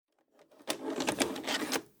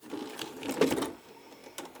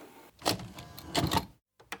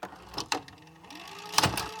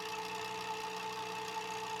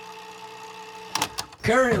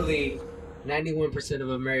currently, 91% of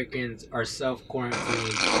Americans are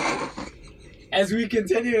self-quarantined as we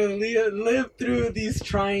continue to live through these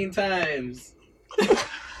trying times.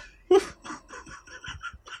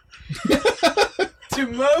 To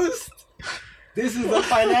most, this is a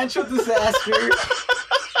financial disaster,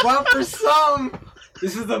 while for some,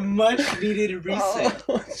 this is a much-needed reset.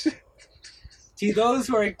 To those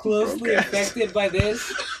who are closely affected by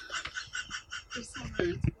this,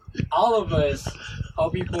 all of us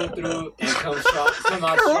hope you pull through and come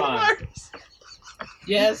out strong.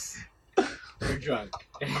 Yes, we're drunk.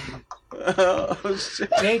 Oh, shit.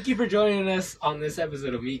 Thank you for joining us on this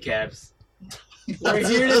episode of Meatcaps. We're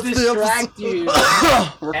here to distract you and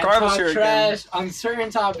talk trash on certain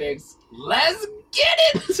topics. Let's get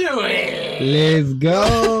into it! Let's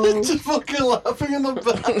go. Just fucking laughing in the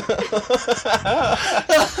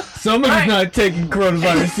back. Somebody's not taking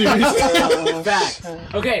coronavirus serious. Facts.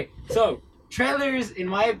 Okay, so trailers, in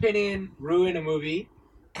my opinion, ruin a movie.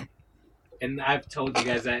 And I've told you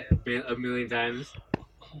guys that a million times.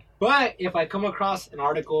 But if I come across an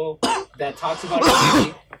article that talks about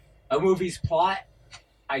a movie's plot,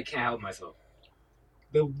 I can't help myself.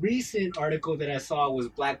 The recent article that I saw was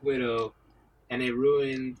Black Widow, and it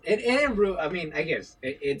ruined. It didn't ruin. I mean, I guess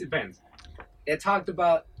it depends. It talked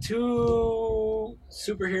about two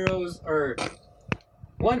superheroes, or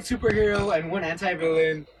one superhero and one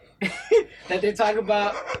anti-villain that they talk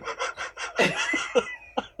about.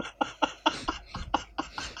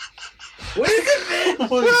 What is it,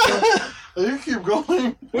 man? You keep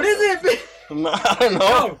going. What is it, man? I don't know.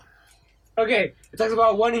 Oh. Okay, it talks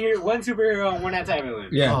about one superhero and one anti-villain.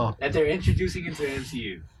 Yeah. That they're introducing into the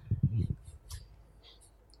MCU.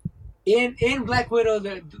 In Black Widow,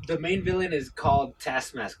 the main villain is called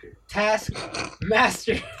Taskmaster.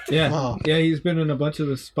 Taskmaster. Yeah. Oh. Yeah, he's been in a bunch of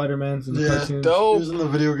the Spider-Mans and the Yeah, cartoons. He Dope. was in the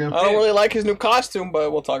video game. I don't really like his new costume,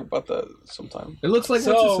 but we'll talk about that sometime. It looks like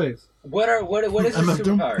So- what's his face? What is his MF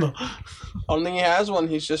Doom? superpower? No. I don't think he has one.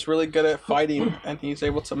 He's just really good at fighting, and he's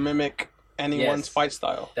able to mimic anyone's Yes. fight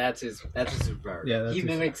style. That's his superpower. Yeah, that's he his-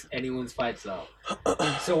 mimics anyone's fight style.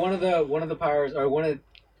 So one of the powers, or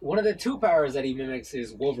one of the two powers that he mimics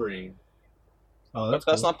is Wolverine. Oh, But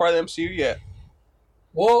that's not part of the MCU yet.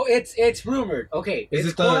 Well, it's rumored. Okay, Is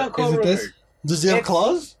it's it the- quote unquote is it rumored. this? Does he have It's-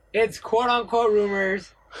 claws? It's quote unquote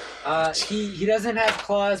rumors. He doesn't have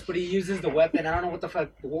claws, but he uses the weapon. I don't know what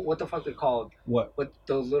the fuck they're called. What? But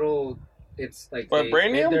those little, it's like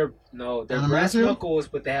Vibranium? they're brass Adamantium? knuckles,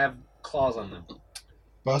 but they have claws on them.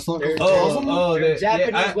 Brass They're, knuckles? they're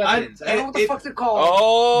Japanese weapons. I don't know what the fuck they're called.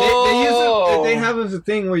 Oh, They use it. They have as a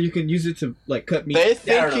thing where you can use it to like cut meat. They Yeah, I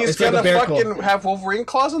think don't know. he's It's like a gonna bear fucking claw. have Wolverine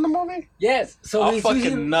claws in the movie? Yes, so I'll he's fucking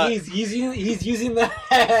using nut. he's using the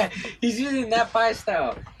he's using that fight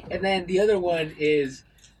style, and then the other one is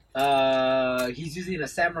he's using a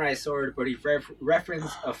samurai sword, but he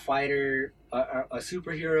referenced a fighter, a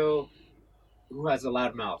superhero who has a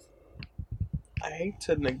loud mouth. I hate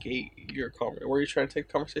to negate your comment. Where you trying to take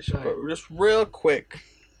the conversation, Go ahead. but just real quick.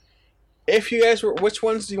 If you guys were, which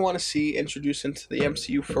ones do you want to see introduced into the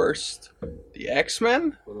MCU first? The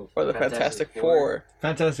X-Men or the Fantastic Four?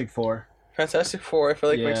 Fantastic Four. Fantastic Four, I feel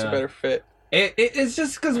like makes a Yeah. better fit. It's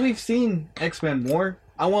just because we've seen X-Men more.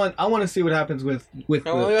 I want to see what happens with And we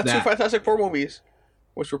only got two that. Fantastic Four movies,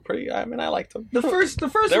 which were pretty. I mean, I liked them. The first They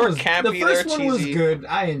one were was campy, the they first were one was cheesy. good.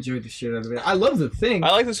 I enjoyed the shit out of it. I love the thing.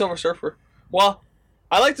 I like the Silver Surfer. Well,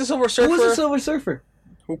 I like the Silver Who Surfer. was the Silver Surfer?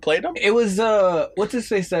 Who played him? It was what's his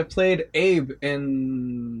face that played Abe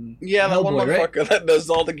in Yeah, that one Hellboy, right? motherfucker that does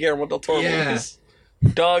all the Guillermo del Toro Yeah. movies.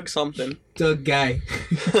 Doug something. Doug guy.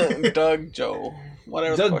 Doug Joe.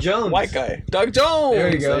 Whatever. the Doug fuck. Jones. White guy. Doug Jones.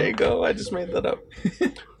 There you go. There you go. I just made that up.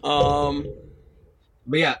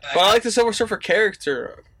 But yeah, But I like the Silver Surfer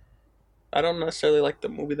character. I don't necessarily like the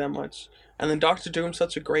movie that much. And then Doctor Doom's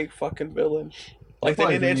such a great fucking villain. Like That's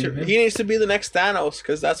why they I need didn't to, need he needs to be the next Thanos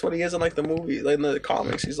because that's what he is in like the movie, like in the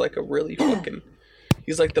comics. He's like a really fucking.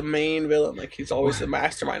 He's like the main villain. Like he's always the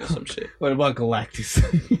mastermind of some shit. what about Galactus?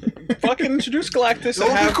 Fucking introduce Galactus It and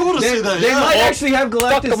would be have. cool to they see that. they Yeah. might actually have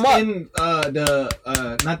fuck them up. Galactus in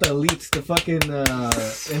the not the elites, the fucking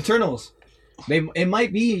internals. It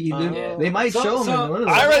might be. They might So- show him so- in one of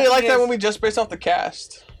I those. already like Yes. that movie just based off the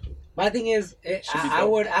cast. My thing is, Should be I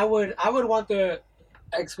dope. would want the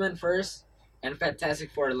X-Men first and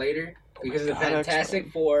Fantastic Four later, because the God, Fantastic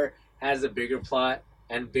X-Men. Four has a bigger plot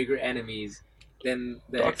and bigger enemies than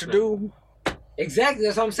the Doctor X-Men. Doom, Exactly,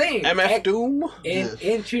 that's what I'm saying. MF Doom.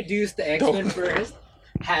 Introduce the X-Men Dope. first.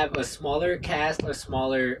 Have a smaller cast, a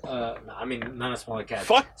smaller. I mean, not a smaller cast.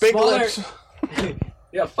 Fuck Big Smaller- Lips.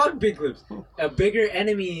 Yeah, fuck big lips. A bigger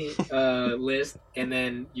enemy list, and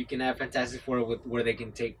then you can have Fantastic Four with where they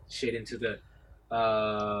can take shit into the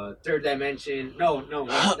third dimension. No,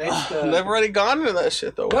 that's the. They've already gone into that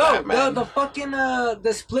shit though. No, the fucking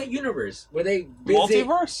the split universe where they visit.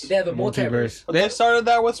 Multiverse. Yeah, the multiverse. But they started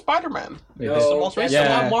that with Spider-Man. No, That's the most that's recent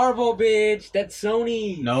not Yeah. Marvel, bitch. That's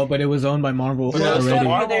Sony. No, but it was owned by Marvel Yeah, it's already.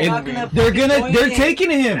 Marvel. They're not gonna They're fucking join they're it. taking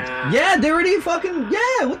him. Nah. Yeah, they already fucking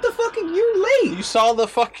what the fuck? You're late. You saw the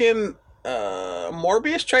fucking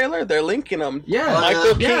Morbius trailer? They're linking them. Yeah.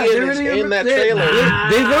 Michael Yeah, Keaton is in that trailer.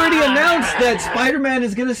 They've already announced that Spider-Man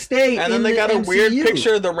is gonna stay. And then in they the got a weird MCU.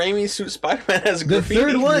 picture of the Raimi suit Spider-Man as The graffiti.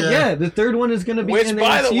 third one, Yeah. the third one is gonna be Which, in the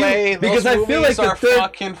by the MCU, way, because those I feel like movies the are third.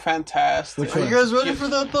 fucking fantastic. Which Are you guys ready for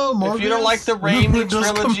that though? If you don't Morbius? like the When Raimi it does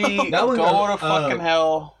come trilogy, out? That one go got, to fucking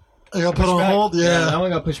hell. I got put on hold. that Yeah.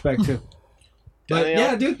 one got pushed back too. But Daniel?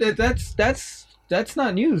 yeah, dude, that's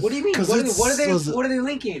not news. What do you mean? 'Cause What it's- are they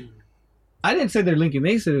linking? I didn't say they're linking.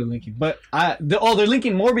 They said they're linking, but they're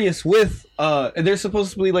linking Morbius with. They're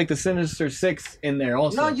supposed to be like the Sinister Six in there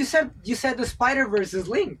also. No, you said the Spider-Verse is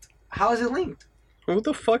linked. How is it linked? Who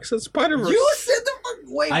the fuck said Spider-Verse? You said the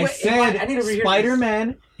wait. I said I need to rehear this.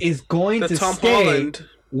 Spider-Man is going the to Tom stay Holland.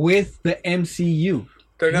 with the MCU.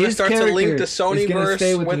 They're gonna His start to link character the is gonna Sonyverse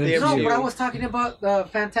stay with with the the No, MCU. but I was talking about the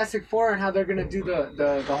Fantastic Four and how they're gonna do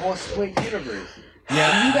the whole split universe.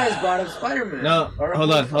 Yeah. You guys brought up Spider-Man. No, Or-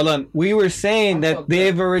 hold on. We were saying I'm that fucked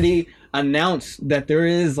they've already announced that there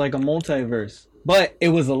is like a multiverse, but it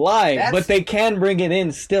was a lie. That's- But they can bring it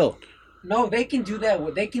in still. No, they can do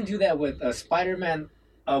that. They can do that with Spider-Man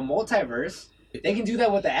multiverse. They can do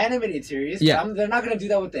that with the animated series. Yeah. They're not gonna do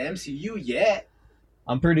that with the MCU yet.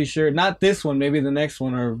 I'm pretty sure. Not this one. Maybe the next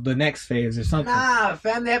one or the next phase or something. Nah,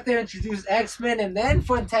 fam. They have to introduce X-Men and then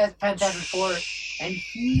Fantastic Four, and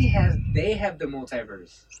they have the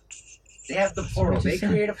multiverse. They have the portal. what you They said.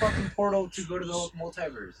 create a fucking portal to go to the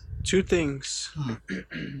multiverse. Two things.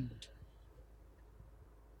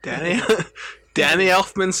 Danny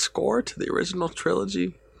Elfman's score to the original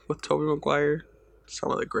trilogy with Tobey Maguire.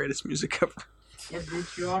 Some of the greatest music ever. Yeah,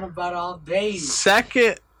 bitch, you're on about all day.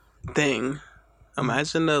 Second thing,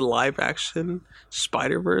 imagine a live action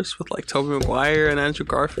Spider-Verse with like Tobey Maguire and Andrew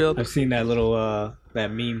Garfield. I've seen that little that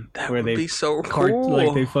meme That where would they be so cart cool.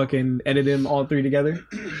 like they fucking edited them all three together.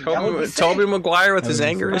 That would be Tobey sick. Maguire with That his would be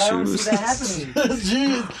anger But I don't issues. see that happening.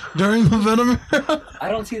 Gee, during the Venom era. I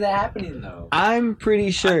don't see that happening though. I'm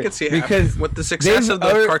pretty sure I could see it because happening. With the success they've of the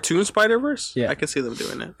already- cartoon Spider-Verse, Yeah. I could see them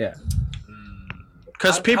doing it. yeah,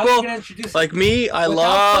 Because How are people you gonna introduce like me, I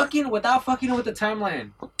without love. without fucking with the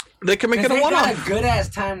timeline. They can make it a They got one-off. a good ass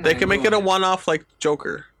timeline. They can make it a going. one-off like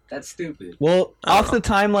Joker. That's stupid. well, I don't off the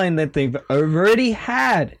timeline that they've already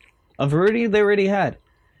had, they already had.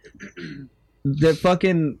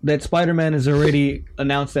 That Spider-Man has already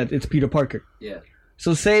announced that it's Peter Parker. Yeah.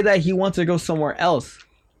 So say that he wants to go somewhere else,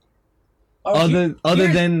 Oh, other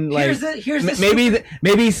here's- than like here's the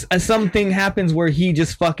maybe something happens where he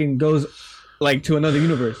just fucking goes like to another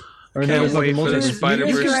universe or Can't another wait fucking for the multiverse.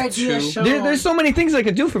 Spider-Verse Here's your idea 2. shown. There's so many things I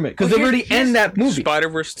could do from it because Well, they've already here's- end that movie.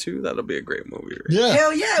 Spider-Verse 2, that'll be a great movie. Right? Yeah.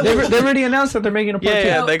 Hell yeah. They already announced that they're making a part Yeah, two.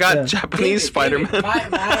 yeah, they got Yeah. Japanese Spider-Man.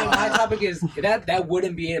 My topic is that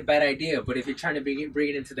wouldn't be a bad idea, but if you're trying to bring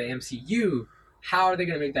it into the MCU, how are they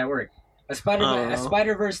gonna make that work? A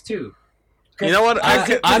Spider-Verse 2. You know what?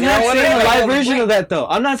 I'm not saying a live version of that though.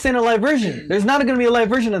 I'm not saying a live version. There's not going to be a live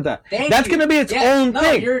version of that. That's going to be its own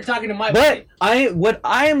thing. You're talking to my But what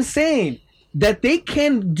I am saying that they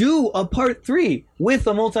can do a part 3 with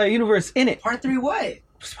a multi-universe in it. Part 3 what?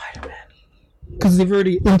 Spider-Man. Because they've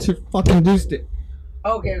already introduced it.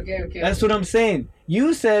 Okay. That's what I'm saying.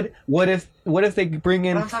 You said, what if they bring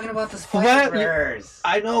in? I'm talking about the Spider-Verse.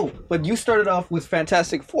 I know, but you started off with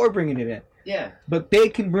Fantastic Four bringing it in. Yeah. But they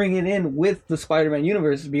can bring it in with the Spider-Man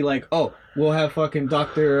universe and be like, oh, we'll have fucking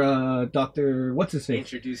Doctor, what's his name?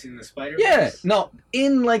 Introducing the Spider-Verse. Yeah, no,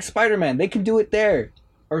 in like Spider-Man, they can do it there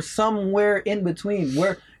or somewhere in between.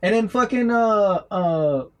 And then fucking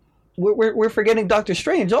we're forgetting Doctor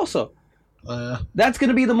Strange also. That's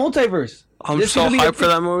gonna be the multiverse. I'm This so gonna be hyped for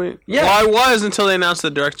that movie. Yeah. Well, I was until they announced the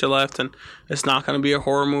director left, and it's not going to be a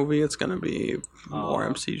horror movie. It's going to be more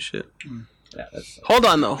MC shit. Yeah, that's Hold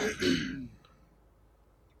on, though.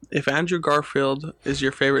 If Andrew Garfield is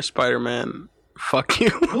your favorite Spider-Man, fuck you.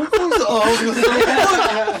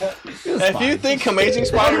 If you think Amazing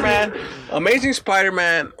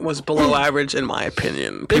Spider-Man was below average in my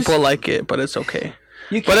opinion. People like it, but it's okay.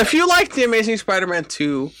 But if you like the Amazing Spider-Man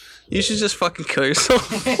 2, You should just fucking kill yourself.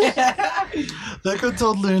 They could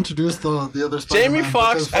totally introduce the other Jamie Spider-Man,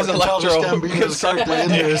 Foxx because as fucking Childish Electro Gambino's can character in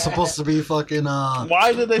there is supposed to be fucking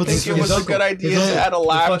Why did they What's think his it was a uncle? good idea His to add a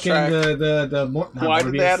laugh fucking track? Why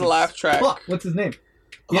did they add a laugh track? Fuck, what's his name?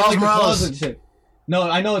 Miles like the Morales. claws and shit. No,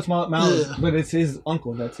 I know it's Miles, Yeah. but it's his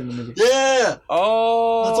uncle that's in the movie. Yeah,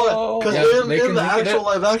 Oh, that's why. Because Yeah, they in can the make it actual up.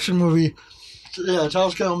 live action movie, yeah,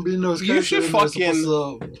 Childish Gambino's You character should in there is fucking-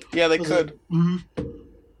 supposed to, yeah, they could. Mm-hmm.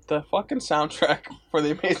 The fucking soundtrack for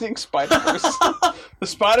the Amazing Spider-Verse. The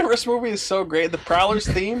Spider-Verse movie is so great. The Prowler's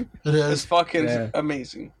theme It is is. fucking Yeah.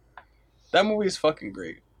 amazing. That movie is fucking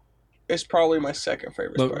great. It's probably my second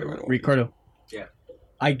favorite Spider-Man But movie. Ricardo, Yeah.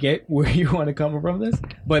 I get where you want to come from this,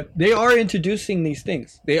 but they are introducing these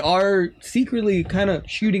things. They are secretly kind of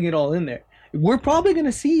shooting it all in there. We're probably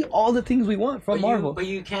gonna see all the things we want from Marvel. But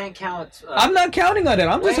you can't count. I'm not counting on it.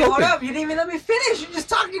 I'm Wait, just hold hoping. up! You didn't even let me finish. You're just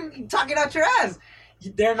talking out your ass.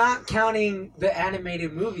 They're not counting the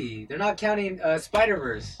animated movie. They're not counting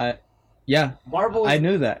Spider-Verse. Yeah, Marvel. I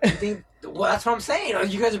knew that. Well, that's what I'm saying.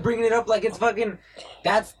 You guys are bringing it up like it's fucking.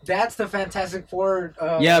 That's the Fantastic Four.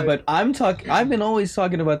 Yeah, but I've been always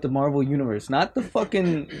talking about the Marvel universe, not the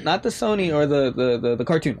Sony or the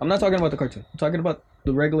cartoon. I'm not talking about the cartoon. I'm talking about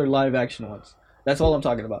the regular live action ones. That's all I'm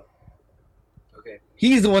talking about. Okay.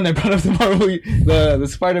 He's the one that brought up the Marvel, the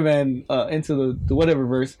Spider-Man into the whatever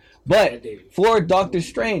verse. But for Doctor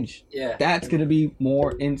Strange, Yeah. that's gonna be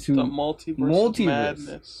more into The multiverse.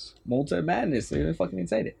 Madness. multi-madness. They're fucking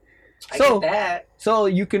excited. I So get that. so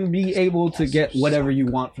you can be able to get whatever you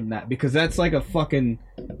want from that, because that's like a fucking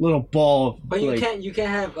little ball of, But you like, can't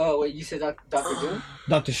have. Oh wait, you said Doctor Doom.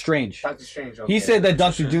 Doctor Strange. Doctor Strange. Okay. He said that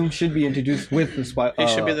Doctor Doom should be introduced with the spy. He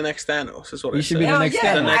should be the next Thanos. Is what he I should said. be the Hell next yeah,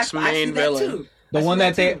 Thanos. The next I see main that villain. too. The I see one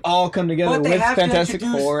that they too. all come together But they with have Fantastic to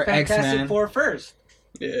introduce Four, Fantastic X-Men. Four first.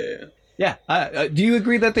 Yeah. Yeah. Do you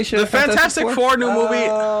agree that they should The have Fantastic Four new movie.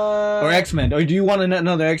 or X-Men? Or do you want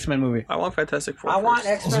another X-Men movie? I want Fantastic Four. I want first.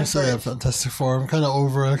 I was X-Men gonna say first. Fantastic Four. I'm kind of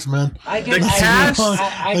over X-Men. I get, The cast-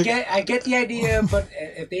 I get the idea, but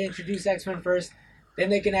if they introduce X-Men first, then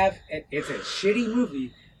they can have. It's a shitty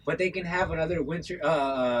movie, but they can have another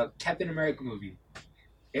Captain America movie.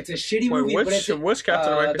 It's a shitty movie, but it's which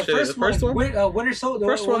Captain America the shit is? first The first one? Winter Soldier. The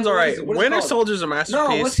first one's alright. Winter Soldier's a No,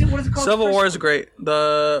 masterpiece. what is it called? Civil First War is one? great.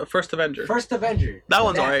 The First Avenger. First Avenger. That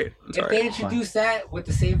one's alright. It's If they alright. introduce that with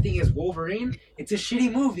the same thing as Wolverine, it's a shitty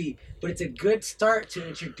movie, but it's a good start to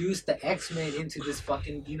introduce the X-Men into this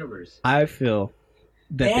fucking universe. I feel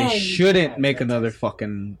that Then they you shouldn't have make Fantastic. another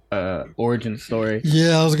fucking origin story.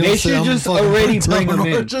 Yeah, I was gonna They say should I'm just fucking already burnt bring out on them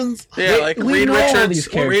in. Origins. Yeah, like we Reed know all Richards. these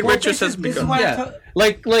characters. Reed Well, Richards this has is- this is become. why I Yeah. to-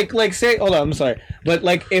 Like say, hold on, I'm sorry, but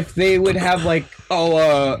like if they would have like,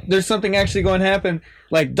 there's something actually going to happen.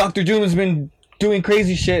 Like Doctor Doom has been doing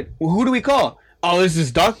crazy shit. Well, who do we call? Oh, this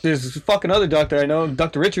is fucking other doctor I know,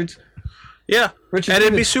 Dr. Richards. Yeah, Richard and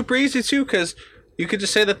it'd be Davis. super easy too, because you could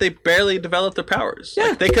just say that they barely developed their powers. Yeah.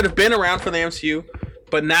 Like, they could have been around for the MCU,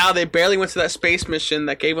 but now they barely went to that space mission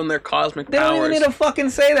that gave them their cosmic They don't powers. even need to fucking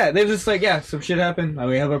say that. They're just like, yeah, some shit happened.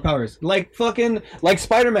 We have our powers. Like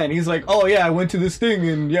Spider-Man. He's like, oh yeah, I went to this thing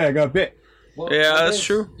and yeah, I got bit. Well, Yeah, well, that's this-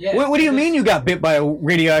 true. yeah, What do you this- mean you got bit by a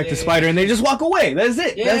radioactive Yeah. spider and they just walk away? That's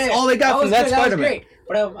it. Yeah, That's all they got from was that good, Spider-Man. was great.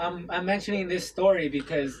 But I'm mentioning this story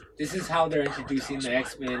because this is how they're introducing the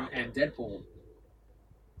X-Men and Deadpool.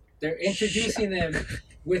 They're introducing them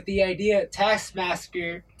with the idea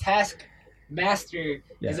Taskmaster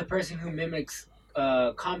Yeah. is a person who mimics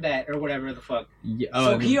combat or whatever the fuck. Yeah,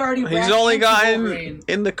 So he already He's branched only into gotten Wolverine.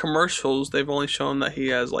 in the commercials. They've only shown that he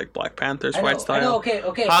has like Black Panther's I know, fight I style, know,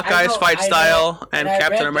 okay. Hawkeye's fight style, and I read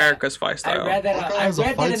Captain that. America's fight I style. read that. Hawkeye I has a read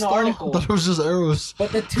that fight in the style? article. I thought it was just arrows.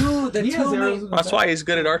 But the two That's why he's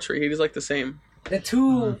good at archery. He's like the same. The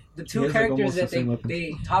two He has, like, characters almost that the same weapons,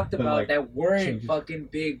 they talked but, about like, that weren't changes. fucking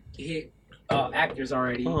big hit actors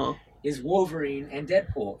already Oh, is Wolverine and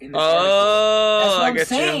Deadpool in this article. That's what I I'm get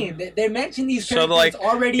saying. you. They mentioned these So characters like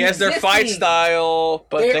already he has their fight existing. style,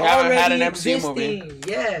 but They're they haven't had an already MCU movie. existing.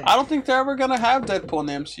 Yeah. I don't think they're ever gonna have Deadpool in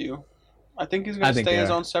the MCU. I think he's I gonna think stay they his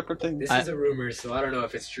are. own separate thing. This is a rumor, so I don't know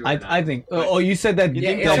if it's true. or not. I think. Oh, you said that You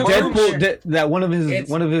think that it's a Deadpool rumor. that one of It's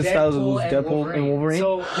his styles was and Deadpool and Wolverine.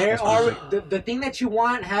 So they're That's already the thing that you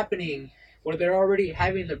want happening, where they're already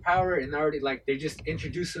having the power and already like they just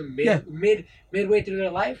introduce them midway through their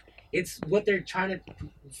life. It's what they're trying to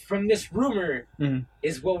from this rumor Mhm.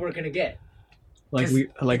 is what we're gonna get. like the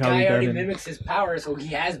how we guy got already in. mimics his power, so he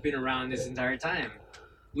has been around this entire time.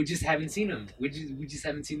 We just haven't seen him. We just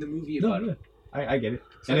haven't seen the movie No, about yeah. him. I get it.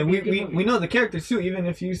 So And then it'd be a good we movie. know the characters too, even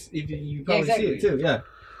if you probably exactly. see it too. Yeah,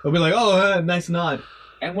 it'll be like, oh, nice nod.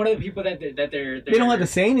 And one of the people that they're They don't have to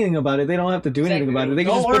say anything about it. They don't have to do anything about it. They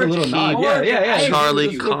can No just put a little origin. nod. No Yeah, origin. yeah. Charlie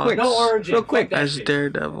Real Cox. quick. No origin. Real quick. Fuck that As shit.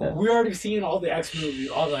 Daredevil. We already seen all the X movies,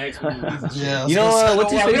 all the X movies. Yeah. You know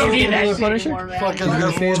what's his We don't need that favorite shit Punisher? anymore, man. Fucking John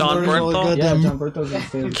everyone's John wearing all the Bernthal? Yeah, goddamn John Bertho's his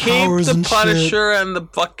favorite. Keep powers the and shit. Punisher and the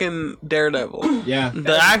fucking Daredevil. Yeah.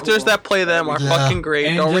 The actors cool. that play them are Yeah. fucking great.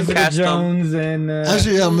 And Don't Jessica recast them. Jones and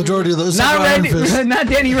Actually, yeah, majority of those. not Iron Randy, Fist. not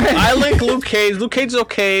Danny Rand. I like Luke Cage. Luke Cage is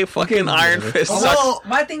okay. Fucking Cage is Iron good. Fist Oh, sucks well,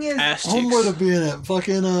 My thing is, ass Homeboy to cheeks. be in it.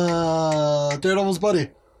 Fucking Daredevil's buddy.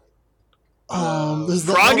 Is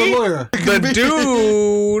the Froggy? other lawyer. The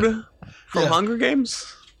dude from Yeah. Hunger Games.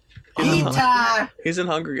 He's in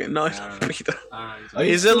Hunger Games. No, he's not Peter. are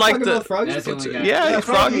you He's still in, like, talking the- about Froggy? That's the only guy. Yeah, he's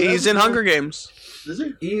Froggy, Froggy. He's in that's- Hunger Games. Is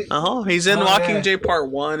he? He- He's in Oh, Walking yeah.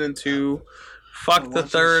 Part 1 and 2. Fuck the watch that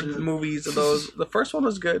third shit. movies of those. The first one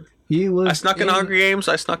was good. He was. I snuck in Hunger Games.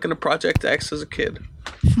 I snuck into Project X as a kid.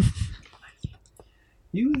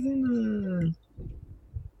 He was in.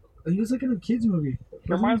 He was like in a kids movie.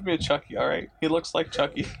 He reminds me of Chucky, alright? He looks like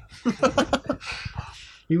Chucky.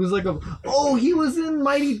 He was like a. Oh, he was in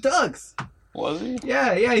Mighty Ducks. Was he?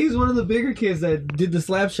 Yeah, yeah. He was one of the bigger kids that did the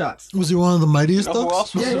slap shots. Was he one of the mightiest You know who ducks?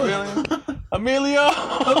 else was Yeah. Emilio?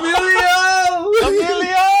 Emilio!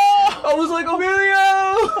 Emilio! I was like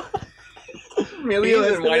Emilio. Emilio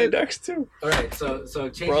He's in Mighty Escobar. Ducks too. All right, so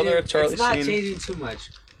changing. Brother of Charlie it's not Sheen. changing too much,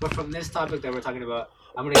 but from this topic that we're talking about,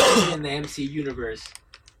 I'm gonna keep it in the MC universe.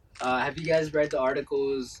 Have you guys read the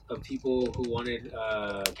articles of people who wanted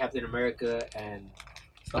Captain America and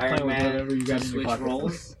Stop Iron playing with Man whatever you got to in your switch pocket.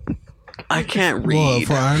 roles? I can't What, read.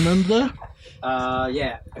 for Iron Man there?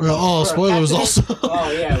 Yeah. Oh, For spoilers Captain- also.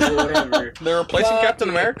 Oh yeah, well, whatever. They're replacing Fuck Captain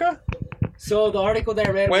yeah. America? So the article that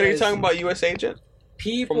I read Wait, are you was talking about U.S. Agent?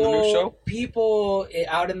 people, from the new show? people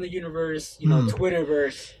out in the universe, you know,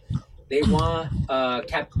 Twitterverse, they want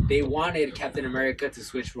they wanted Captain America to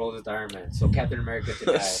switch roles with Iron Man, so Captain America to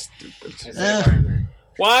die Stupid. instead of Iron Man.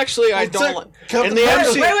 Well, actually, I It's don't like like. Captain In the America-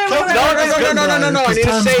 MC, Captain no, America's no. I need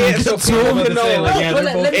to say it so people can know.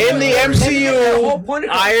 In the MCU,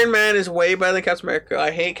 Iron Man is way better than Captain America.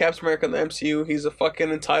 I hate Captain America in the MCU. He's a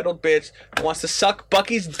fucking entitled bitch who wants to suck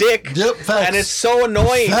Bucky's dick. Yep, facts. And it's so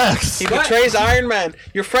annoying. Facts. He betrays Iron Man.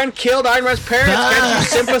 Your friend killed Iron Man's parents. Can't you Facts.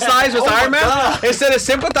 sympathize with Oh my Iron Man? God. Instead of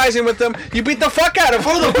sympathizing with him, you beat the fuck out of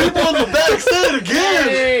For him. the people in the back, say it again.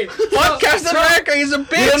 Hey, Fuck Captain America. He's a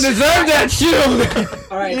bitch. You don't deserve that shield.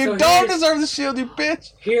 all right, You so don't deserve the shield, you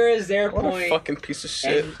bitch. here is their What a point. fucking piece of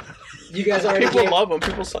shit. And you guys already People gave, love him.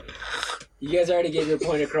 People suck. you guys already gave your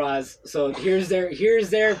point across. So here's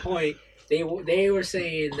their point. They were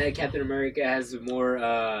saying that Captain America has a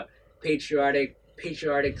more patriotic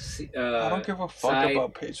I don't give a fuck side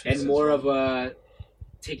about patriotism. and more of a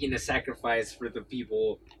taking a sacrifice for the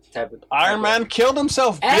people type of Iron Man killed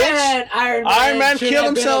himself, bitch. and Iron Man killed should have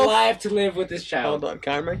been himself. alive to live with this child. Hold on,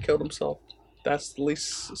 Iron Man killed himself. That's the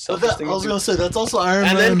least But selfish that, thing I to was do. gonna say that's also Iron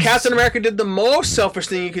And Man. then Captain America did the most selfish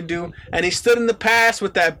thing you could do, and he stood in the past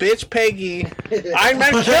with that bitch Peggy. Iron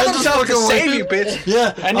Man killed Just himself to fucking save wait. you, bitch.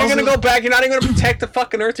 Yeah, And you're gonna go back. You're not even gonna protect the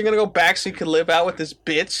fucking Earth. You're gonna go back so you can live out with this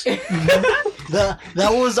bitch. That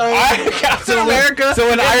was Iron Man. Captain America. So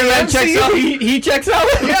when in Iron the Man checks MCU out, he checks out.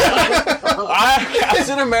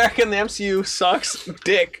 Captain America in the MCU sucks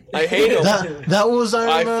dick. I hate him. That was Iron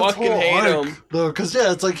I Man's fucking whole hate arc, him. though, because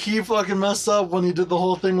yeah, it's like he fucking messed up when he did the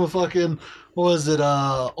whole thing with fucking what was it,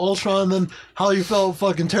 Ultron, then how he felt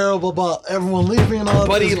fucking terrible about everyone leaving and all.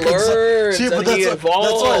 But that. he Because- learns See, but and that's he why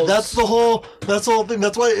evolves. that's the whole thing.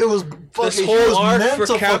 That's why it was fucking. This he whole was arc meant for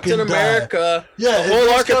to Captain fucking die. America, Yeah, the if whole it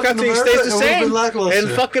was arc of Captain Captain America, stays it the would've been same. lackluster. In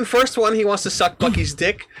fucking first one, he wants to suck Bucky's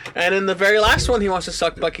dick, and in the very last one, he wants to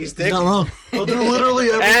suck Bucky's dick He's not wrong. He'll do literally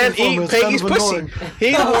everything and for him. eat It's kind Peggy's of pussy.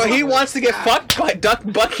 annoying. He wants to get fucked by Duck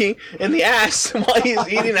Bucky in the ass while he's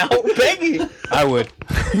eating out Peggy. I would.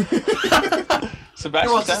 He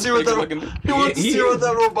wants to see what that. He wants to see what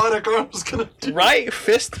that robotic arm is gonna do. Right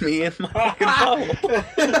fist me in my fucking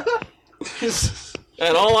butthole.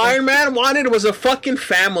 And all Iron Man wanted was a fucking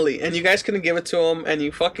family, and you guys couldn't give it to him, and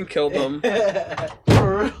you fucking killed him.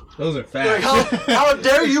 Those are Like, facts. how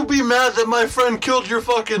dare you be mad that my friend killed your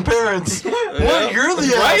fucking parents? What? You're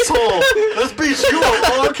the Right? asshole. Let's beat you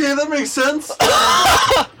up. Oh, okay, that makes sense.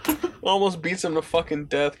 Almost beats him to fucking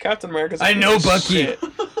death. Captain America's a I know piece of Bucky. shit.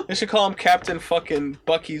 They should call him Captain fucking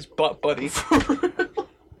Bucky's butt buddy.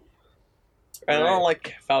 And I don't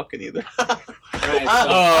like Falcon either. Right,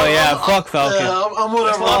 Oh yeah, fuck Falcon. Yeah, I'm It's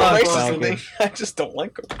whatever. not a Fuck racist Falcon. thing. I just don't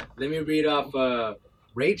like him. let me read off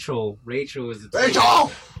Rachel. Rachel is the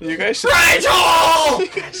Rachel! You guys should. Rachel! You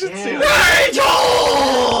guys should see Yeah. that.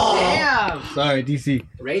 Rachel! Damn! Sorry, DC.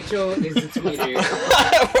 Rachel is the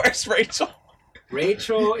tweeter. Where's Rachel?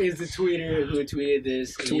 Rachel is the tweeter who tweeted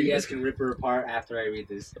this. And you guys can rip her apart after I read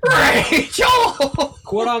this. Rachel!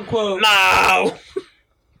 Quote unquote. No!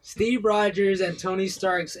 Steve Rogers and Tony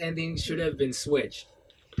Stark's ending should have been switched.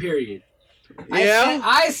 Period. Yeah?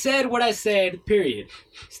 I said what I said. Period.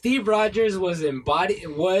 Steve Rogers was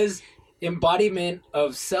embodiment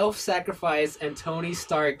of self-sacrifice, and Tony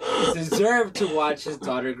Stark deserved to watch his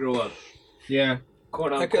daughter grow up. Yeah.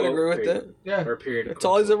 Quote unquote. I could agree with that. Yeah. Or period. That's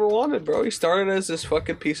all he's ever wanted, bro. He started as this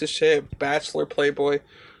fucking piece of shit bachelor playboy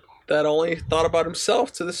that only thought about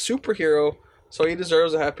himself to the superhero, so he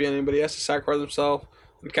deserves a happy ending, but he has to sacrifice himself.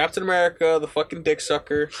 And Captain America, the fucking dick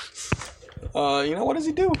sucker, you know, what does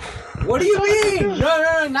he do? What do you mean?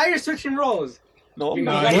 No. Now you're switching roles. No, I'm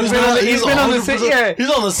Nah, not. he's been on the same. Yeah. He's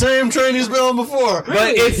on the same train he's been on before.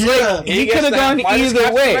 But it's like he gets could have that- gone why does either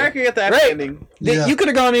Captain way. America get the happy Right. ending? Yeah. You could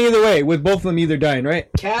have gone either way with both of them either dying, right?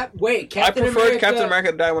 Captain I preferred Captain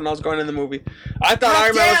America to die when I was going in the movie. I thought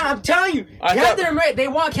Iron Man was... I'm telling you, Captain America. They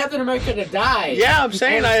want Captain America to die. Yeah, I'm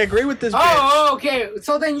saying I agree with this bitch. Oh, okay.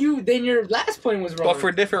 So then your last point was wrong. But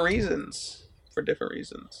for different reasons.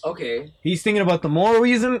 Okay. He's thinking about the moral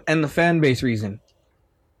reason and the fan base reason,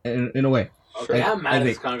 in a way. Okay, I'm mad at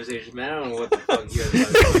this think. conversation, man. I don't know what the fuck you guys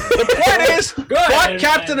are talking about. The point is, ahead, fuck man.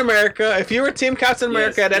 Captain America. If you were Team Captain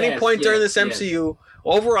America at any point during this MCU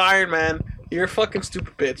over Iron Man, you're a fucking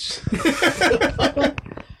stupid bitch.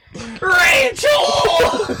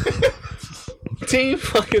 Rachel! Team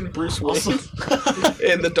fucking Bruce Wayne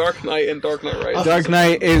in The Dark Knight and Dark Knight Rises. Dark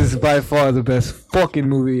Knight is by far the best fucking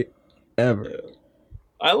movie ever.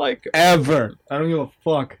 I like it. Ever. I don't give a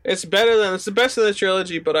fuck. It's the best of the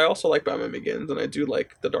trilogy, but I also like Batman Begins, and I do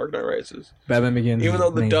like The Dark Knight Rises. Batman Begins. Even though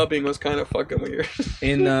the amazing. dubbing was kind of fucking weird.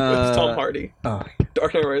 In With Tom Hardy. Oh,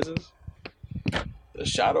 Dark Knight Rises. The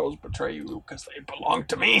shadows betray you because they belong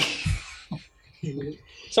to me.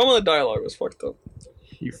 Some of the dialogue was fucked up.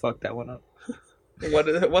 you fucked that one up.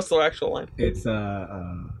 What's the actual line? It's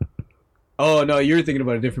Oh no, you're thinking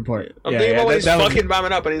about a different part. I'm thinking about when he's fucking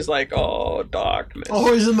bombing up and he's like, "Oh, darkness."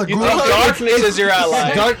 Oh, he's in the You think gulag. darkness is your ally?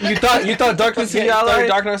 You thought darkness is your Yeah, ally?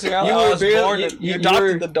 darkness is your ally. You I were was barely- born in- you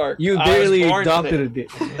adopted the dark. You I was barely born in adopted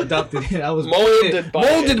it. Adopted it. I was Molded by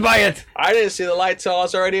molded it. by it. I didn't see the light till I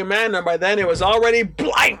was already a man, and by then it was already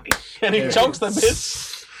blinding. And he chokes the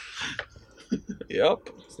bitch. Yep.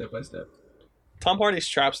 Step by step. Tom Hardy's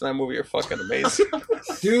traps in that movie are fucking amazing.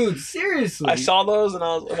 Dude, seriously. I saw those and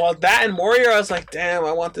I was that and Warrior. I was like, damn,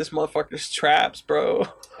 I want this motherfucker's traps, bro.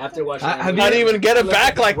 After watching, Have How do you even get it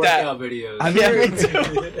back like that? Videos. Have Yeah, you me too.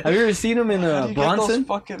 Have you ever seen him in How do you get those Bronson?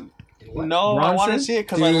 fucking... No, I want to Bronson? see it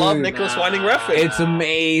because I love Dude, Nicholas nah. Winding Refn. It's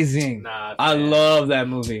amazing. Nah, I man. love that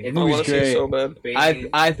movie. It's- The I movie's want to see it great. so bad.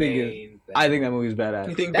 I think that movie's badass.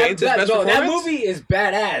 You think Bane's his best that performance? movie is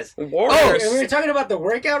badass. Warriors. And we were talking about the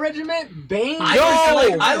workout regiment. Bane.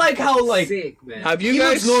 I like how like sick, man. Have you he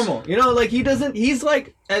guys... looks normal. You know, like he doesn't. He's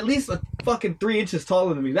like at least a fucking 3 inches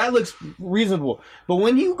taller than me. That looks reasonable. But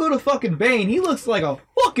when you go to fucking Bane, he looks like a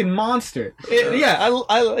fucking monster.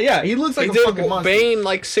 Yeah, he looks like He a fucking did monster. Bane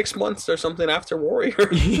like 6 months or something after Warrior.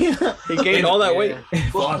 Yeah. He gained all that Yeah. weight.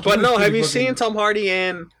 Fuck, But he no, was have pretty you fucking- seen Tom Hardy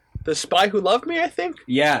in The Spy Who Loved Me, I think?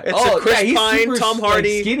 Yeah. It's a Chris he's Pine, super, Tom like,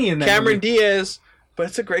 Hardy, skinny in that Cameron movie. Diaz, but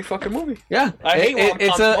it's a great fucking movie. Yeah. I hate rom-coms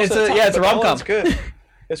it's most of the time, it's a but that rom com. one's good.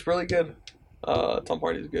 It's really good. Tom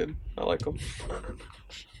Hardy's good. I like him.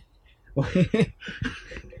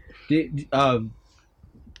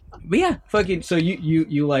 But yeah, fucking. So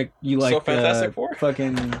you like So Fantastic Four?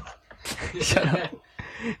 Fucking. Shut up.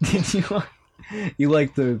 Did you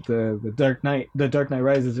like the Dark Knight, the Dark Knight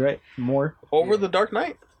Rises, right? More? Over The Dark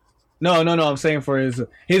Knight? No. I'm saying for his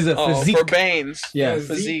physique. For Bane's. Yeah.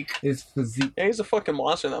 Physique. His physique. Yeah, he's a fucking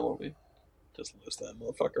monster in that movie. Just lifts that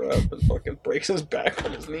motherfucker up and fucking breaks his back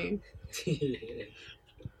on his knee.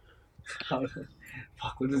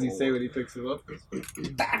 Fuck, what does he say when he picks him up?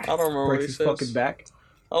 I don't remember what he Breaks his says. fucking back.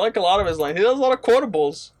 I like a lot of his lines. He does a lot of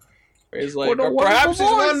quotables. Where he's like, What a or perhaps he's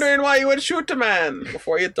wonderful voice." wondering why you would shoot a man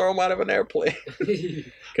before you throw him out of an airplane.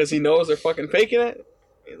 Because he knows they're fucking faking it.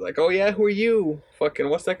 He's like, oh yeah, who are you? Fucking,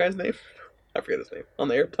 what's that guy's name? I forget his name. On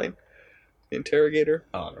the airplane. The interrogator.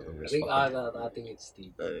 Oh, I don't remember. I think it's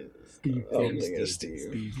Steve. Steve. I don't think it's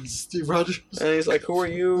Steve. Steve Rogers. And he's like, who are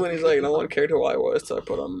you? And he's like, no one cared who I was, so I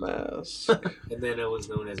put on a mask. And then it was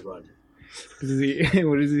known as Roger.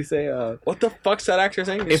 What does he say? What the fuck's that actor's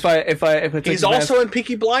name? If I take He's his also mask- in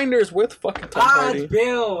Peaky Blinders with fucking Tom Hardy. It's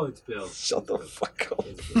Bill. It's Bill. Shut the fuck up.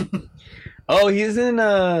 Oh, he's in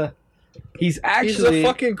he's actually He's a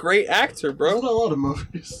fucking great actor, He's in bro. a lot of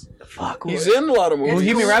movies. fuck. He's in a lot of movies.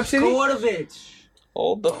 Bohemian Rhapsody? Kovacevic.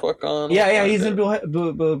 Hold the fuck on. Yeah, he's in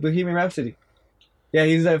Bohemian Rhapsody. Yeah,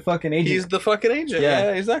 he's that fucking agent. He's the fucking agent. Yeah.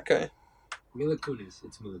 Yeah, he's that guy. Mila Kunis.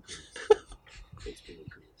 It's Mila Kunis. It's Mila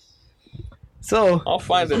Kunis. So I'll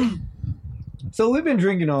find it. we've been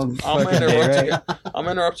drinking all I'm fucking gonna day, interrupt right? you. I'm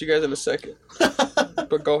gonna interrupt you guys in a second.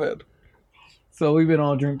 But go ahead. So we've been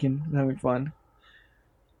all drinking, having fun.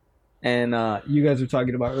 And you guys were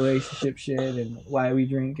talking about relationship shit and why we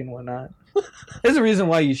drink and whatnot. There's a reason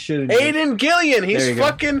why you shouldn't drink. Aiden Gillian, There he's you go.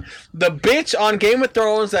 fucking the bitch on Game of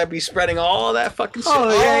Thrones that be spreading all that fucking shit. Oh,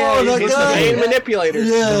 yeah, that he's guy. the main manipulator.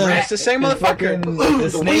 Yeah. It's the same The motherfucker. fucking the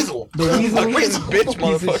snake, weasel. the weasel, Fucking bitch piece of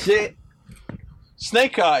motherfucker. shit.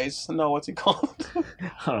 Snake Eyes. No, what's he called?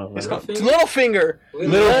 I don't It's know. called Littlefinger.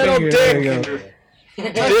 Little finger, there you Dick. go.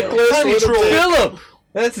 Dickless Tiny little troll. dick. Philip.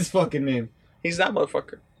 That's his fucking name. He's that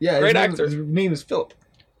motherfucker. Yeah, Great his name, actor. His name is Philip.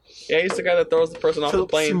 Yeah, he's the guy that throws the person off the Philip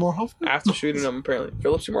plane Seymour Hoffman? after shooting him, apparently.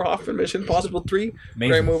 Philip Seymour Hoffman, Mission Impossible 3.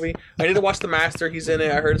 Great movie. I need to watch The Master. He's in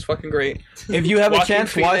it. I heard it's fucking great. If you have a Joaquin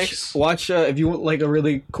chance, Phoenix. watch. If you want like a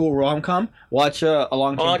really cool rom com, watch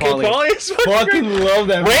Along Came Okay, Polly. Polly is fucking Fucking great. love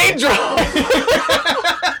that. Raindrop!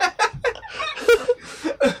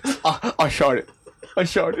 I shot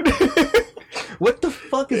it. What the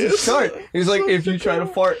fuck is a shart? He's like, if you try to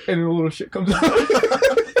fart and a little shit comes out.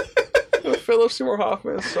 Philip Seymour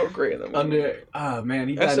Hoffman is so great in the movie. Man,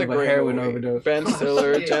 he That's died a of a great heroin movie. overdose. Ben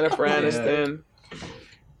Stiller, Yeah. Jennifer Aniston.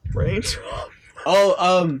 Raindrop.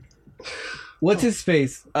 Oh, what's his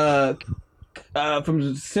face? From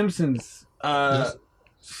The Simpsons.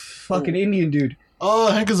 Fucking Indian dude.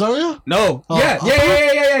 Oh, Hank Azaria? No. Oh, Yeah,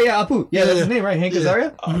 Apu. Yeah, that's his name, right? Hank Yeah.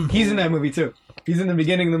 Azaria? He's in that movie too. He's in the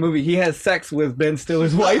beginning of the movie. He has sex with Ben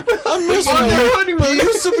Stiller's wife. I miss On their him. honeymoon. He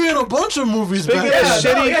used to be in a bunch of movies Speaking back of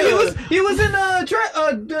then. shitty- he was in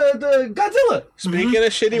the Godzilla. Speaking of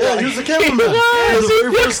shitty Yeah, he was the cameraman. He was the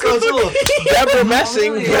very first Godzilla. Deborah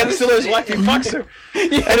Messing, Ben Stiller's wife, he fucks her.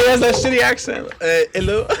 And he has that shitty accent.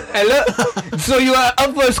 Hello. Hello. So you are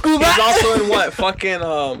up for scuba? He's also in what? Fucking,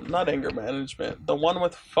 not Anger Management. The one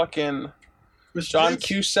with fucking John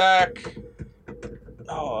Cusack.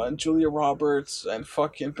 Oh, and Julia Roberts and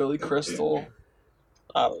fucking Billy Crystal.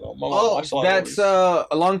 I don't know. My mom watched a lot That's of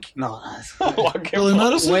along. No, movies. Billy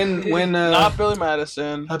Madison? when Not Billy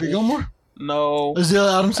Madison. Happy Gilmore? No. Is he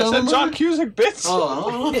Adam I said Sandler? John movie? Cusack, bitch.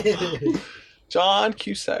 Oh. John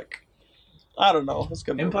Cusack. I don't know. It's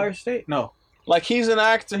good. movie. Empire State. No. Like he's an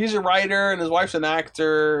actor, he's a writer, and his wife's an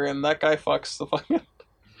actor, and that guy fucks the fucking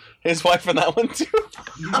his wife in that one too.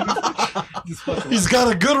 He's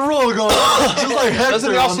got a good role going. Just like Hector.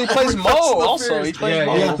 Doesn't he also on he plays every Mo? Fast and the Also, Furious. he plays Yeah,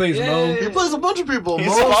 Mo. he plays Mo. He plays a bunch of people. He's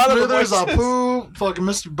Mo, a lot of the Smithers, voices. Apu, fucking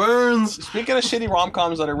Mr. Burns. Speaking of shitty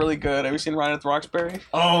rom-coms that are really good, have you seen Ryan at the Roxbury?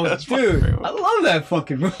 Oh, That's fucking dude, great. I love that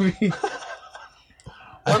fucking movie.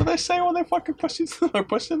 What do they say when they fucking pushing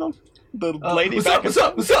them? The lady What's back up? What's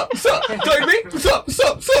up? What's up? What's up? Dark me? What's up? What's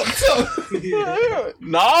up? What's up?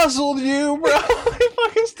 Nozzled you, bro. He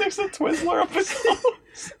fucking sticks a Twizzler up his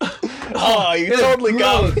nose. Oh, you totally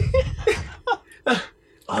got me.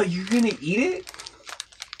 Oh, you're gonna eat it?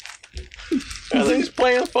 And then he's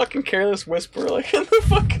playing fucking Careless Whisper like in the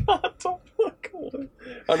fucking hot tub. Like,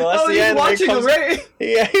 oh no, that's the he's end. watching Here him, comes- right?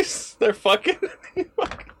 Yeah, they're fucking. He's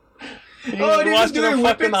Oh, and he's just watching a doing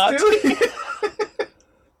fucking hot whippets too.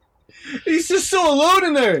 He's just so alone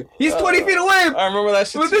in there. He's 20 feet away, I remember that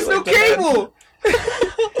shit. but too, there's no like, the head- cable.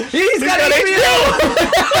 He's got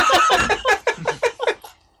HBO.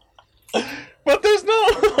 But there's no.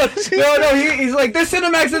 What is he No, he's like, there's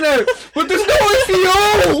Cinemax in there, but there's no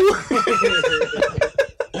HBO.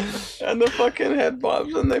 And the fucking head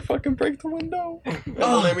bobs and they fucking break the window. And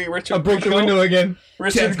then they meet Richard. I broke the Grieco. window again.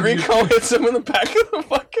 Richard Grieco hits him in the back of the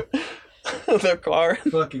fucking their car.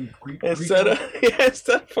 Fucking Instead of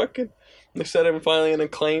fucking, instead of filing an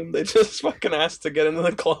acclaim, they just fucking asked to get into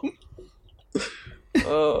the club.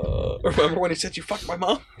 Remember when he said you fucked my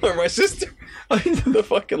mom or my sister? The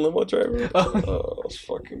fucking limo driver. Oh, it's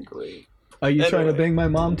fucking great. Are you trying to Anyway. bang my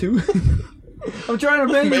mom too? I'm trying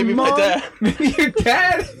to bang Maybe your my mom. dad. Maybe your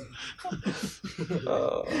dad.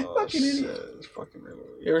 Oh, Fucking shit. idiot. It's fucking great movie.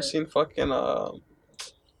 You ever seen fucking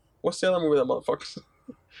what's the other movie that motherfuckers?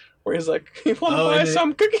 Where he's like, you want to Oh, buy and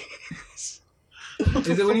some cookies?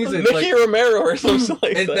 Is it when he's Nicky like? Romero or something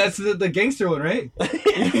like that. That's the gangster one, right?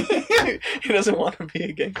 He doesn't want to be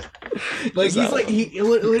a gangster. Like Is he's that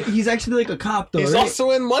like he's actually like a cop though. He's right?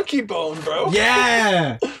 also in Monkey Bone, bro.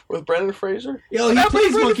 Yeah. With Brendan Fraser. Yo, he That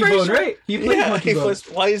plays Brendan Monkey Bone, Fraser. right? He plays Yeah, Monkey he Bone. plays.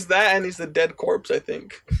 Well, he's that, and he's the dead corpse, I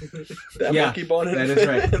think. That Yeah, Monkey Bone. that is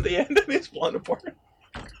right. At the end, and he's blown apart.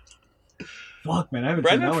 Fuck man, I haven't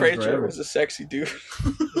Brendan seen that one Fraser forever. was a sexy dude.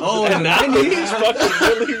 Oh, in And the now 90s? he's fucking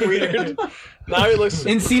really weird. Now he looks.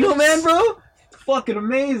 Encino Man, bro. fucking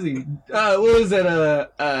amazing. What was that?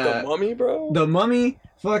 The Mummy, bro. The Mummy.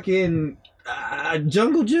 Fucking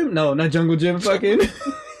Jungle Gym? No, not Jungle Gym. Fucking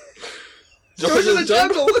George of the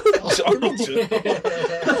Jungle. Jungle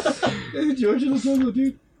Gym. George of the Jungle,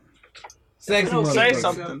 dude. Sexy motherfucker. Say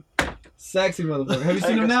something. Sexy motherfucker. Have you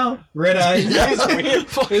seen him now? Red Eye.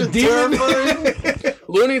 Fucking demon. terrifying.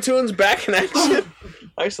 Looney Tunes back in action.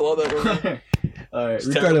 I used to love that movie. All right, It's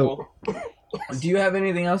Ricardo. terrible. Do you have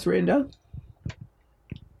anything else written down?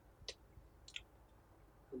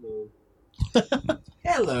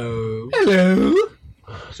 Hello. Hello.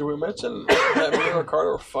 Should we mention that me and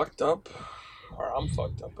Ricardo are fucked up? Or I'm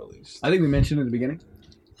fucked up, at least. I think we mentioned at the beginning.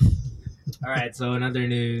 All right. So in other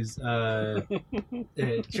news, the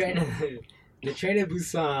Train of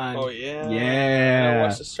Busan Oh, yeah. I Yeah.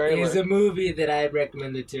 watched this trailer. is a movie that I've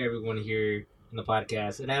recommended to everyone here in the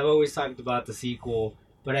podcast, and I've always talked about the sequel,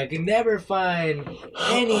 but I could never find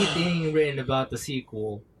anything written about the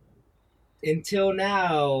sequel until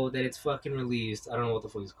now that it's fucking released. I don't know what the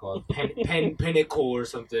fuck it's called. Pinnacle or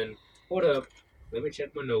something. Hold up. Let me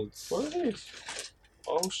check my notes. What are these?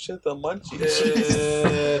 Oh, shit, the munchies.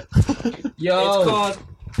 Yo. It's called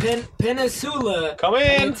Peninsula. Come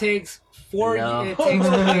And in. it takes four. No. It takes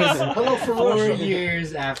place Hello from 4 Russia.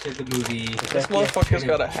 years after the movie. This motherfucker's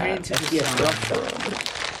got a Train hat. to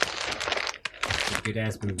Busan. Good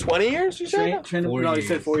ass movie. 20 years, you said? Train 4 no, he years.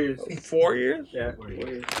 said 4 years. 4 years? Yeah, 4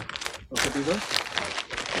 years.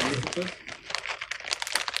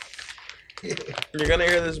 You're gonna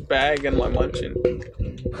hear this bag and my munching.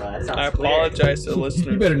 That sounds I clear. apologize to the You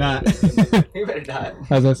listeners. better not. You better not.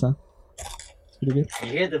 How's that sound? It's pretty good. You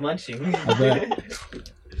hear the munching. I bet.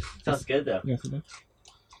 Sounds good though. Yes, it does.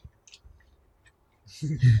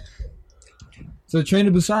 So, Train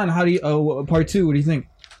to Busan, how do you? Part 2. What do you think?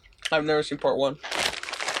 I've never seen part 1.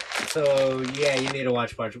 So yeah, you need to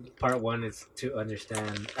watch part 1 is to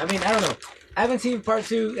understand. I mean, I don't know. I haven't seen part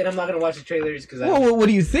 2, and I'm not gonna watch the trailers because Well, what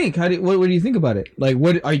do you think? What do you think about it? Like,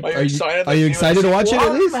 what are you excited Are you to see excited to watch it at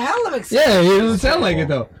I'm least? hella excited. Yeah, it doesn't sound like it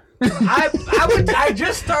though. I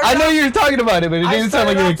just started. I know you're talking about it, but it I didn't sound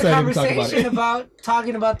like started you're off the excited to talk about conversation it. about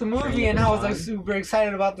talking about the movie and how I was like super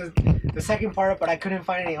excited about the second part, but I couldn't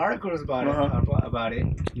find any articles about it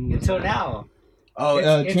until now. Oh,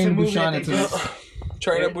 It's Train a to movie Busan. that It's they a, just-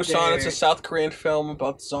 Train to They're- Busan, it's a they're- South Korean film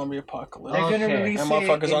about the zombie apocalypse. They're gonna Okay. release And it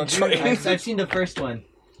motherfuckers in on June. trains. I've seen the first one.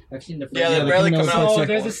 I've seen the first Yeah, one. they're they're barely coming coming out out. with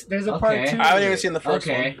So second there's a part Okay. 2. I haven't even seen the first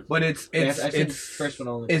Okay. one. but it's I've seen the it's first one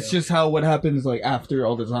only. it's just how what happens like after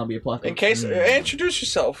all the zombie apocalypse. In case, introduce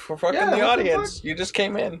yourself for fucking Yeah, the what the audience. You just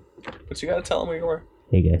came in, but you gotta tell them who you were.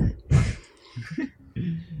 Hey guys,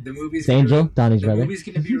 The movie's it's Angel, Donnie's The brother. movie's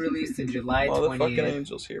gonna be released in July Motherfucking 20th.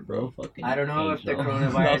 angels here, bro. I don't know if the Angel.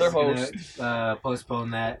 coronavirus Another is gonna postpone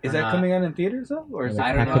that. Is or that not. coming out in theaters though, or is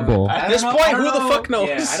I it don't Pack the know. bowl. I At don't this know- point, I don't who the know. fuck knows?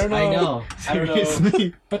 Yeah, I don't know. I know. I don't know.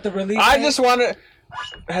 Seriously? But the release. I date- just want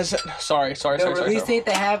to. Sorry. The release date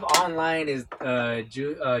they have online is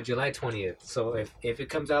July 20th. So if it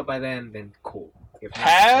comes out by then cool. If not,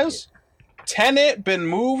 Has Tenet been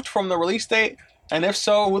moved from the release date? And if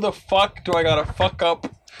so, who the fuck do I gotta fuck up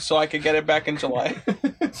so I can get it back in July?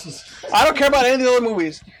 I don't care about any of the other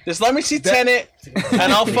movies. Just let me see Tenet,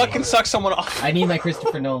 and I'll fucking suck someone off. I need my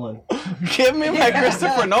Christopher Nolan. Give me my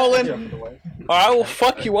Christopher Nolan, or I will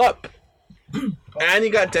fuck you up. And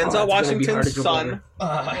you got Denzel Washington's son,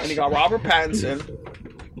 and you got Robert Pattinson,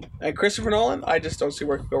 and Christopher Nolan. I just don't see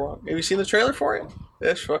where it could go wrong. Have you seen the trailer for it?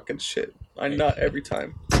 That's fucking shit. I nut every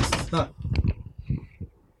time.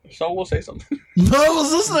 So we'll say something. No, I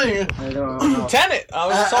was listening. I don't know. Tenet.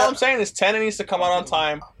 That's all I'm saying is Tenet needs to come out on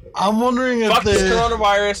time. I'm wondering if Fuck they. this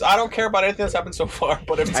coronavirus. I don't care about anything that's happened so far.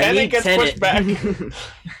 But if I Tenet need gets Tenet. pushed back,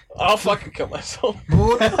 I'll fucking kill myself.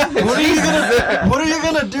 What are you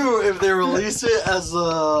gonna do if they release it as a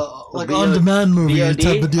like VOD? on-demand movie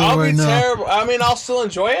type of deal I'll right be now? terrible. I mean, I'll still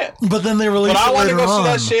enjoy it. But then they release But I it want to later go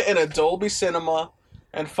on. see that shit in a Dolby Cinema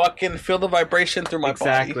and fucking feel the vibration through my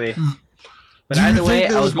body. Exactly. But Do you either way,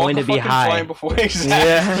 think I was there's going to be Fucking high. flying before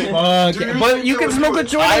exactly. Fuck. Do you But think you they can would smoke do a it?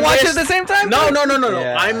 joint I and watch it missed- at the same time. No.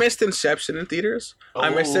 Yeah. I missed Inception in theaters.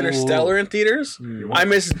 I missed Oh. Interstellar in theaters. I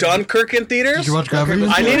missed Dunkirk in theaters. Did you watch Gravity?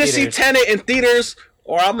 I need to see Theaters. Tenet in theaters,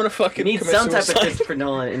 or I'm gonna You fucking need commit some type of suicide. Christopher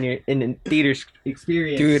Nolan in theaters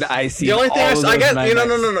experience. Dude, I see. The only thing all I those get, Mad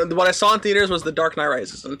Max. no. What I saw in theaters was The Dark Knight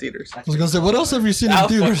Rises in theaters. I was gonna say, what else have you seen in That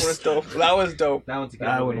fucking was theaters? dope. That was dope. That one's a good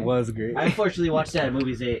That movie. one was great. I unfortunately watched that at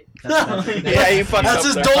Movies 8. Yeah, you fucked That's up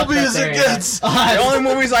as there. Dolby as there, it yeah. gets. The only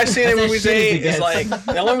movies I've seen in That's as Movies shitty as 8 it is gets. like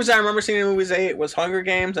the only movies I remember seeing in Movies 8 was Hunger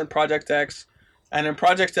Games and Project X. And in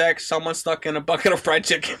Project X, someone snuck in a bucket of fried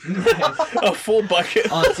chicken. A full bucket.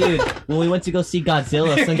 Oh, dude, when we went to go see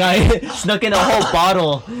Godzilla, some guy snuck in a whole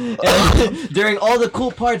bottle. And during all the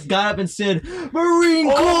cool parts, got up and said,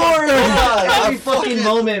 Marine Corps! Every fucking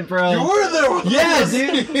moment, bro. You were there. Yeah,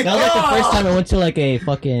 dude. That was like the first time I went to like a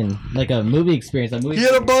fucking, like a movie experience. He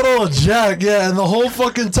had a bottle of Jack, yeah, and the whole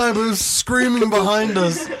fucking time he was screaming behind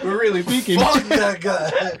us. We're really peeking. Fuck that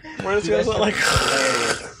guy. Where is he like...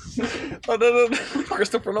 Oh, no.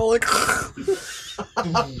 Christopher Nolan. Sounds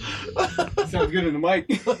good in the mic.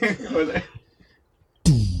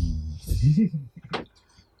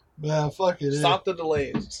 Yeah, fuck it. Stop the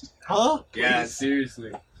delays. Huh? Yeah,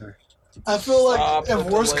 seriously. I feel like Stop if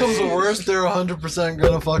the worse comes to delays. worse, they're 100%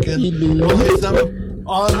 gonna fucking release them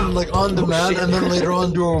on demand, and then later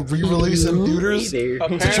on do a re-release in theaters.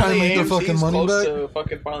 Apparently, To try and make their AMC's fucking money close back? to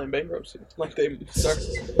fucking filing bankruptcy. Like they start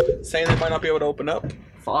saying they might not be able to open up.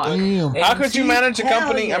 Fuck. Damn. How could you manage a Hell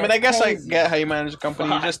company? yeah, I mean, I guess I crazy. get how you manage a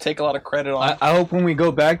company. You just take a lot of credit on. I hope when we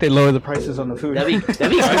go back, they lower the prices on the food. That'd be great.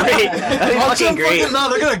 That'd be fucking great. No,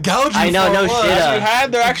 they're gonna gouge you. I know, for no what? shit, If you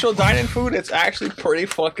had their actual dining food, it's actually pretty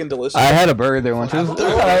fucking delicious. I had a burger there once. It was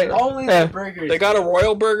alright. Only Yeah. the burgers. They got a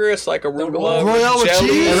royal burger. It's like a arugula Royale with jelly.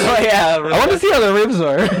 cheese? Oh, yeah. I want to see how the ribs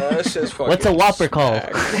are. That's just fucking What's a Whopper called?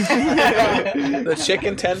 stacked. The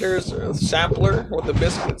chicken tenders sampler with the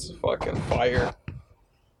biscuits, fucking fire.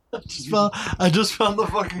 I just found the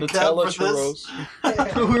fucking cap Nutella for this.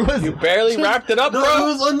 churros. Who was You barely wrapped it up, No, it bro.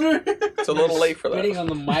 was under. It's a little late for Spitting that. on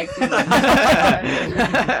the mic.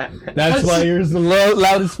 That's why yours is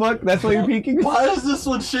loud as fuck. That's why you're peeking. Why is this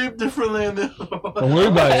one shaped differently than the other one? Don't worry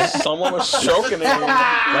about it. Someone was stroking it.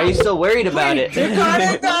 Why are you so worried about it?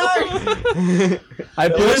 I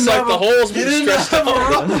It put looks like the holes He been didn't stretched have a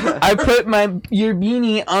out. rubber. I put your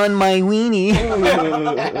beanie on my weenie.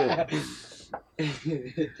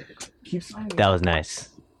 Keep smiling. That was nice.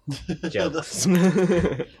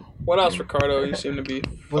 What else, Ricardo? You seem to be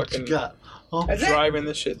What you fucking got? Huh? That's it. driving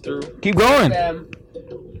this shit through. Keep going.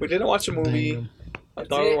 We didn't watch a movie. Damn. I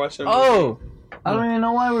thought we were watching a movie. Oh, I don't even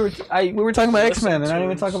know why we were talking about Listen X-Men, and I didn't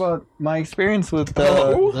even to talk us. about my experience with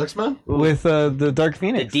X-Men? the Dark The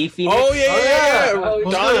Phoenix. D Phoenix. Oh, yeah. Oh,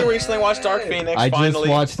 Donnie good. recently watched Dark Phoenix, I finally. just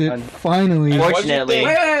watched it finally. And what'd you Fortunately. think?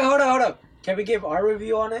 Wait, hold up. Can we give our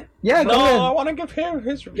review on it? Yeah, No, go ahead. I want to give him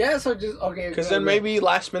his review. Yeah, so just okay. Because go, then go. maybe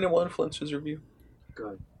last minute will influence his review.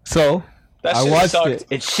 So That I shit watched sucked. it.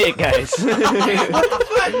 It's shit, guys. At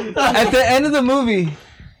the end of the movie,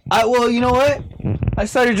 you know what? I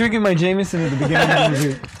started drinking my Jameson at the beginning of the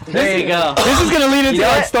movie. There you go. This is gonna lead into You know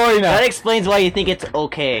our what? story now. That explains why you think it's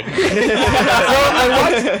okay.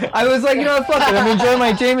 I was like, you know what, fuck it. I'm enjoying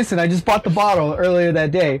my Jameson. I just bought the bottle earlier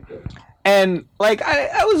that day. And, like,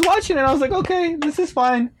 I was watching it, and I was like, okay, this is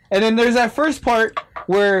fine. And then there's that first part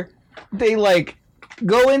where they, like,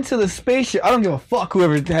 go into the spaceship. I don't give a fuck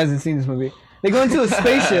whoever hasn't seen this movie. They go into the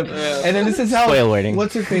spaceship, and then this is how Spoiler warning.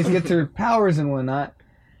 What's-her-face gets her powers and whatnot.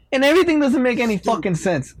 And everything doesn't make any fucking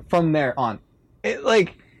sense from there on. It,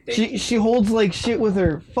 like... She holds like shit with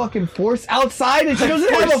her fucking force outside, and she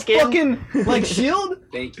doesn't have a Foreskin? fucking like shield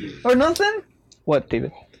Thank you. or nothing. What,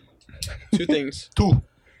 David? Two things. Two.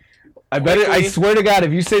 I better. I Quickly. swear to God,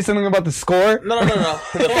 if you say something about the score, No.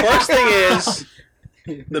 The first thing is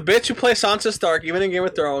the bitch who plays Sansa Stark, even in Game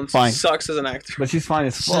of Thrones, Fine. sucks as an actor. but she's fine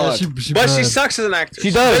as Yeah, fuck. But she bad. sucks as an actor.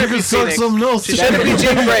 She does. She She shouldn't be could suck Phoenix. something else. She shouldn't be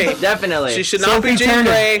Jean Grey. Definitely. She should not be Sophie Jean Turner.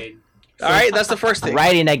 Grey. All right, that's the first thing.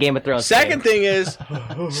 Writing that Game of Thrones. Second thing is,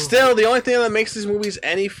 still the only thing that makes these movies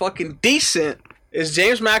any fucking decent is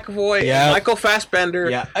James McAvoy Yeah. and Michael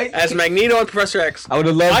Fassbender Yeah. as Magneto and Professor X. I would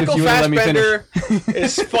have loved Michael if you would have let me Fassbender finish.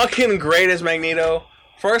 is fucking great as Magneto.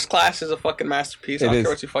 First Class is a fucking masterpiece. I It don't is.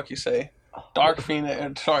 care what you fuck you say. Dark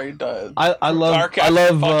Phoenix. Sorry, I love. Dark I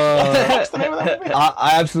love. What's the name of that movie?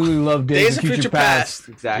 I absolutely love Days of Future Past.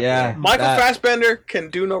 Exactly. Yeah. Michael that. Fassbender can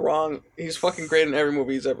do no wrong. He's fucking great in every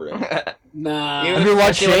movie he's ever in. Nah. You Have you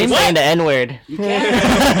watched Especially when Shane? he's saying the N word. You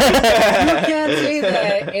can't say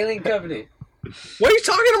that. Alien Covenant. What are you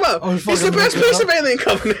talking about? Oh, He's the fucking best look it piece up. of Alien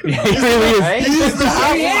Covenant. He really is. Right? He's the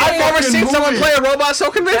I've never seen someone play a robot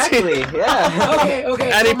so convincing. Exactly. Yeah.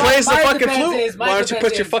 Okay. And he so plays the my fucking defense flute. is- my Why don't you defense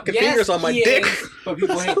put your is, fucking yes, fingers on my he dick? is, but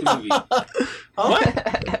people hate the movie.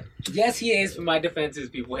 What? Yes, he is. But my defense is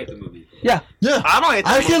people hate the movie. Yeah. I don't hate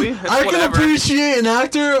I that can movie. It's I can whatever. appreciate an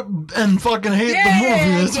actor and fucking hate the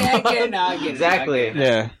movie. It's I fine. get it. No, I get it. Exactly. I get it.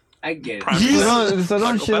 Yeah. I get it. Prime He's- So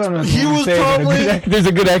don't shit on him. He was probably- There's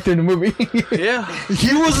a good actor in the movie. Yeah.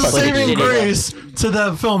 He was a Fucking saving shitty, grace to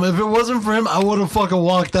that film. If it wasn't for him, I would have fucking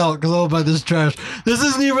walked out because I was by this trash. This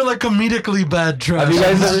isn't even like comedically bad trash. Have you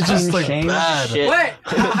guys It's ever just seen like Shane? bad. Shit. What?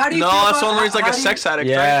 How do you No, feel that's about, one where he's like a how do you- sex addict,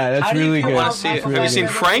 right? Yeah, that's how do you really feel good. I wanna about see it. Michael Have you seen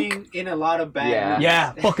Fassbender Frank? being in a lot of bad Yeah. movies?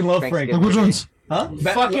 Yeah, fucking love Frank's Frank. good. Like which ones? Huh?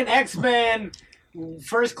 Fucking X-Men,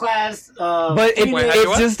 First Class. But it, Wait, how'd you it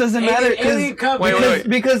what? just doesn't matter Alien Covenant. Wait.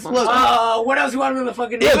 because look, What else you want me to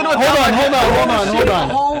fucking? Yeah, hold on. The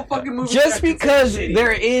whole fucking movie. just directed because shitty.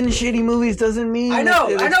 they're in shitty movies doesn't mean I know.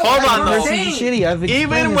 it's Hold that's on, what though. I'm saying. shitty. I've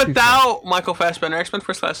explained Even this without Michael Fassbender, X-Men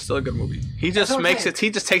First Class is still a good movie. He just what I'm makes saying. it. He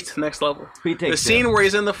just takes it to the next level. He takes The it. scene where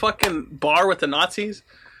he's in the fucking bar with the Nazis.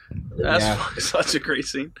 That's Yeah. fucking such a great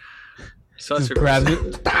scene. Such Just a great grabs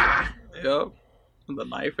scene. it. Yep. With the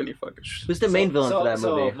knife and he fucking. Who's the main villain for that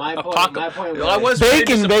movie? My point Apocalypse. was, I was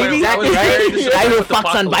Bacon, very baby. disappointed- I was very disappointed I hear with fox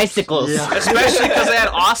on Apocalypse. bicycles. Yeah. Especially because they had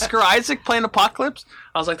Oscar Isaac playing Apocalypse.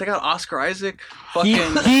 I was like, they got Oscar Isaac. He,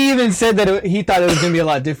 Fucking. he even said that he thought it was gonna be a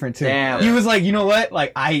lot different too. Damn. He was like, you know what?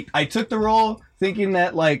 Like I took the role thinking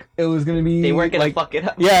that like it was gonna be. They weren't gonna like, fuck it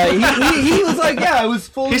up. Yeah, he was like, yeah, I was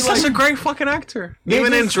fully. He's like, such a great fucking actor. they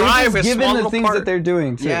Even in just- they Drive, just his given small the little things part. that they're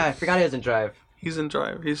doing too. Yeah, I forgot he doesn't drive. He's in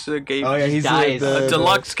Drive. He's a gay. Oh yeah, he's dies. the a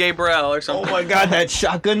deluxe Gabriel or something. Oh my god, that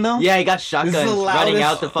shotgun though. Yeah, he got This shotguns is the running loudest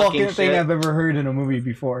out the fucking thing shit. I've ever heard in a movie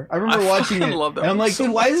before. I remember I watching fucking it, love that and I'm movie like, so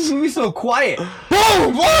dude, why is this movie so quiet? Boom!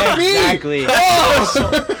 Fuck me! Exactly.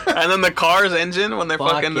 And then the car's engine when they're Fuck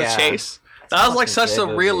fucking the yeah. chase. That was like Fucking such good a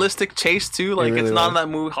movie. realistic chase too. Like really it's not was. in that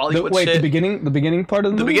movie The, Hollywood wait, shit. the beginning part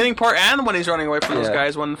of the The movie? beginning part and when he's running away from those Yeah.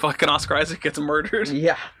 guys when fucking Oscar Isaac gets murdered.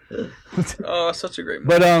 Yeah. Oh, such a great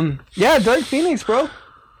movie. But yeah, Dark Phoenix, bro.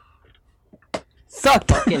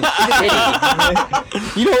 Sucked. Fucking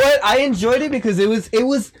shitty. You know what? I enjoyed it because it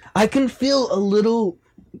was. I can feel a little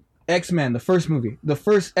X-Men, the first movie, the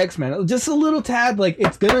first X-Men, just a little tad. Like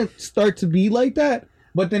it's gonna start to be like that.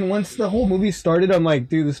 But then once the whole movie started, I'm like,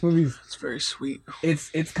 dude, this movie's It's very sweet.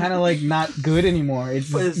 it's kind of like not good anymore.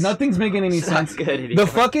 It's- Nothing's making any It's not sense. good anymore.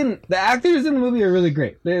 The actors in the movie are really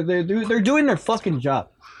great. They're doing their fucking job.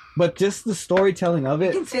 But just the storytelling of it.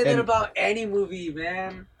 You can say that and- about any movie,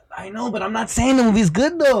 man. I know, but I'm not saying the movie's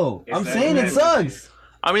good though. Yes, I'm that saying it is. sucks.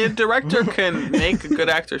 I mean, a director can make a good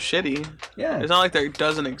actor shitty. Yeah. It's not like that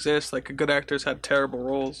doesn't exist. Like, good actors had terrible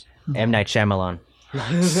roles. M. Night Shyamalan.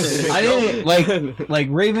 I didn't like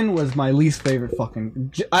Raven was my least favorite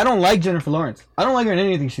fucking. I don't like Jennifer Lawrence. I don't like her in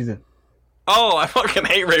anything she's in. Oh, I fucking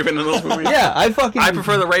hate Raven in those movies. Yeah, I fucking. I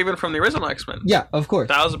prefer the Raven from the original X-Men. Yeah, of course.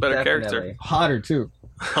 That was a better Definitely. character. Hotter too.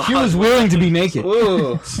 She was willing to be naked.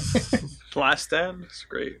 Ooh. Last Stand. It's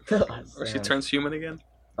great. Or she turns human again.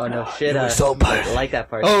 Oh no shit. so I like that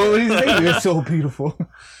part. Oh, what did he say? You're so beautiful.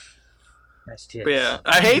 Nice tits. But yeah,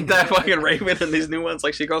 I hate that fucking Raven in these new ones.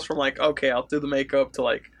 Like, she goes from like, okay, I'll do the makeup to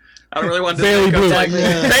like, I don't really want to do Barely the makeup. blue. To, like,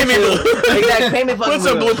 Yeah. pay me blue. Exactly. Pay me fucking Put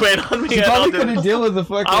some blue. blue paint on me. She and I'll probably do couldn't it. deal with the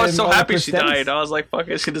fucking. I was so all the happy she prosthetics. died. I was like, fuck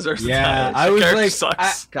it, she deserves to die. Yeah, The I was character like,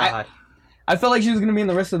 sucks. God. I felt like she was gonna be in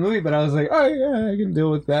the rest of the movie, but I was like, oh yeah, I can deal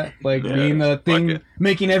with that. Like Yeah, being the fuck thing, it.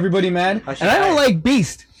 making everybody mad. Oh, she And I don't died. like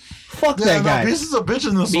Beast. Fuck Yeah, that no, guy. Beast is a bitch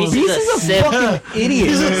in this one. Beast Beast He's a is a simp. fucking idiot.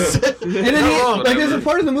 He's a simp. And then he, No, like, there's a whatever.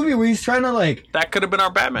 part of the movie where he's trying to like. That could have been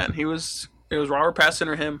our Batman. It was Robert Pattinson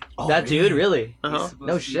or him. That dude, really? Uh-huh.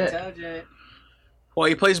 No shit. Well,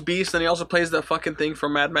 he plays Beast, and he also plays that fucking thing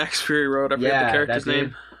from Mad Max Fury Road. I forget Yeah, the character's that dude.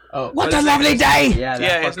 name. Oh, What what a his lovely name is? day! Yeah, that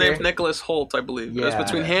Yeah, his fucker. name's Nicholas Holt, I believe. It was Yeah.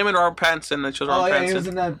 between him and Robert Pattinson. It shows Oh Robert yeah, he was Pattinson.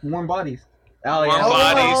 in that Warm Bodies. Oh Warm yeah.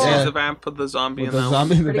 Bodies. yeah. He's the vamp of the zombie With in the that one.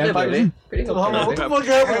 zombie, the Pretty good vampires. movie. Pretty good What movie. the fuck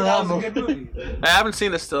happened to that movie? Good movie. I haven't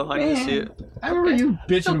seen it still. I need to see it. I remember you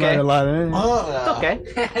bitching about okay. it a lot. Eh? Oh,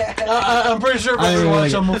 Okay. I'm pretty sure if I I didn't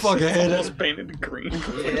watch, like I'm gonna fucking hate It's it. painted green.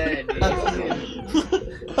 Yeah,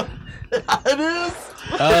 dude. It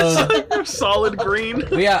is. Solid green.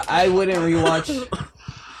 But yeah, I wouldn't rewatch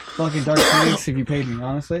fucking Dark Phoenix if you paid me,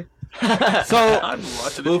 honestly. So I'd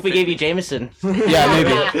watch it. What if we gave you Jameson? yeah, maybe.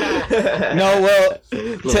 No, well,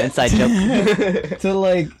 Little inside joke. to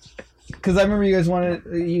like, because I remember you guys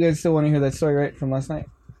still want to hear that story, right, from last night?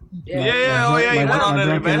 Yeah. Oh yeah. You My went on an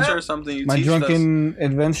drunken- adventure or something. You My teased us. drunken Give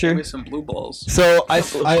adventure. me some blue balls. So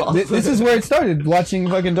this is where it started, watching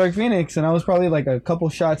fucking Dark Phoenix, and I was probably like a couple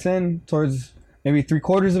shots in towards maybe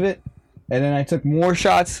 3/4 of it, and then I took more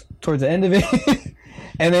shots towards the end of it,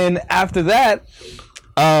 and then after that,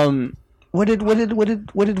 what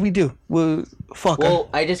did we do? Well, fuck. Well,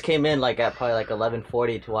 I just came in like at probably like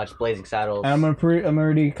 11:40 to watch Blazing Saddles. I'm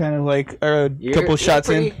already kind of like a couple shots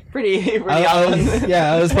in. Pretty I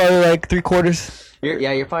on. was probably like 3/4,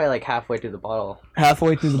 You're probably like halfway through the bottle.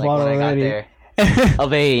 halfway through the Like bottle when I got already. there.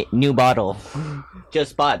 of a new bottle.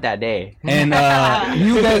 Just bought that day. And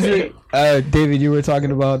you guys are, David, you were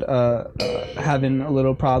talking about having a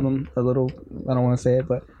little problem, I don't want to say it,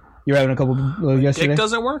 but you were having a couple yesterday. Dick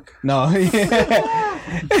doesn't work? No.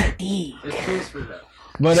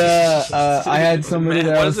 But I had somebody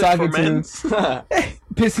that I was talking to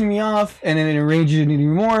pissing me off, and then it enraged it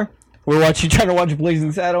even more. We're trying to watch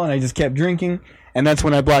Blazing Saddle, and I just kept drinking, and that's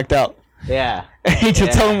when I blacked out. Yeah. I hate to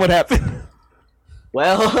tell him what happened.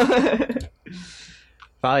 Well,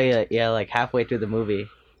 probably like halfway through the movie,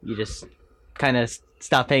 you just kind of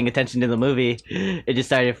stopped paying attention to the movie. It just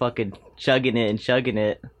started fucking chugging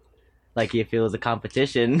it, like if it was a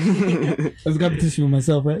competition. It was a competition with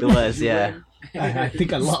myself, right? It was, yeah. I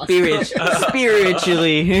think I lost.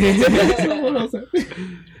 Spiritually.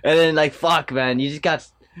 And then like, fuck, man,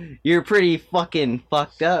 you're pretty fucking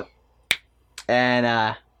fucked up,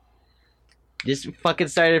 and just fucking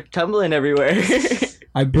started tumbling everywhere.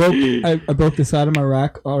 I broke the side of my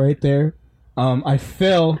rack right there. I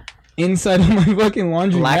fell inside of my fucking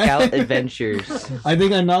laundry Blackout mat. Adventures. I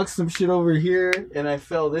think I knocked some shit over here, and I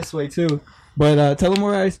fell this way too. But tell them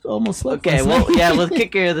where I almost slept. Okay, well, yeah, well, the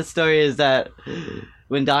kicker of the story is that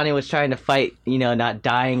when Donnie was trying to fight, not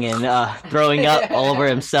dying and throwing up all over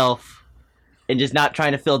himself, and just not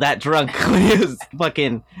trying to feel that drunk when he was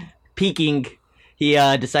fucking peaking, he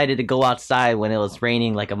decided to go outside when it was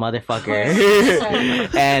raining like a motherfucker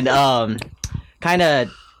and kind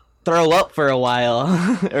of throw up for a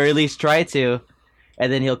while, or at least try to,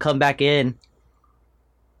 and then he'll come back in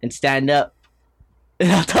and stand up.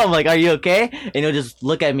 And I'll tell him, like, are you okay? And he'll just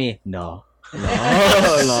look at me, no. And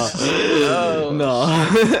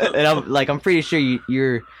I'm pretty sure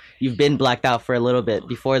you've been blacked out for a little bit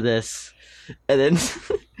before this. And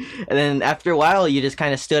then after a while, you just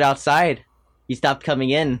kind of stood outside. You stopped coming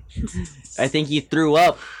in. I think you threw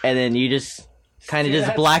up, and then you just kind of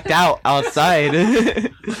just blacked out outside.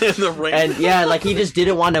 In the rain. And yeah, like he just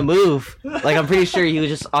didn't want to move. Like I'm pretty sure he was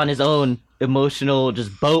just on his own emotional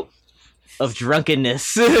just boat of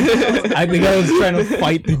drunkenness. I think I was trying to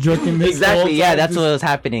fight the drunkenness. Exactly, yeah, that's what was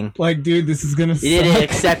happening. Like, dude, this is gonna You didn't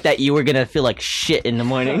accept that you were gonna feel like shit in the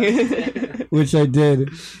morning. Which I did.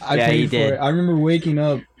 I Yeah, paid you for did. it. I remember waking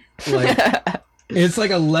up, like, it's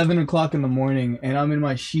like 11 o'clock in the morning, and I'm in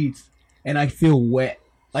my sheets, and I feel wet.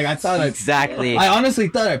 Like, I thought Exactly. I honestly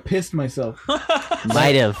thought I pissed myself.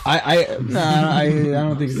 Might have. I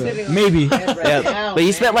don't think so. Maybe. Yeah, but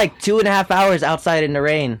you spent like 2.5 hours outside in the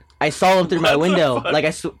rain. I saw him through my window. Like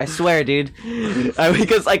I swear, dude.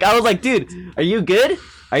 Because like I was like, dude, are you good?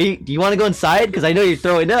 Do you want to go inside? Because I know you're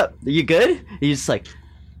throwing up. Are you good? He's just like,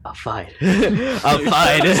 I'm fine. I'm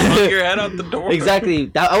fine. Stick your head out the door.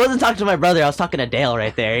 Exactly. I wasn't talking to my brother. I was talking to Dale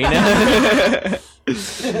right there. You know.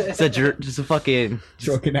 Just a fucking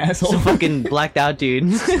Drunken asshole. Some fucking blacked out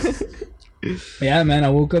dude. Yeah, man,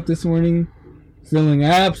 I woke up this morning feeling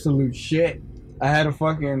absolute shit. I had to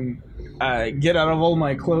fucking get out of all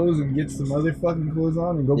my clothes and get some other fucking clothes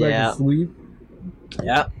on and go back to sleep.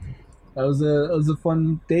 Yeah. That was a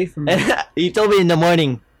fun day for me. You told me in the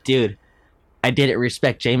morning, dude, I didn't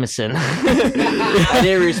respect Jameson. I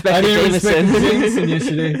didn't respect Jameson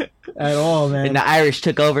yesterday at all, man. And the Irish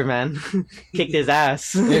took over, man. Kicked his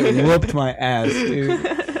ass. It whooped my ass, dude.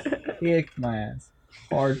 Kicked my ass.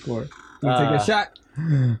 Hardcore. You take a shot.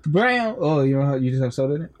 Bam. Oh, you know how you just have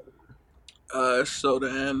soda in it?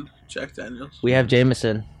 Soda and Jack Daniels. We have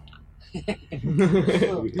Jameson.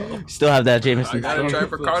 Still have that Jameson. I gotta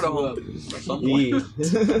drive Ricardo home at some point.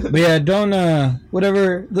 But yeah, don't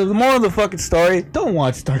whatever. The moral of the fucking story: don't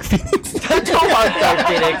watch Dark Phoenix. Don't watch Dark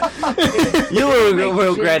Phoenix. You will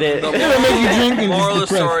regret it. The moral of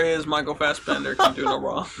the story is Michael Fassbender can do no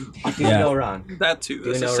wrong. Do no wrong. That too.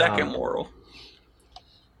 That's the second moral.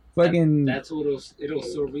 Fucking. That's what it'll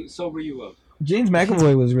sober you up. James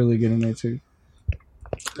McAvoy was really good in there too.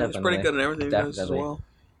 He's pretty good in everything he does as well.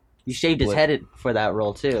 He shaved his head for that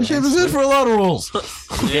role too. He shaved his head for a lot of roles.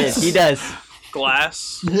 He does.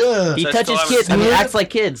 Glass. Yeah. He touches kids. I mean, acts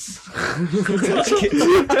like kids.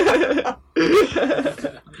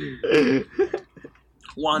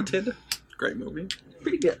 Wanted. Great movie.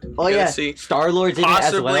 Pretty good. Oh yeah, Star-Lord's in it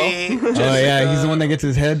as well. Oh yeah, he's the one that gets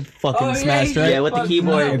his head fucking smashed, right? Yeah, with the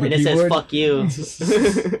keyboard, and it says "fuck you."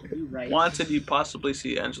 Wanted, you possibly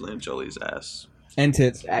see Angelina Jolie's ass. And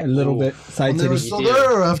tits, a little bit. Side And they were titties. still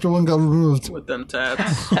there after one got removed. With them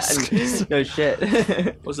tats. No shit.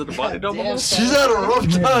 Was it the body double? She's had a rough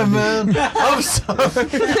time, man. I'm sorry.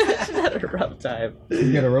 Had a rough time.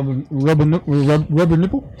 You got a rubber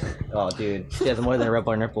nipple? Oh, dude, she has more than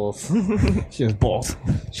rubber nipples. She has balls.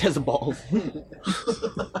 She has balls.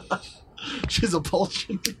 She's a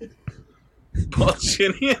Polshin.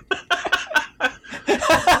 Bullshitting.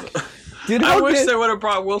 Dude, I wish they would have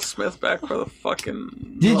brought Will Smith back for the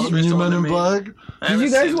fucking. Did most you- recent New one Men in they made. Black? I Did haven't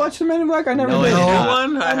you guys seen watch the Men in Black? I never No, did. I the did new not.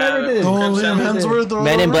 one? I never did. The one Chris Liam Hemsworth. Hemsworth or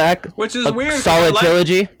Men in whatever? Black. Which is A weird. Solid I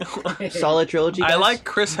trilogy. Solid trilogy. I guys. like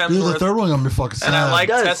Chris Dude, the Hemsworth, third one gonna be fucking sad. and I like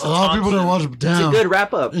It does. Tessa A lot of people didn't Thompson. watch it. It's a Damn. good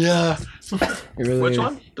wrap up. Yeah. It really Which is.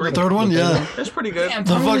 one? The third one, yeah. It's pretty good. Damn,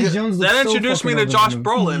 The Tommy Lee fucking- Jones looks That so introduced me fucking to Josh over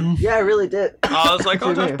Brolin. Yeah, I really did. I was like,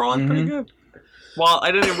 oh, Josh Mhm. Brolin's pretty good. Well,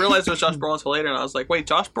 I didn't even realize it was Josh Brolin until later, and I was like, wait,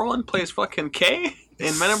 Josh Brolin plays fucking K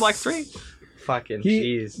in Men in Black 3? Fucking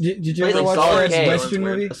He- jeez. Did you Plays ever a watch solid his K. Western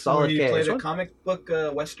movie? A solid where he K. played Which a one? comic book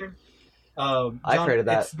Western? I've heard of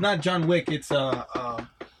that. It's not John Wick. It's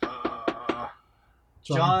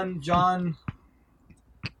John.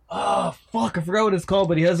 Oh fuck! I forgot what it's called,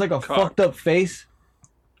 but he has like a Car. fucked up face,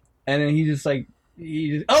 and then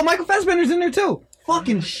oh, Michael Fassbender's in there too.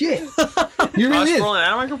 Fucking shit! You Josh really is. Brolin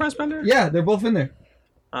and Michael Fassbender? Yeah, they're both in there.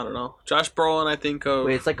 I don't know. Josh Brolin, I think of...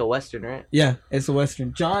 Wait, it's like a western, right? Yeah, it's a Western.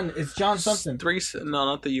 It's John something. No,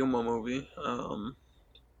 not the Yuma movie.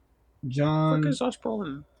 John. Fuck is Josh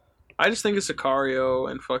Brolin? I just think it's Sicario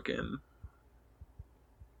and fucking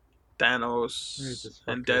Where is Thanos this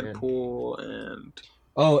and fucker in? Deadpool and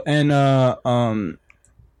Oh, and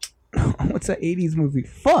what's that '80s movie?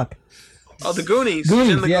 Fuck. the Goonies. Goonies,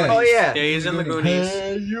 He's in the yeah. Goonies. Oh, yeah. Yeah, he's in the Goonies,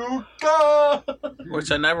 Hey, you go!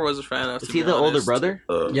 which I never was a fan of. Is to he be the older honest. brother?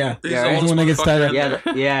 Yeah. He's Yeah, the he's oldest the one that gets motherfucker tied up. in Yeah,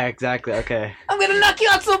 there. yeah, exactly. Okay. I'm gonna knock you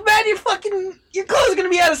out so bad your clothes are gonna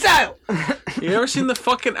be out of style. You ever seen the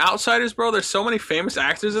fucking Outsiders, bro? There's so many famous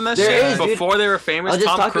actors in that There shit. is, dude. Before they were famous, I was just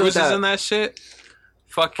Tom talking Cruise about is that. in that shit.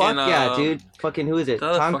 Fucking Fuck yeah, dude. Fucking who is it? the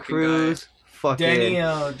other Tom fucking Cruise. Fucking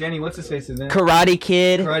Danny, what's his face is in it? Karate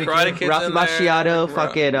Kid. Karate Kid's Ralphie in there. Macchiato,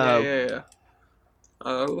 fucking, yeah.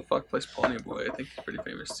 Who the fuck plays Pony Boy? I think he's pretty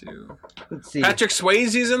famous too. Let's see. Patrick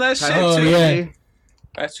Swayze's in that shit Oh, too. yeah.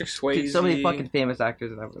 Patrick Swayze. Dude, so many fucking famous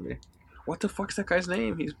actors in that movie. What the fuck's that guy's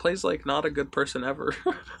name? He plays like not a good person ever.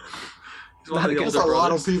 He's one Not of the a good- That's older a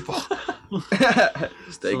lot of brothers. people.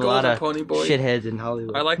 Stay a gold lot and of Pony Boy. shitheads in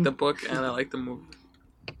Hollywood. I like the book and I like the movie.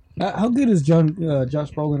 How good is Josh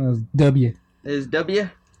Brolin as W? Is W?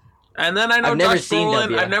 And then I know I've never Josh seen Brolin.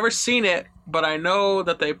 W. I've never seen it, but I know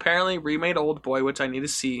that they apparently remade Old Boy, which I need to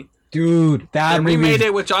see. Dude, that They movie. remade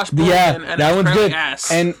it with Josh Brolin, Yeah, and that it's one's apparently good.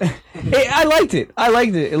 ass. And I liked it. I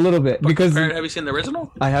liked it a little bit because Have you seen the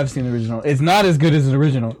original? I have seen the original. It's not as good as the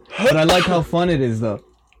original, but I like how fun it is though.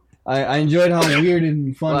 I enjoyed how weird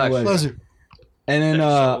and fun it Bless was. you. And then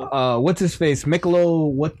what's his face?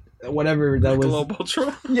 Whatever that was. Michelob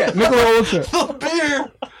Ultra. Yeah, Michelob Ultra.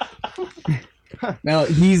 The beer! Now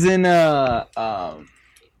he's in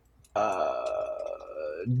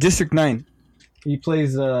District 9. He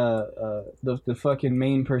plays the fucking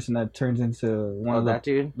main person that turns into one of that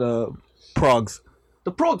dude? the progs.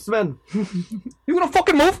 The Progs, man. You gonna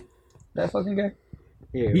fucking move? That fucking guy.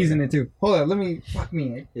 Here, He's in it too. Hold on, let me. Fuck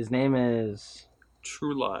me. His name is...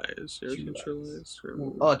 True Lies. You ever seen True Lies?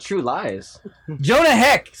 Oh, True Lies. Jonah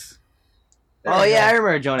Hex. Oh, yeah, I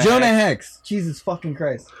remember Jonah Jonah Hex. Hex. Jesus fucking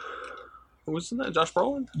Christ. Who was in that? Josh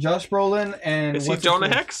Brolin? Josh Brolin and Is he what's his Jonah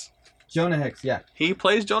name? Hex? Jonah Hex. Yeah, He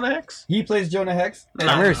plays Jonah Hex? he plays Jonah Hex. I've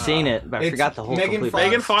never seen it, but I It's forgot the whole Megan complete Fox.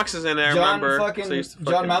 Megan Fox is in it, I John remember. fucking So I used to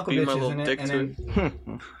John fucking beat Malkovich my is little in it, dick and to it.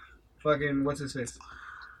 then fucking what's his face?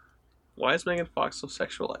 Why is Megan Fox so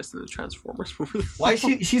sexualized in the Transformers movies? Why is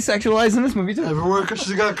she sexualized in this movie too? Everywhere because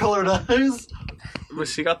she's got colored eyes. But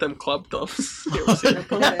she got them club thumbs. You ever seen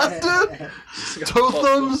her? She got Toe club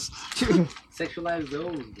thumbs. Sexualize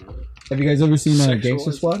those, bro. Have you guys ever seen Sexualized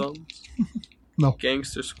Gangster Squad? thumbs. No.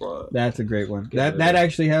 Gangster Squad. That's a great one. Yeah. That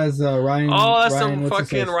actually has Ryan. Oh, that's Ryan, some what's his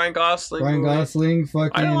fucking face? Ryan Gosling. Ryan movie. Gosling.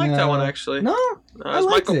 Fucking. I don't like that one actually. No, I There's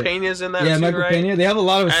liked Michael it. Pena's in that Yeah, too, Michael right? Pena. They have a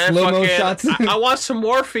lot of And slow mo fucking- shots. I want some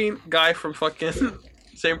morphine guy from fucking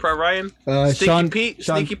Saving Private Ryan. Sneaky Sean, Pete.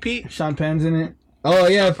 Sean, Sneaky Pete. Sean Penn's in it. Oh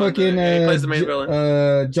yeah, Sean Penn, fucking. yeah, he plays the main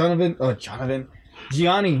villain. Jonathan.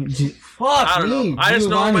 Gianni. Fuck I don't me. know. I just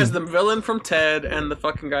know him Giovanni. as the villain from Ted and the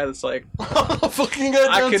fucking guy that's like, Fucking guy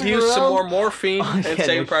I could dancing use some around. more morphine and yeah,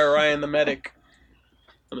 Saving dude. Private Ryan, the medic.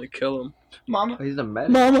 I'm gonna kill him. Mama. He's a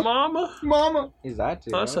medic. Mama. Mama. He's that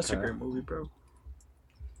dude. Oh, that's such a okay. great movie, bro.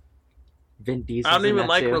 Vin Diesel. I don't even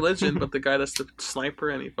like religion, but the guy that's the sniper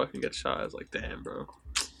and he fucking gets shot. I was like, damn, bro.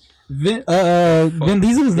 Vin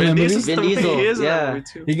Diesel's in that movie. Diesel's Vin the- Diesel, He is in yeah. that movie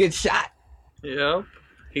too. He gets shot. Yep.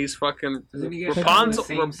 He's fucking Doesn't he get Rapunzel, shot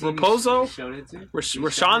in the same scene Raposo, he showed it to?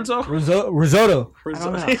 Rashanzo. Risotto.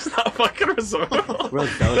 don't know. He's not fucking risotto. That's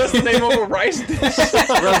Risotto. the name of a rice dish.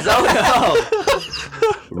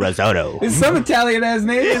 Risotto. It's some Italian ass He's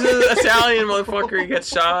name. an Italian motherfucker. He gets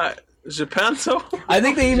shot. Gepanzo? I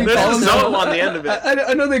think they even call There's him no something. on the end of it.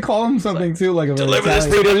 I know they call him something too, like a Deliver this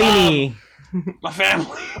to Fridolini. my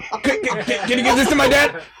family. Can you give this to my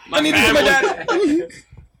dad? I need this to my dad.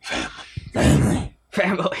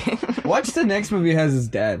 Family. Watch the next movie has his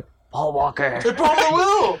dad. Paul Walker. It probably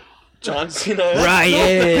will. John Cena.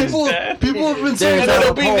 Ryan. People have been saying There's that.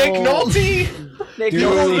 It'll be Nick Nolte. Nick Dude,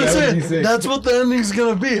 People have Nolte. been that would be saying sick. that's what the ending's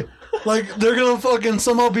gonna be. Like they're gonna fucking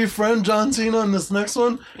somehow befriend John Cena in this next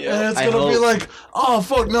one, Yeah. and it's I gonna be hope. like, oh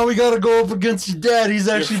fuck, now we gotta go up against your dad. He's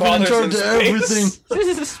actually been in father's charge of in everything. space. This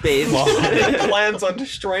is a space. Plans on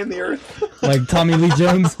destroying the Earth. Like Tommy Lee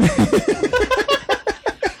Jones.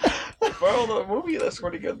 Bro, the movie that's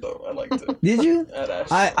pretty good though. I liked it. Did you?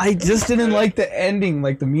 I just didn't like the ending,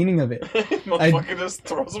 like the meaning of it. Motherfucker just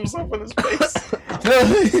throws himself in his face.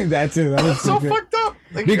 That's it. That was So good. fucked up.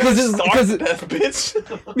 Like, Because you it's- guys because starved it- to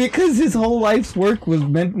death, bitch. Because his whole life's work was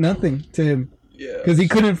meant nothing to him. Yeah. Because he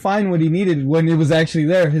couldn't find what he needed when it was actually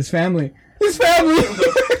there. His family. His family. His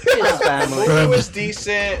The family. movie was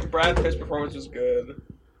decent. Brad Pitt's performance was good.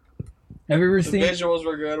 Have you ever The seen? visuals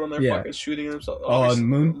were good when they're Yeah. fucking shooting themselves. Oh, on the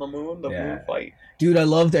moon? The moon. The Yeah. moon fight. Dude, I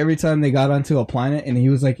loved every time they got onto a planet and he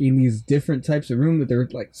was like in these different types of room that there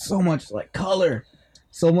was like so much like color,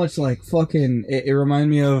 so much like fucking. It reminded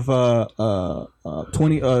me of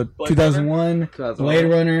 2001 Blade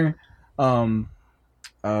Runner,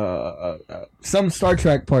 some Star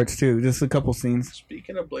Trek parts too. Just a couple scenes.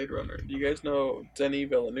 Speaking of Blade Runner, do you guys know Denis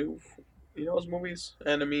Villeneuve? You know his movies?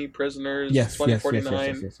 Enemy, Prisoners, Yes, yes, yes,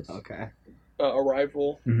 2049, yes. Okay.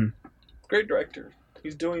 Arrival. Mhm. Great director.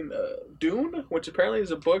 He's doing Dune, which apparently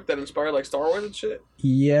is a book that inspired like Star Wars and shit.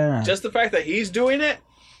 Yeah. Just the fact that he's doing it,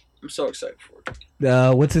 I'm so excited for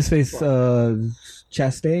it. What's his face?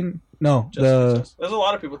 Chastain? No, There's a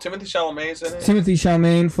lot of people. Timothy Chalamet's in it. Timothy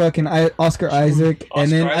Chalamet, fucking Oscar Isaac,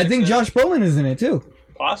 and then Oscar I think Isaac's in Josh Brolin is in it too.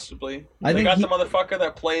 Possibly. I They think got he- the motherfucker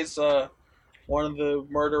that plays one of the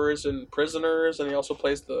murderers and prisoners, and he also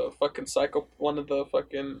plays the fucking one of the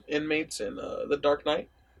fucking inmates in The Dark Knight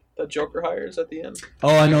that Joker hires at the end.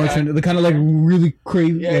 Oh, I know which one. The kind of like really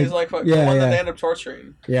crazy. Yeah, he's like fucking yeah, the one that yeah. they end up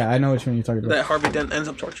torturing. Yeah, I know which one you're talking about. That Harvey Dent ends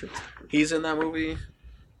up torturing. He's in that movie.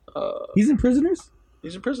 He's in Prisoners?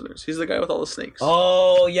 He's in Prisoners. He's the guy with all the snakes.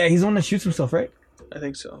 Oh, yeah, he's the one that shoots himself, right? I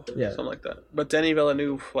think so. Yeah. Something like that. But Denis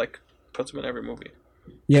Villeneuve like puts him in every movie.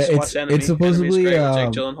 Yeah, Just it's watch Enemy. it's supposedly Enemy's great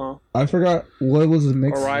with Jake Gyllenhaal. I forgot what was the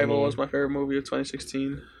mix. Arrival was my favorite movie of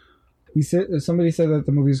 2016. He said somebody said that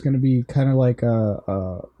the movie's going to be kind of like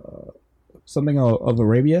something of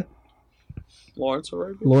Arabia, Lawrence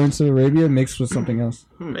Arabia? Lawrence of Arabia mixed with something else.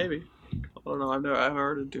 Maybe. I don't know. I haven't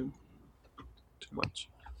heard of Doom too much.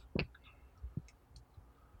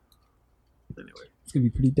 Anyway, It's gonna be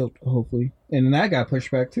pretty dope, hopefully. And then that got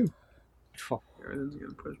pushed back too. everything's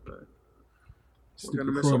getting pushed back. We're Stupid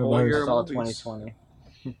gonna miss a whole year It's all of movies. 2020.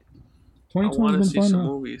 I want 2020's to been see fun. some Huh?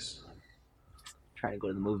 movies, Trying to go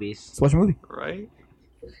to the movies. Let's watch a movie. right?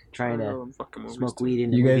 Trying I to know them fucking movies smoke too. weed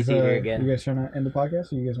in the You movie guys, theater you again. guys trying to end the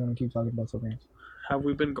podcast, or you guys want to keep talking about something else? Have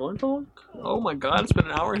we been going for long? Oh my god, it's been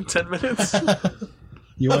an hour and 10 minutes.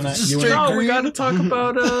 You wanna? Just You straight wanna? No, we green. got to talk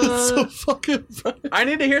about. It's so fucking funny. I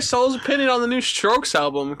need to hear Soul's opinion on the new Strokes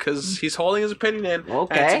album because he's holding his opinion in. And it's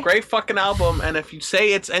Okay. a great fucking album, and if you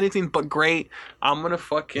say it's anything but great, I'm gonna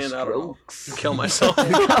fucking I don't know, kill myself.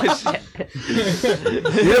 Oh, shit.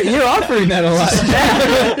 You're offering that a lot.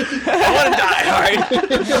 I want to die. All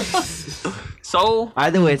right. Soul,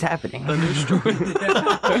 Either way, it's happening. the new Strokes.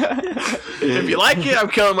 If you like it, I'm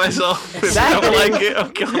killing myself. If you Exactly. don't like it,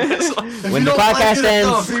 I'm killing myself. If When you the don't like podcast it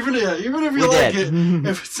ends, enough, even if you we like did. it,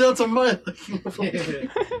 if it sounds on my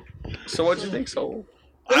So what'd you think, Soul?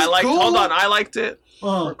 It's I liked. cool. Hold on, I liked it.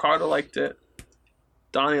 Oh, Ricardo liked it.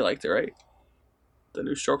 Donnie liked it, right? The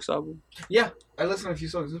new Strokes album. Yeah, I listened to a few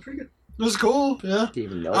songs. It's pretty good. it was cool, yeah. Didn't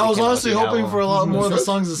even know I they was came out honestly with the hoping album. for a lot more of the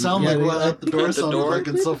songs that sound Yeah, like they- what At the Door At the sounded Door. like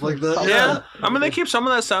and stuff like that. Yeah. I mean, they keep some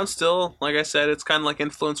of that sound still. Like I said, it's kind of like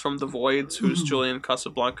influence from The Voids, who's Julian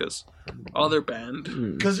Casablanca's other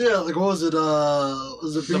band. Because like what was it?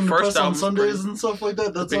 Was it Being The first Depressed on album's Sundays pretty- and stuff like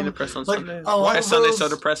that? That's Being on, depressed on like, Sunday. a lot Why of is Sunday so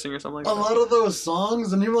those- depressing or something a like lot of those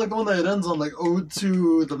songs, and even like the one that ends on like "Ode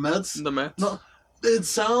to the Mets." that? The Mets. No, it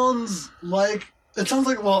sounds like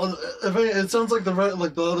well, if any, it sounds like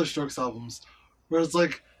like the other Strokes albums, where it's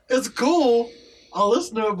like it's cool. I'll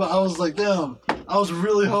listen to it, but I was like, damn, I was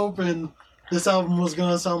really hoping this album was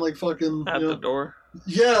gonna sound like fucking At the Door.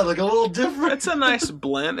 yeah, like a little different. It's a nice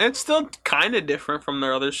blend. It's still kind of different from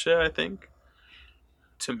their other shit, I think.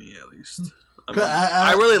 To me, at least. I, mean,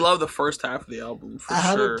 I really love the first half of the album, for I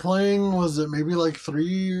had sure. it playing. Was it maybe like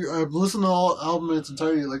three? I've listened to the whole album in its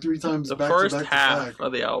entirety like 3 times. The back first to back half to back.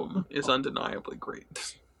 of the album is undeniably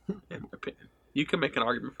great. In You can make an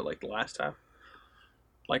argument for like the last half,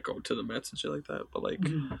 like go to the Mets and shit like that. But like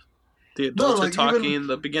the adults like, are talking. even-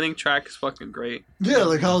 The beginning track is fucking great. Yeah,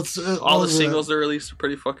 like how it's All the singles they released are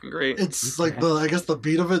pretty fucking great. It's like I guess the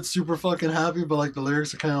beat of it's super fucking happy, but like the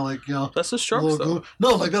lyrics are kind of like That's the a Strokes little though. glue-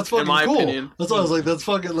 No, like that's fucking my cool. opinion. That's why I was like, that's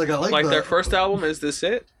fucking like I like that. Their first album, Is This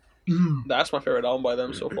It? Mhm. That's my favorite album by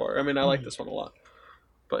them so far. I mean, I like this one a lot.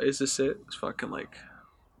 But Is This It? It's fucking like,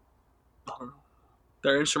 I don't know.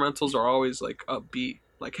 Their instrumentals are always like upbeat,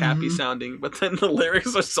 like happy sounding, but then the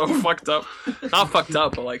lyrics are so fucked up. Not fucked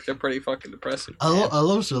up, but like they're pretty fucking depressing. I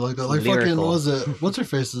love shit like that. Like fucking Lyrical. what was it? What's her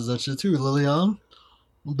face is that shit too? Liliane.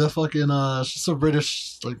 The fucking she's a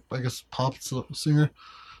British like I guess pop singer.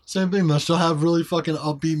 Same thing though. She'll have really fucking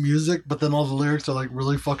upbeat music, but then all the lyrics are like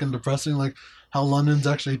really fucking depressing. Like how London's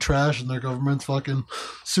actually trash and their government's fucking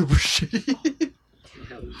super shitty.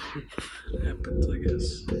 It happens, I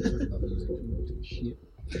guess.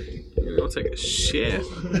 You go take a shit.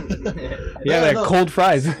 Yeah, like no. cold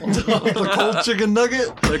fries. The cold chicken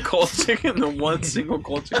nugget. The cold chicken, the one single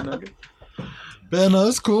cold chicken nugget. Man, no,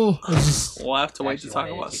 it's cool. It's just We'll have to wait to talk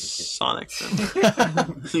Actually, about I take Sonic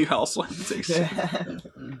then. You also have to take shit.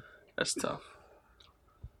 That's tough.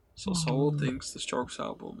 So Soul thinks the Strokes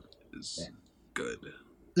album is good.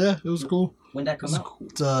 yeah, it was cool. When that come It's out? cool.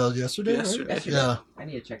 It's, yesterday, right? Yesterday. Yeah. I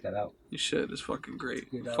need to check that out. You should. It's fucking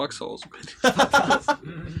great. Good Fuck album. Soul's opinion.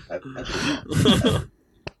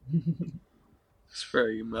 It's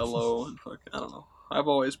very mellow and fucking. I don't know. I've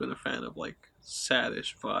always been a fan of like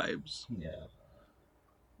saddish vibes. Yeah.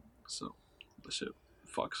 So the shit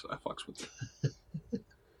fucks. I fucks with it.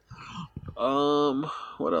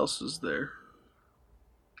 What else is there?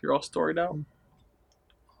 You're all storied out.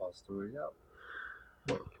 All story out.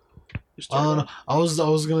 You're I don't storied know. I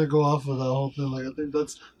was gonna go off of that whole thing. Like I think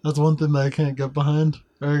that's one thing that I can't get behind.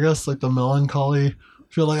 Or I guess like the melancholy.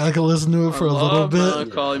 I feel like I can listen to it for a little bit,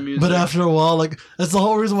 melancholy music. but after a while, like that's the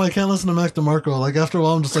whole reason why I can't listen to Mac DeMarco. Like after a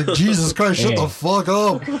while, I'm just like, Jesus Christ, shut the fuck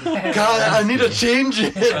up, God! I need to change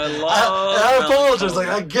it. I apologize. Like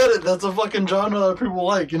I get it. That's a fucking genre that people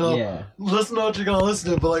like. You know, Yeah. listen to what you're gonna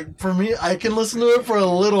listen to. But like for me, I can listen to it for a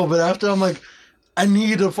little bit. After I'm like, I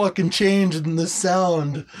need a fucking change in the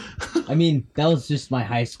sound. I mean, that was just my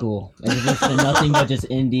high school. It was just nothing but just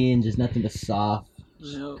indie and just nothing but soft,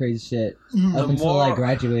 Yep. crazy shit. Mhm. Up The until I more-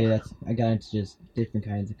 graduated, I got into just different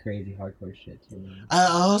kinds of crazy hardcore shit too. I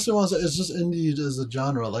honestly want to say it's just indie as a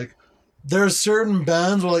genre. Like, there's certain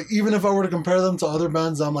bands where, like, even if I were to compare them to other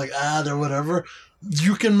bands, I'm like, they're whatever.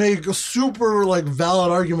 You can make super, like,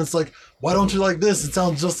 valid arguments like, why don't you like this? It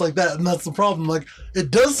sounds just like that. And that's the problem. Like, it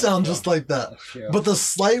does sound just like that. But the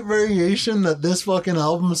slight variation that this fucking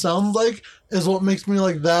album sounds like is what makes me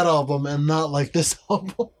like that album and not like this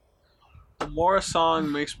album. The more a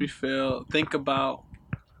song makes me think about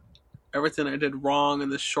everything I did wrong in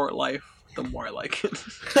this short life, the more I like it.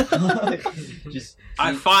 Just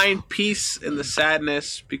I find peace in the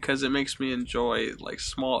sadness because it makes me enjoy like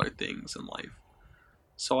smaller things in life.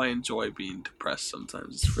 So I enjoy being depressed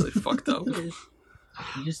sometimes. It's really fucked up. You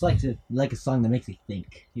just like a song that makes you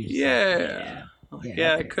think. You're just Yeah. Yeah,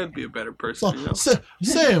 Yeah, okay. I could be a better person. You know?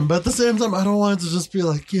 Same, but at the same time, I don't want it to just be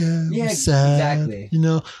like, yeah, Yeah, sad, exactly. you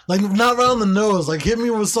know, like not round the nose. Like hit me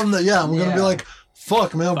with something that, I'm gonna be Yeah. like,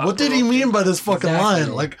 fuck, man, what did he mean by this fucking Exactly.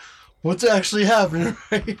 line? Like, what's actually happening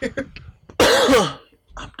right here?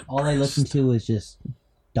 All I listen to is just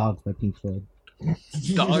Dogs by Pink Floyd.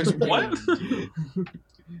 Dogs, what?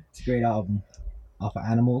 It's a great album. Off of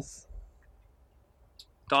Animals.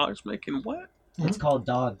 Dogs making what? It's called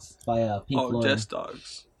Dogs by Pink Floyd. Just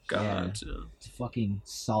dogs. Gotcha. It's a fucking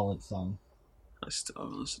solid song. I still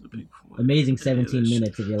haven't listened to Pink Floyd. Amazing Any of 17 this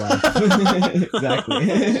minutes of your life. Exactly.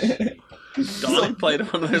 shit. Donnie played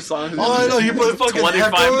one of their songs. Oh, I know, he played fucking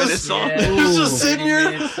 25-minute Echoes. song. He's just sitting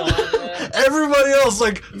here. Everybody else,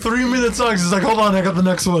 like 3-minute songs. He's like, hold on, I got the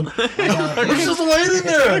next one. He's just waiting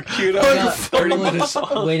there. Cute Like, out 30-minute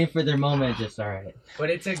song. Waiting for their moment, just alright. But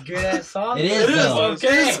it's a good ass song. It is, It is, though.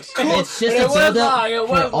 okay. It's cool. It's just It a was build long, up it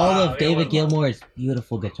for was all long, of it David was long. Gilmour's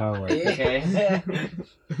beautiful guitar work. Okay.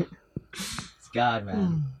 It's God,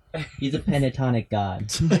 man. He's a pentatonic god.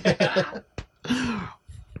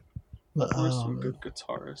 But, There's some good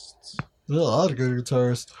guitarists. there's a lot of good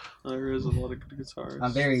guitarists. There is a lot of good guitarists.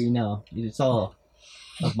 I'm very, it's all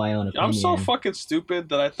of my own opinion. I'm so fucking stupid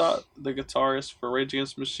that I thought the guitarist for Rage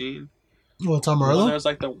Against the Machine. What, Tom When Morello? there's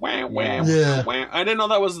like the wham wham Yeah. wham. I didn't know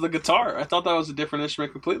that was the guitar. I thought that was a different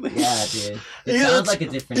instrument completely. Yeah, dude. It Yeah, sounds it's like a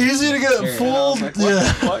different. Easy to get sure. I full. was like, what the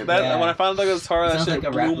Yeah. fuck? Yeah. When I found out that was guitar, that Sounds shit like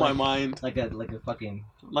a blew rap, my like- mind. Like a fucking.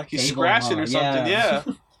 Like he's Table scratching or bar, something. yeah.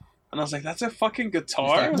 Yeah. And I was like, that's a fucking Just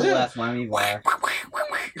guitar. that cool ass whammy bar.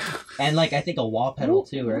 And like I think a wall pedal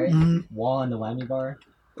too, right? Mhm. Wall and the whammy bar.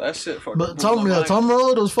 That shit fucking. But blew my mind. Tom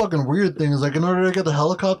Morello does fucking weird things. Like in order to get the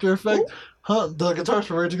helicopter effect, the guitarist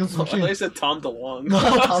for Rage Against the I thought Machine. you said Tom DeLonge. No.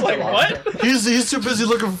 I was like, what? He's too busy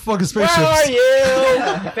looking for fucking spaceships. Where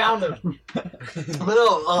are you? Found him. But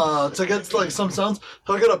no, to get like some sounds,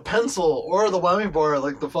 he'll get a pencil or the whammy bar,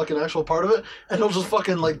 like the fucking actual part of it, and he'll just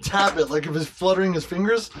fucking like tap it, like if he's fluttering his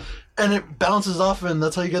fingers, and it bounces off, and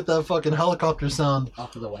that's how you get that fucking helicopter sound.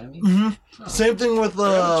 Off of the whammy. Hmm Same thing with try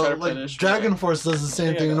to like finish, Dragon but- Force does the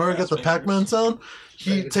same Yeah, thing. In order to get the fast Pac-Man sound,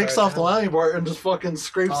 he Like takes guitar off the down. whammy bar and just fucking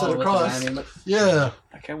scrapes Oh, it with the across. whammy. Yeah.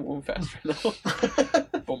 I can't move fast right now.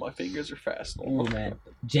 But my fingers are fast. Ooh man,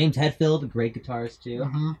 James Hetfield, great guitarist too.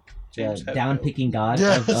 Mhm. James The Hetfield. down picking god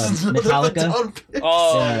Yeah. of Metallica.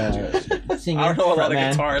 Oh, Singer, I don't know a lot of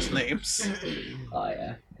frontman. guitarist names. Oh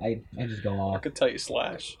yeah, I just go I off. could tell you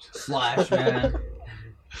Slash. Slash man,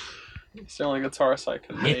 It's the only guitarist I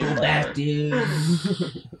can name. Nickelback dude.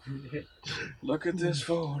 Look at this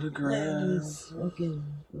photograph.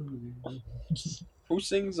 Who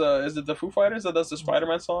sings? Is it the Foo Fighters that does the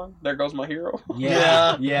Spider-Man song? There Goes My Hero.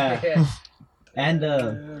 Yeah, yeah. And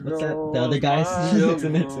what's that? The other guys that's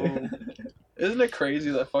in it too. too. Isn't it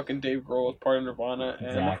crazy that fucking Dave Grohl was part of Nirvana and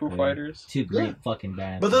the Exactly. Foo Fighters? Two great fucking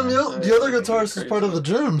bands. But then man. the other guitarist is part of the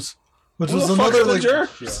Germs, which Who was the fuck another are the like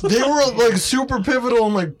Germs? they were like super pivotal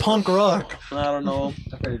in like punk rock. I don't know.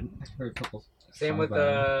 I've heard a couple. Same with Black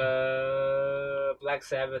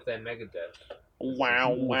Sabbath and Megadeth.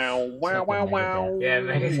 Wow, wow, wow, wow, wow. Yeah,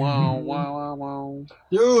 Megadeth. Wow, wow, wow, wow.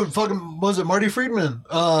 Dude, fucking was it Marty Friedman?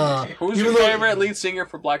 Who's even your though- favorite lead singer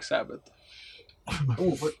for Black Sabbath?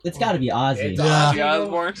 It's got to be Ozzy. It's Yeah. Ozzy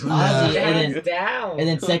Osbourne? Ozzy, and Hands then down. and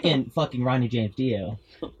then second, fucking Ronnie James Dio.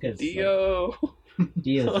 'Cause, Dio. like,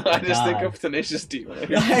 Dio's I just think God. of Tenacious D. I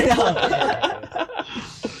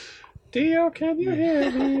Dio, can you hear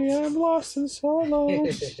me? I'm lost in solo.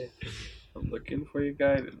 I'm looking for your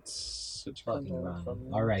guidance. It's Fucking from-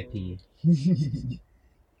 Ronnie. R.I.P.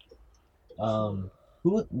 Who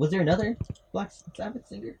was there another Black Sabbath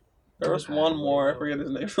singer? There was one more. I forget his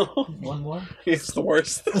name. One more? He's the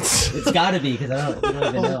worst. It's got to be because I don't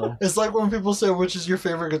even know. It's like when people say which is your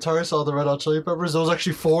favorite guitarist out of the Red Hot Chili Peppers. There was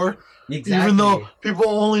actually 4. Exactly. Even though people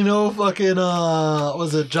only know fucking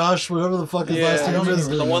was it Josh, whatever the fuck his Yeah, last I name don't is.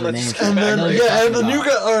 even The really one know that the just name. And came then I know you're yeah, and the talking new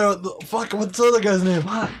about. guy, fuck, what's the other guy's name?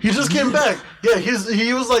 He just came back. Yeah,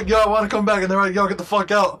 he was like, yo, I want to come back, and they're like, yo, get the fuck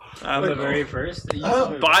out. I the don't very know. first.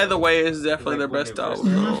 By the way, it's definitely their Like when best they first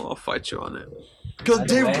album. came out. I'll fight you on it. Because By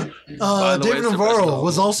the Dave, way- By the way, Dave it's the best Navarro album.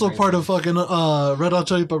 was also part of fucking Red Hot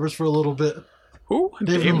Chili Peppers for a little bit. Who?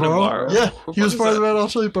 Dave Navarro. Yeah, Who he was fuck part is of the that? Red Hot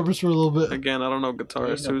Chili Peppers for a little bit. Again, I don't know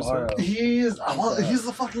guitarist. Who's that? He's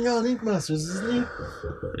the fucking guy on Ink Masters, isn't he?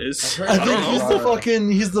 Is I don't think know. he's the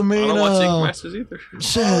fucking, he's the I main, don't watch Ink Masters either.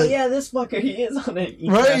 shit. Oh yeah, this fucker, he is on it.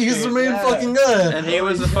 Right? He's the main fucking guy. And he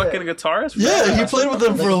was a fucking guitarist? Yeah, he played with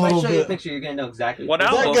them for a If I little show you a bit. picture, you're gonna know exactly. What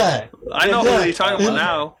That album? guy. I know Yeah. who you're talking about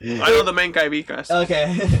now. I know the main guy, Beatcast.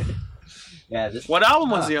 Okay. Yeah, this. What album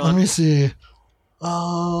was he Let on? me see.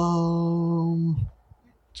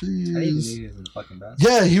 Jeez.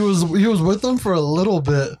 Yeah, he was with them for a little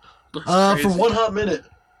bit. For Crazy. 1 hot minute.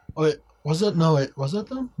 Oh, wait, was it? No, wait, was that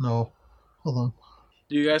them? No. Hold on.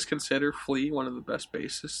 Do you guys consider Flea one of the best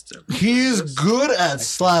bassists ever? He's good at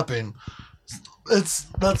slapping. That's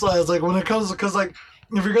why it's like when it comes, because like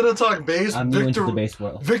if you're gonna talk bass, I'm new into the Victor bass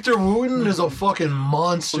world. Victor Wooten is a fucking Who's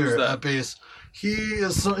monster that? at bass.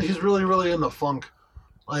 He's really really into funk.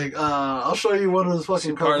 Like I'll show you one of his Is he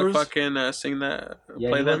fucking part of covers. fucking sing that, Yeah,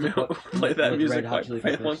 play he that, was a- play that with music Red Hot like Chili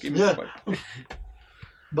Faith Peppers. Monkey Yeah. music. Like,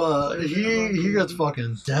 But he gets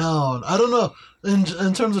fucking down. I don't know.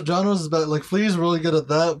 In terms of genres, but like Flea's really good at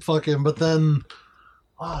that fucking. But then,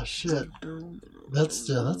 oh shit,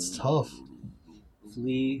 that's tough.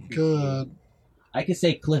 Flea. Good. I could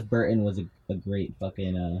say Cliff Burton was a great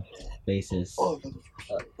fucking bassist Oh,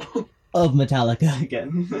 of Metallica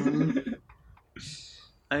again.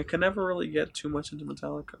 I can never really get too much into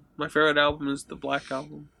Metallica. My favorite album is the Black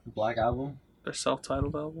Album, Black Album. their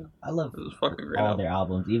self-titled album. I love It was a fucking great all album. their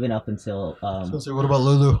albums, even up until so say, what about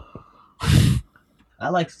Lulu? I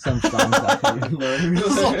like some songs.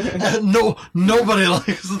 No, nobody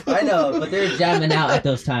likes that. I know, but they're jamming out at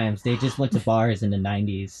those times. They just went to bars in the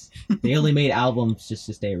 '90s. They only made albums just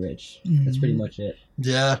to stay rich. That's pretty much it.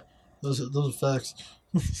 Yeah, those are facts.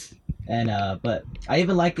 And but I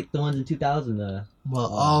even like the ones in 2000.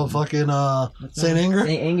 Well, fucking what's Saint that? Anger.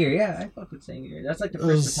 Saint Anger, yeah, I fuck with Saint Anger. That's like the It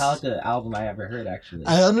was- first Metallica album I ever heard, actually.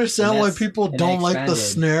 I understand And why that's- people and don't they like the expanded.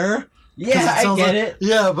 snare. 'Cause Yeah, I sounds get like- it.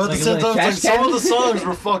 Yeah, but at Like the same a time, little it's like, some of the trash can. songs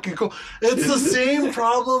were fucking cool. It's the same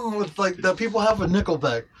problem with like that people have with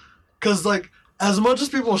Nickelback. Because, like, as much as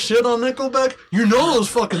people shit on Nickelback, you know those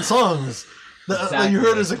fucking songs that you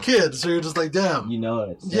heard as a kid. So you're just like, damn. You know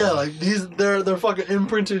it. Yeah, like, they're fucking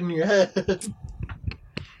imprinted in your head.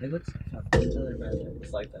 Like, what's other band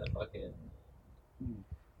it's like that? Fucking.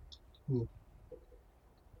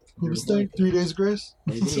 Who was saying 3 Days Grace?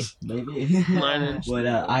 Maybe. Maybe. 9 Inch. What,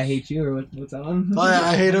 I Hate You, or what's that one?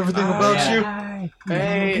 I hate everything about you.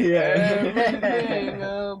 Hey, everything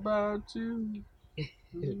about you.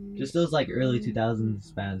 Just those, like, early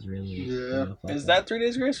 2000s bands, really. Yeah. You know, fuck Is that 3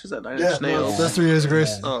 Days Grace or is that 9 Yeah, Inch no, Nails? that's 3 Days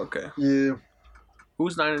Grace. Yeah. Oh, okay. Yeah.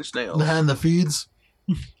 Who's 9 Inch Nails? And the feeds.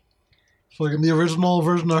 Fucking the original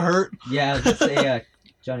version of Hurt. Yeah, I was gonna say,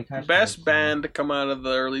 Johnny Cash. Best band to come out of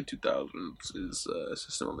the early 2000s is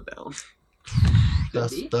System of a Down,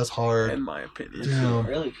 That's hard. in my opinion. Damn.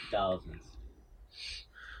 Early 2000s.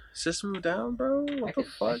 System of a Down, bro? What the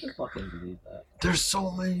fuck? I can fucking believe that. There's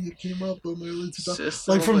so many that came out in the early 2000s.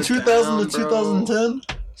 System Like from of a 2000 Down, to bro.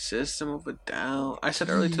 2010? System of a Down. I said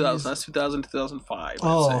early 2000s. That's 2000 2005.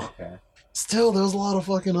 Oh. Okay. Still, there was a lot of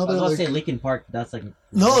fucking I other, was gonna like... say Linkin Park, but that's like...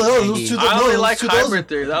 No, that was 90s. two- I no, only it was like 2000. Hybrid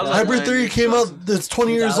Theory. That was like Hybrid Theory 90s. came out, it's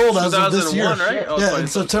 20 years old as of this year. 2001, right? Oh, Yeah, 20, in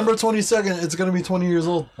September 22nd, it's going to be 20 years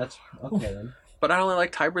old. That's... Okay, then. But I only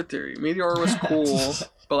liked Hybrid Theory. Meteor was cool,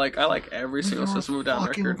 but like I like every single System of a Down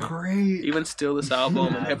Fucking record. great. Even Still This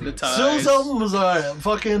album and Hypnotize. Still's album was alright.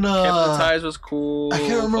 Fucking, Hypnotize was cool. I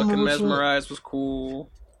can't remember Fucking which one. Mesmerize was cool.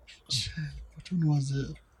 Shit, which one was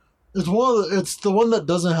it? It's the one that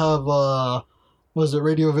doesn't have, was it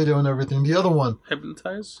radio, video, and everything. The other one.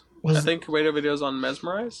 Hypnotize? Was I think radio videos on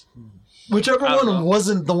Mesmerize. Whichever I don't one know.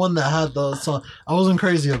 wasn't the one that had the song. I wasn't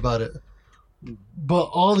crazy about it. But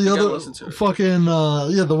all the You gotta other listen to it. fucking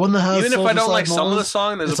the one that has Even if I Soulja don't like Side some of the Knowledge,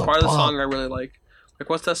 song, there's it's a a part of the bop. song I really like. Like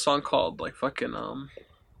what's that song called? Like fucking I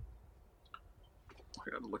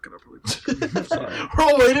gotta look it up really quick. I'm sorry. We're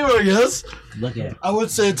all waiting, I guess. Look at it. I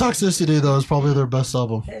would say Toxicity though is probably their best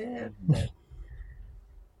album.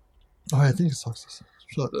 Oh, I think it's Toxicity.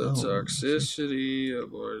 Shut The up. toxicity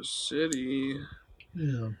of our city.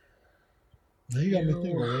 Yeah. Now you got me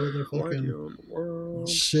thinking, what other fucking World.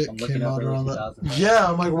 shit I'm looking came up out early around that? 2000s. Yeah,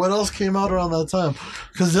 I'm like, what else came out around that time?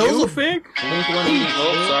 Because there You was think?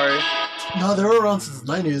 Oh, sorry. no, they were around since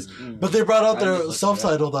the 90s, but they brought out I their just looked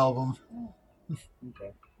self-titled album.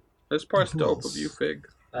 Okay. This part's Who dope else? of You Fig.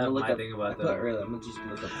 I'm gonna my look up. thing I about put that. earlier. I'm gonna just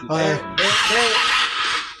look up. Oh, yeah.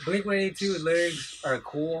 Blink-182 lyrics are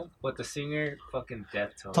cool, but the singer fucking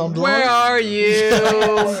death tone. Tom DeLonge? Where are you?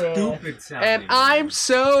 Stupid sounding. And I'm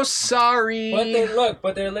so sorry.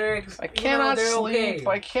 But their lyrics. I cannot they're sleep. Okay.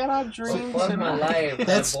 I cannot So dream. fuck my life. That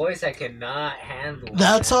That's- voice I cannot handle.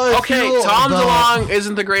 That's how I Okay, feel Tom about- DeLonge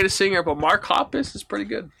isn't the greatest singer, but Mark Hoppus is pretty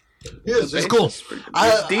good. He is, The it's bass cool. is pretty good. He's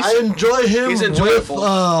I decent. enjoy him He's with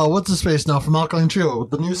enjoyable. what's his face now from Alkaline Trio with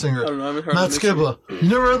the new I singer don't know. I haven't heard Matt of the new Skiba. You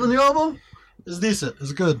never heard the new album? It's decent.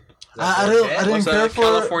 It's good. I Born didn't What's care that? for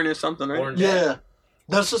California something, right? Born Dead. Yeah,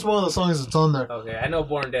 that's just one of the songs that's on there. Okay, I know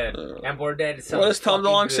Born Dead. And Born Dead is What does Tom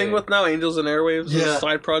DeLonge sing with now? Angels and Airwaves? Is it Yeah. a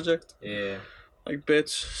side project? Yeah. Like, bitch.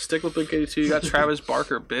 Stick with Blink-182. You got Travis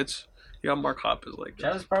Barker, bitch. You got Mark Hoppus. Like,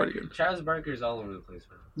 Travis pretty Barker. good. Travis Barker's all over the place,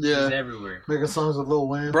 man. Yeah, He's everywhere. making songs with Lil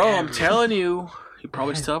Wayne. Bro, I'm telling you, you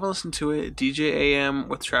probably still haven't listened to it. DJ AM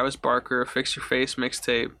with Travis Barker, Fix Your Face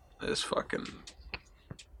mixtape is fucking.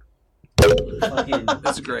 Fucking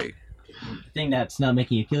It's great. thing that's not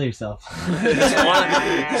making you kill yourself.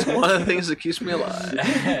 It's one of the things that keeps me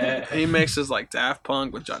alive. He mixes like Daft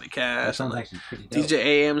Punk with Johnny That Cash. And sounds like actually pretty dope.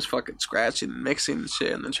 DJ AM's fucking scratching and mixing and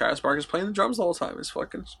shit, and then Travis Barker's playing the drums the whole time. It's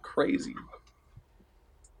fucking crazy.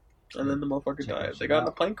 And then the motherfucker died. They got in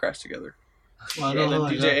a plane crash together. I And don't then know,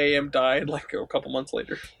 DJ yeah. AM died like a couple months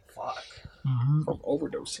later Fuck. Mhm. from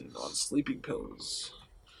overdosing on sleeping pills.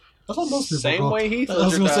 That's how most people Same go. way Heath I was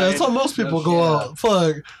Ledger gonna say died. that's how most people No go shit. out.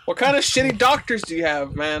 Fuck. What kind of shitty doctors do you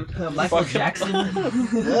have, man? Michael Fucking- Jackson.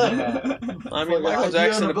 Yeah. I mean, Michael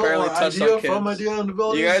Jackson apparently touched some From kids. idea on the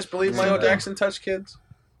building. You guys believe Michael Yeah. Jackson touched kids?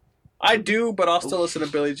 I do, but I'll still listen to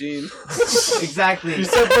Billie Jean. Exactly. You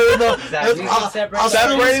separating the. Exactly. I'll Separate-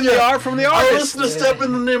 Separating the art from the I artist. listen to "Step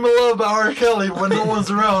in the Name of Love" by R. Kelly when no one's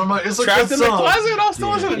around. I'm like, it's a Trapped good in the song. closet, I'll still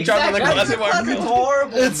listen to Trapped in the Exactly. Closet. by R. It's Kelly.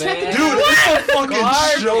 horrible, It's man. dude, it's a fucking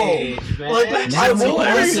show. Garbage, man. Like That's I won't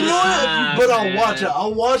hilarious. listen to it, but I'll Man. watch it.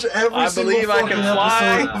 I'll watch every I single believe I fucking can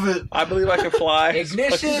fly. episode of it. I believe I can fly. It's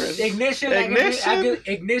Ignition, fucking crazy. ignition,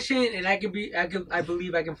 Ignition? and I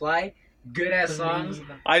believe I can fly. Good ass songs.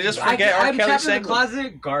 I just forget R. I'm Kelly trapped in sang the them.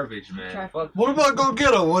 closet. Garbage, man. Fuck. What about Go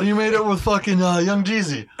Get 'Em? When he made it with fucking Young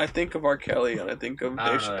Jeezy? I think of R. Kelly and I think of I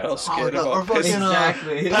don't Dave know that Chappelle's song. skit Oh, or about piss. fucking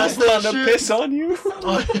Exactly. Pass I'm that gonna shit. piss on you.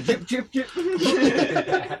 Oh,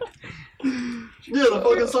 Yeah, the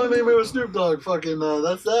fucking song they made with Snoop Dogg. Fucking,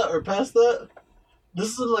 that's that, or past that? This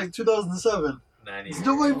is in like 2007. Does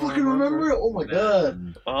nobody fucking remember it? Oh my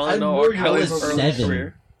god. All I I know know R. you Kelly's was early 7.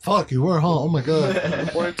 career. Fuck, you were, huh? Oh my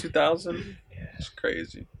god. Born in 2000. It's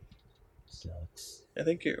crazy. Sucks. I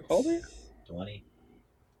think you. How old are you? 20.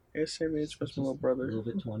 You're the same age as my little A brother. little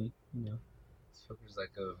bit 20. You know. This fucker's like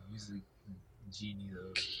a music genie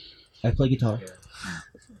though. I play guitar. Yeah.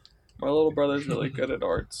 My little brother's really good at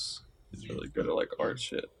arts. He's really good at like art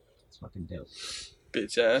shit. It's fucking dope.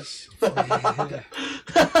 Bitch ass.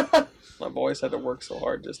 My boys had to work so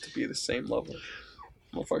hard just to be the same level.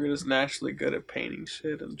 Motherfucker is naturally good at painting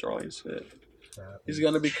shit and drawing shit. He's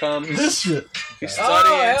gonna become. This shit. He's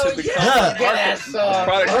studying hell to become yeah. an Good ass architect, song.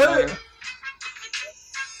 product Alright. designer.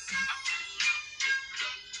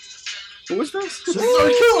 Who is this? This is R.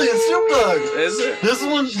 Kelly and Snoop Dogg. Is it? This is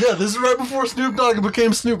when, yeah, this is right before Snoop Dogg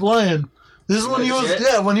became Snoop Lion. This is when he was, Legit?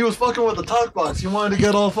 yeah, when he was fucking with the talk box. He wanted to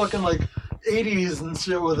get all fucking like 80s and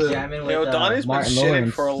shit with it. Jamming with Yo, Donnie's been Martin shitting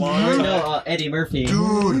Lawrence. for a long Mhm. time. No, Eddie Murphy.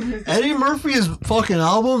 Dude, Eddie Murphy's fucking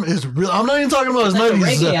album is real. I'm not even talking about his It's like a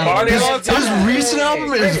 90s. reggae album. Party all the His time. recent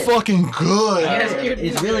album is fucking good.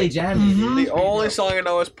 It's really jammy. Mhm. The only song I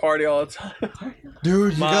know is "Party All the Time."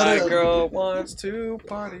 Dude, you My gotta. girl wants to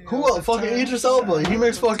party. Who all else? the Fucking time. Idris Elba. He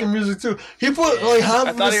makes fucking music too. He put like half I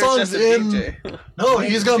of thought his he was songs just a in. DJ. No,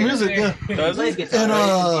 he's got music. Yeah. Does Plays he?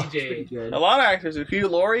 guitar. And Pretty good. A lot of actors. Hugh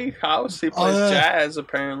Laurie, House, he plays yeah. jazz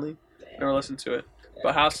apparently. Never listened to it,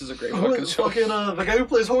 but House is a great who fucking is show. fucking the guy who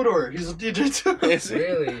plays Hodor? He's a DJ too. Is he?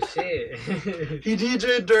 Really? Shit. He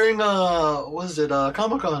DJ'd during what was it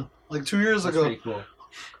Comic-Con like 2 years That's ago. pretty cool.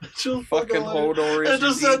 Chill Fucking out. Hodor It is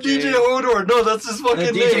just your said DJ Hodor. No, that's his fucking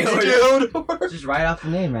The name. DJ DJ Hodor. Just right off the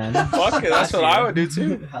name, man. Fuck it, that's what I would do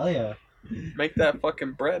too. Hell yeah. Make that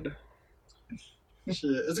fucking bread.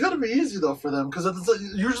 Shit, it's gotta be easy though for them because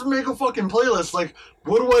you just make a fucking playlist. Like,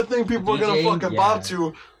 what do I think people are gonna DJ? fucking Yeah. bop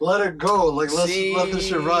to? Let it go. Like, let this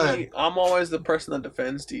shit ride. I'm always the person that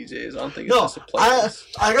defends DJs. I don't think it's No, just a playlist.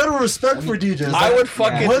 I got a respect for DJs. I would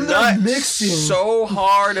fucking When they're nut mixing- so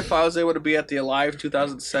hard if I was able to be at the Alive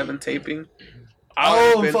 2007 taping. I would Oh,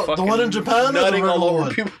 have been fuck, the fucking one in Japan or the nutting all regular over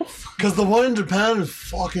one? people. Because the one in Japan is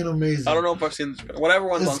fucking amazing. I don't know if I've seen this. Whatever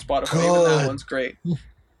one's on It's Spotify, even that good. one's great.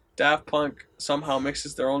 Daft Punk somehow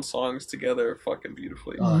mixes their own songs together fucking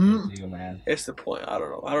beautifully. Oh, Mhm. good for you, man. It's the point. I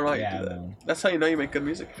don't know how Yeah, you do that. man. That's how you know you make good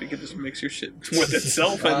music. If you can just mix your shit with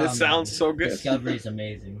itself and it man. sounds so good. Discovery's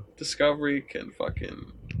amazing. Discovery can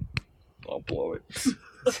fucking. I'll blow it.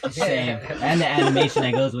 Same. And the animation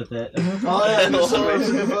that goes with it. Oh yeah, there's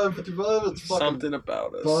 55, 55, it's fucking Something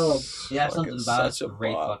about us. Bob. Yeah, Fucking something about it's such a a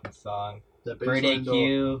great bop. fucking song. that bass Birthday line, though.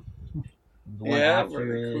 Q. The one Yeah, after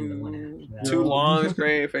Birthday it. The Q. one after Too that. long is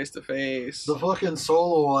great. Face to face. The fucking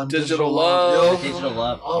solo on Digital Love. Yo. Digital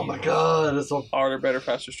Love. Oh my god, it's a Harder, better,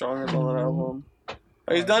 faster, stronger is on that album.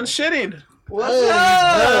 Oh, he's done shitting. What's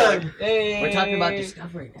up? up? Hey. We're talking about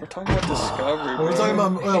Discovery now. We're talking about Discovery. We're bro. talking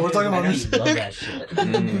about we're talking I about know you music. love that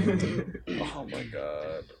shit. Oh my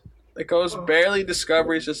god. It goes barely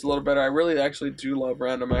Discovery is just a little better. I really actually do love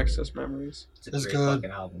Random Access Memories. It's a It's great good.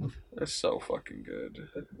 fucking album. It's so fucking good.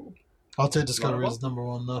 I'll take Discovery as number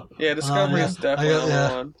one though. Yeah, Discovery yeah. is definitely I got- yeah.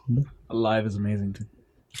 number one. Alive is amazing too.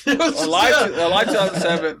 Alive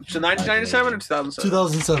 2007. So 1997 or 2007?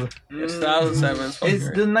 2007. It's 2007. It's fucking Is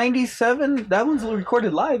great. the 97? That one's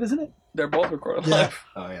recorded live, isn't it? They're both recorded Yeah. live.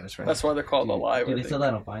 Oh yeah, that's right. That's why they're called Alive. Do I they think. sell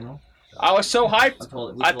that on vinyl? I was so hyped.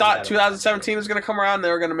 We I told thought that 2017 was gonna come around. They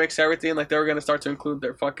were gonna mix everything. Like they were gonna start to include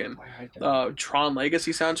their fucking Tron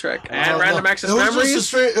Legacy soundtrack and Random Access it was Memories. Just a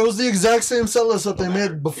straight, it was the exact same set list that they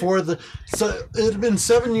made before the. So it had been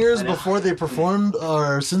 7 years before they performed,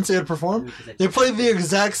 or since they had performed. They played the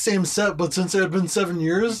exact same set, but since it had been 7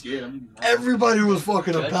 years, everybody was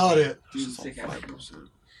fucking about it.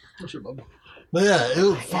 But yeah, it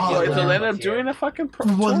was Wait, fuck. so they man. ended up doing a fucking tour?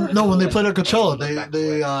 When they played at Coachella,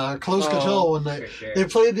 they closed Oh. Coachella when For sure. they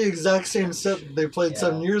played the exact same set that they played Yeah.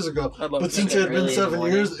 7 years ago. I'd love But to since see it had been Early in the 7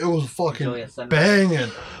 morning. years, it was Enjoy fucking a Sunday.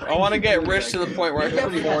 banging. I want to get rich to the point where I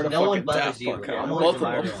can afford a No one fucking bothers Daft you. Punk I'm album. always Both in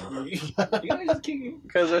of my them. room.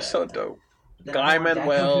 Because they're so dope. Guy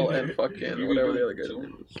Manuel and fucking whatever the other guy's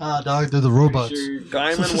name is. Ah, dog, they're the robots.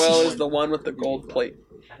 Guy Manuel is the one with the gold plate.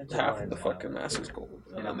 Half of the fucking mask is gold.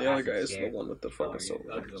 And then the other guy is the one with the fucking silver.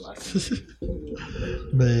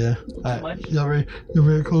 But yeah, alright, y'all ready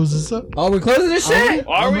to close this up? Oh, we're closing this shit.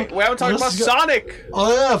 Are we? We haven't talked about Let's go- Sonic.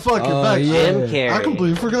 Oh yeah, fuck Oh, it, back. yeah. Jim Carrey. I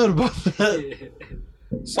completely forgot about that.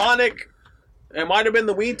 Sonic. It might have been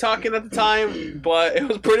the weed talking at the time, but it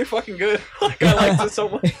was pretty fucking good. Like I liked it so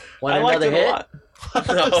much. Want I liked another it a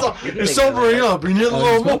hit? lot. You're sobering up. You need a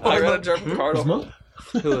little more. I gotta jerk the card off.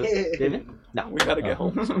 Who? David? No. We gotta get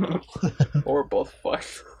home. Or we're both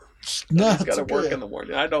fucked. No, He's gotta it's work okay. in the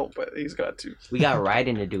morning. I don't, but he's got to. We got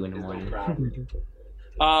riding to do in the morning.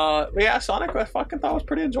 But yeah, Sonic I fucking thought was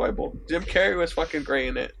pretty enjoyable. Jim Carrey was fucking great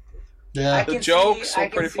in it. Yeah. The jokes were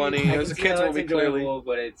pretty funny. It was a kids movie, clearly.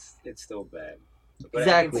 but it's still bad. But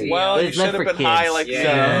Exactly. Well, But you it's meant should have for been high kids. like So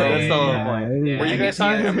Yeah. that's the whole point. Yeah. Were you guys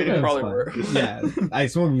high? I mean, you That's probably fine. were. Yeah, I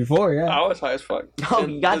smoked before. Yeah. I was high as fuck. Oh,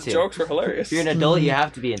 And you got the to. jokes were hilarious. If you're an adult, you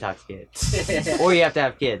have to be intoxicated, or you have to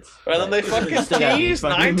have kids. And then they fucking Still gotta be teased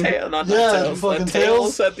fucking- Ninetales, not Yeah, Ninetales, fucking Tails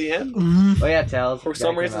Tails. at the end. Mhm. Oh yeah, Tails. For some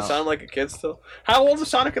Gotta reason, come out. sounded like a kid still. How old was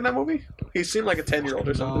Sonic in that movie? He seemed like a 10-year-old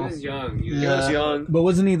or He something. was young. He He was young. But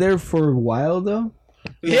wasn't he there for a while though?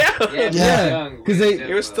 Yeah. Yeah. Because they-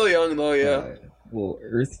 He was still young though, yeah. Well,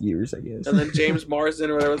 Earth years, I guess. And then James Marsden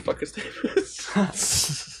or whatever the fuck his name is.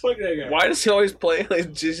 Fuck that guy. Why does he always play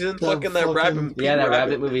like he's in That fucking that fucking- rabbit? Yeah, that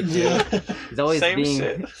rabbit movie too. Yeah. He's always Same being.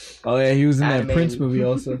 shit. Oh yeah, he was in that Animated. Prince movie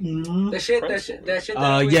also. Mhm. That shit.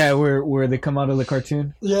 That movie- Yeah, where they come out of the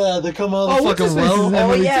cartoon. Yeah, they come out of the what's his fucking face is in well, that Oh,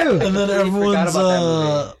 movie yeah. too. and then Completely forgot everyone's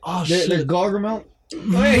about oh They're shit, Gargamel.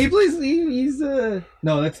 Oh yeah, he plays. He's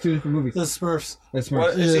No, that's two different movies. the Smurfs. That's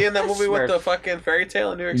What Smurfs. is he Yeah. in that movie with Smurf. the fucking fairy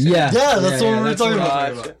tale in New York City? Yeah, Yeah, that's what we were that's talking what about.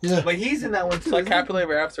 I'm Gotcha. Yeah, But he's in that one too. It's like Happily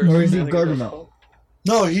Ever After. Or is he I think it's Gargamel? called.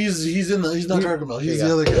 no, he's in the he's not Gargamel. He's There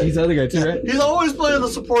the you other guy. He's the other guy too, right? He's always playing a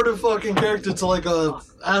supportive fucking character to like a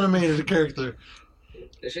animated character.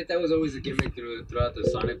 The shit that was always a gimmick throughout the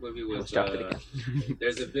Sonic movie was Let's drop it again.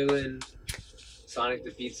 there's a villain, Sonic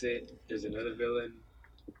defeats it. There's another villain,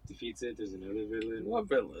 defeats it. There's another villain. What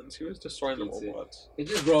villains? He was destroying the That's it. robots.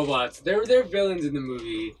 It's just robots. They're villains in the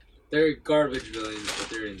movie. They're garbage villains, but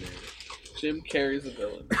they're in there. Jim Carrey's the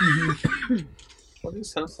villain. What, he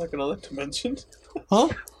sounds like another dimension? Huh?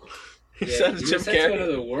 He sounds Jim sent to Carrey.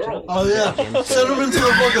 another world. Oh yeah, send him into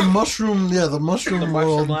the fucking mushroom. Yeah, the mushroom The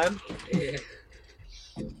world. mushroom line. Yeah.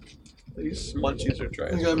 These munchies are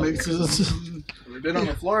trash. The guy makes it. We've been on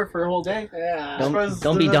the floor for a whole day. Yeah.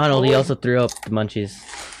 Don't be Donald. He also threw up the munchies.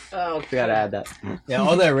 Oh, Forgot to add that. Yeah,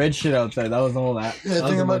 all that red shit outside. That was all that. Yeah, I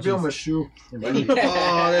think it might be on my shoe. Oh,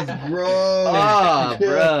 that's gross. Oh,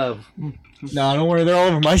 bro. No, don't worry. They're all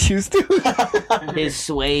over my shoes too. His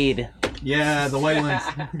suede. Yeah, the white ones.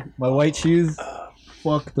 My white shoes.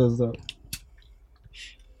 Fuck those up.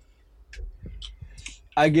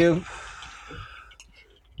 I give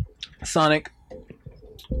Sonic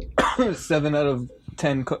 7 out of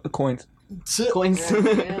 10 coins. Coins.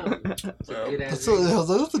 That's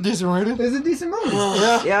a decent rating. It's a decent movie.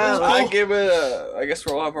 Yeah, Yeah, it's I cool. give it a. I guess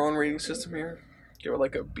we'll have our own rating system here. Give it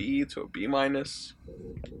like a B to a B minus.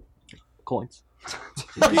 Coins.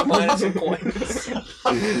 B minus and coins.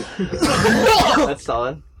 That's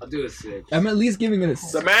solid. I'll do a 6. I'm at least giving it a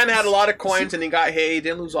The man had a lot of coins and he got hit. He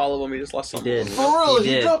didn't lose all of them. He just lost He some. did. For real, He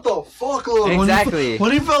he did. dropped a fuckload. Exactly.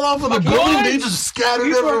 When he fell off of the building, they just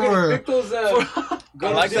scattered everywhere. Pick those, I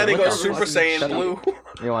like that he What goes the Super fuck? Saiyan Shut up. blue.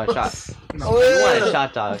 You want a shot? Oh, You want a yeah.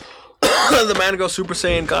 shot, dog? The man goes Super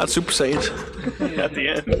Saiyan God Super Saiyan at the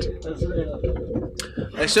end.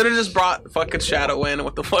 They should have just brought fucking Shadow in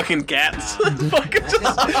with the fucking cats. Fucking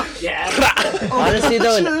just. Yeah. Honestly,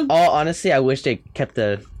 though, in shit. all honesty, I wish they kept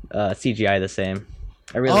the CGI the same.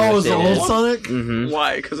 I really Oh, wish is they the did. old Sonic? Mm-hmm.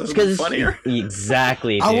 Why? Because it's Because funnier.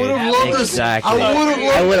 exactly, dude. I would have loved this. Exactly. I would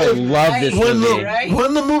have I would have loved loved this when movie. Right?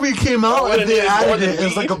 when the movie came out would've and they needed more added than it as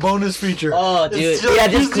me. like a bonus feature. Oh, dude. It's just- Yeah,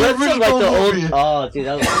 it's just the clips of like the original old. movie. Oh, dude,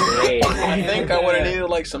 that was great. I think I would have needed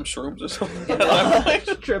like some shrooms or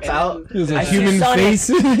something. Trip out. It was I a see human Sonic.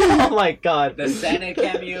 face. Oh my god. The Santa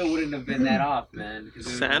cameo wouldn't have been that off, man. 'cause it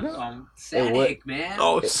was, Santa? Sonic, man.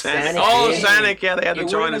 Oh, It's Sanic. Sanic, Oh, yeah. Sanic. Yeah, they had It to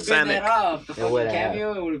join a wouldn't have been that Sanic. off. The fucking wouldn't have.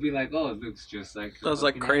 cameo, it would have been like, oh, it looks just like. That was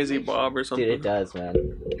like fucking Crazy animation. Bob or something. Dude, it does, man.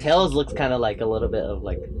 Tails looks kind of like a little bit of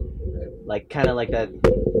like kind of like that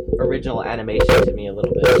original animation to me a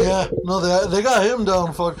little bit. Yeah, no, they got him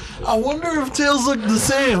down. Fuck. I wonder if Tails look the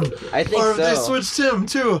same, I think or if they so. switched him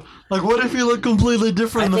too. Like, what if he looked completely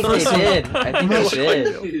different I in the think first they one? did. I think they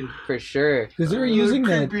Imagine. did for sure. Because they were using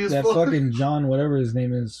that, Creepy as that fuck. fucking John, whatever his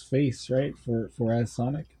name is, face, right? For as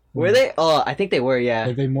Sonic. Were they? Oh, I think they were. Yeah.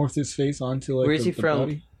 Like they morphed his face onto like Where is the, he the from?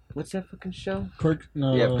 body. What's that fucking show?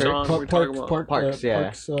 No, Yeah, John, we're talking about. Parks,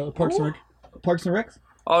 yeah. Parks and Rec.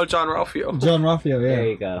 Oh, John Ralphio. John Raphael, There yeah.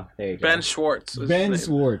 you go. There you go. Ben Schwartz. is Ben his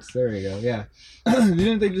name. Schwartz. There you go. Yeah.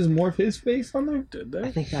 Didn't they just morph his face on there? Did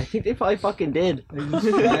I they? think they probably fucking did. They just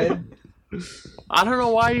tried. I don't know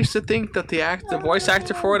why I used to think that the voice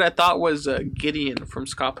actor for it I thought was Gideon from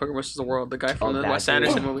Scott Pilgrim vs. the World, the guy from Oh, the that Wes dude.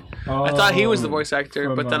 Anderson movie. I thought he was the voice actor,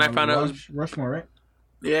 From, but then I found out it was Rushmore, right?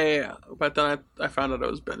 yeah. But then I found out it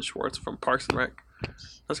was Ben Schwartz from Parks and Rec.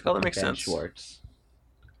 That's how that makes Ben sense. Schwartz.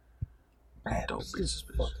 Dope piece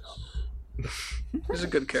of shit. He's a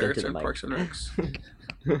good character in Parks and Recs.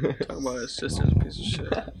 Talking about his sister's a piece of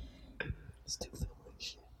shit.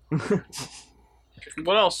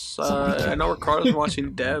 What else? I know Ricardo's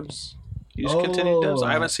watching Devs. You just continue Devs?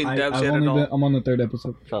 I haven't seen Devs yet at all. I'm on the 3rd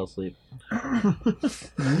episode. Fell asleep.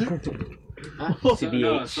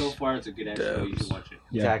 So far it's a good show. You should watch it.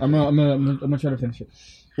 Yeah, Exactly. I'm gonna try to finish it.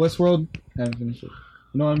 Westworld, I haven't finished it.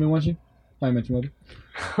 You know what I've been watching? I mentioned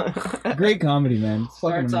Mother. Great comedy, man. It's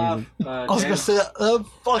fucking Starts amazing. off. I was gonna say that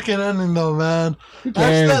fucking ending though, man. Who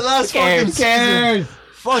cares? That last fucking Who cares? season.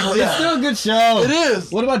 Fuck It's yeah. still a good show. It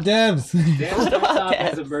is. What about Devs? Dan starts off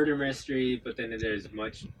as a murder mystery, but then there's a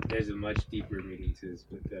much deeper meaning to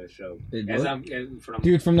the show.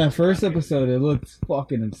 Dude, from that first episode, it looks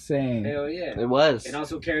fucking insane. Hell yeah. It was. And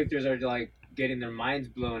also characters are like getting their minds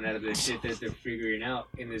blown out of the shit that they're figuring out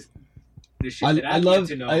in this shit that I I've love yet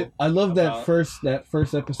to know. I love that about. first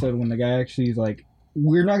episode when the guy actually is like,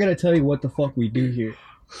 we're not gonna tell you what the fuck we do here,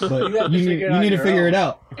 but You have to figure it out need to your figure own. it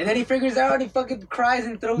out. And then he figures out and he fucking cries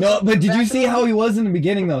and throws No, up but did you back see up. how he was in the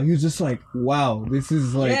beginning though? He was just like, wow, this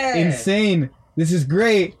is like Yeah. insane. This is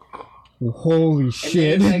great. Holy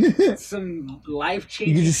shit. And then, like, some life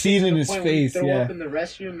changing. You can just see it in his face, Throw yeah. up in the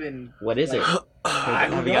restroom and What is it? I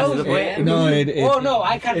Have don't you gotten to know, the point? man. No, Oh no,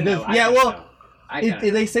 I kind it of does- know. yeah, well, I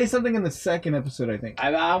kinda they say something in the second episode, I think.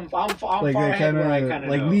 I'm Like far they ahead kind where I of kind of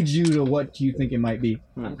like know. lead you to what you think it might be.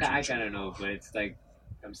 I kind of know, but it's like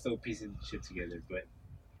I'm still piecing shit together. But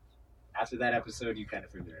after that episode, you kind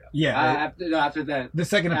of figure it out. Yeah, After that the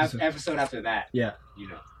second episode. episode after that, Yeah. you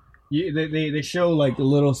know, They show like a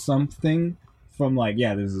little something from like,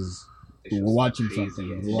 yeah, this is they show we're watching crazy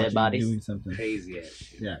something. ass- We're watching bodies? doing something. crazy ass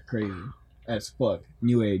shit. Yeah, crazy as fuck.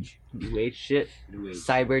 New age. New age shit. New age.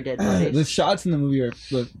 Cyber dead The bodies. shots in the movie are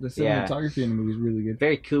the Yeah. cinematography in the movie is really good.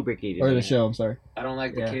 Very Kubrick-y. to Or me. the show, I'm sorry. I don't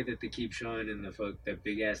like the Yeah. kid that they keep showing in that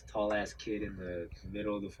big ass, tall ass kid in the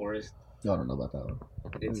middle of the forest. I don't know about that one.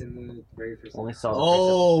 It's in the very first. Only saw the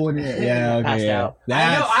Oh, yeah, okay, Passed yeah. out.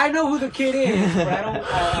 That's, I know who the kid is, but I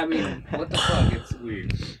don't. I mean, what the fuck? It's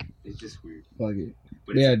weird. It's just weird. fuck it.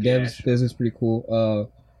 But it's Yeah, a good ass show. Devs is pretty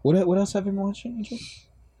cool. What else have you been watching, Angel?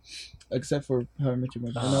 Except for How I Met Your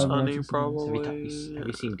Mother. I know I've been Sunny watching something else. probably. Have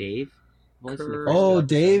you seen Dave? I've only seen the Kurt. first Oh, two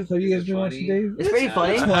Dave. Have you Is guys it been funny? watching Dave? It's pretty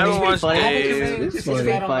funny. I It's haven't pretty watched funny. Dave. It's It's funny.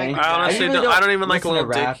 pretty funny. I honestly really don't even like listen to Lil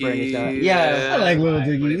rap or any Dicky. stuff. Yeah. I like Little But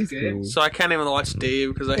Dicky. it's He's good. cool. So I can't even watch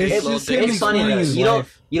Dave because I It's hate Lil just him Dicky. It's funny explaining though. his You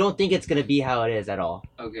don't life. think it's gonna be how it is at all.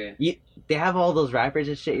 Okay. They have all those rappers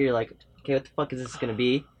and shit. You're like, okay, what the fuck is this gonna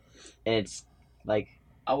be? And it's like,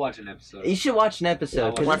 I'll watch an episode. you should watch an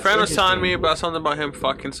episode. 'cause My it's friend was telling interesting. me about something about him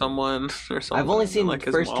fucking someone or something. I've only seen like the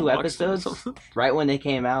his first mom two fucks him or episodes. something. Right when they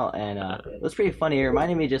came out, and it was pretty funny. It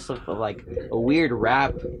reminded me just of like a weird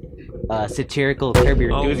rap, satirical Curb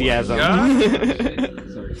Your Oh my Enthusiasm.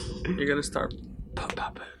 You're gonna start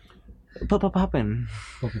popping. Poppin'.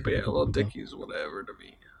 But yeah, Lil Dicky's whatever to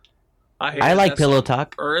me. hate I like that Pillow song,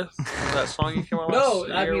 Talk. Earth, that song you came out No,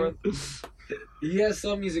 last I year mean, with. he has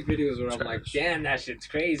some music videos where I'm like, Trash. damn, that shit's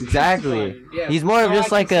crazy. Exactly. It's fun. Yeah, He's more of so I just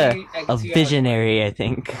can like see- I a can see how it's visionary, I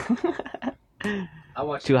think. fun. I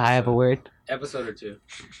watched Too high of a word. episode or two.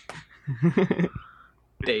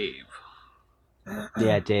 Dave.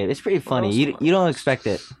 Yeah, Dave. It's pretty funny. else You am I don't expect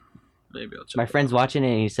it. Maybe I'll check My it friend's out. watching it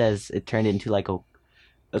and he says it turned into like a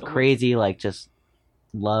crazy like just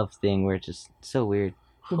love thing where it's just so weird.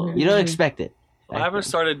 You don't expect it. I haven't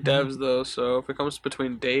started Devs though, so if it comes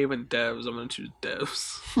between Dave and Devs, I'm gonna choose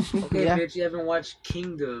Devs. Okay, Yeah. bitch, you haven't watched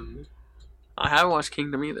Kingdom. I haven't watched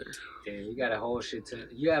Kingdom either. Damn, you got a whole shit ton.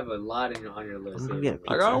 You have a lot on your list. I'm gonna get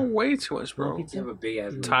I got way too much, bro. You have a big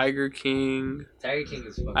ass list. Tiger King. Tiger King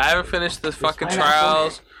is fucking. I haven't finished the fucking pineapple.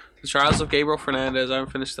 trials. The Trials of Gabriel Fernandez. I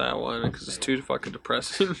haven't finished that one because it's too fucking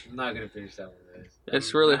depressing. I'm not gonna finish that one. Guys.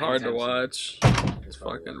 It's really Not hard to anytime soon. watch. It's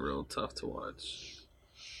fucking real tough to watch.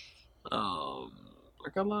 I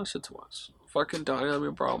got a lot of shit to watch. Fucking Donnie let me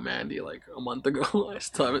borrow Mandy like a month ago. I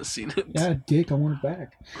still haven't seen it. Yeah, dick, I want it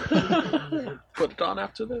back. Put it on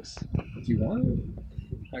after this. If you want it,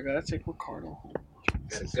 I gotta take Ricardo home.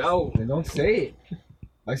 Gotta go. then don't say it.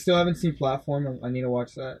 I still haven't seen Platform. I need to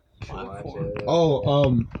watch that. Watch Platform. it.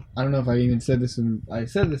 Oh, I don't know if I even said this I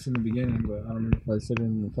said this in the beginning, but I don't remember if I said it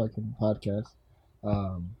in the fucking podcast.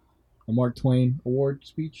 A Mark Twain award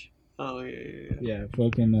speech. Oh yeah. Yeah,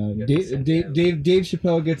 fucking You have to send that. Dave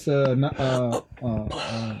Chappelle gets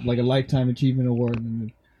like a lifetime achievement award,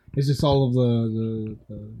 and it's just all of the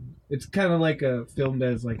it's kind of like a filmed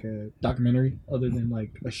as like a documentary, other than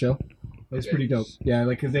like a show. It's pretty dope. Yeah,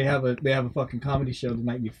 like because they have a fucking comedy show the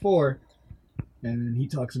night before, and then he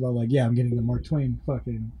talks about like, yeah, I'm getting the Mark Twain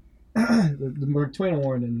fucking the twin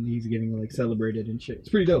award, and he's getting like celebrated and shit. It's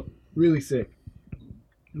pretty dope. Really sick.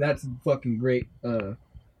 That's a fucking great.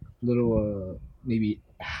 Little maybe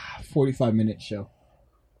 45-minute show.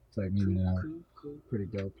 It's like maybe an hour. Pretty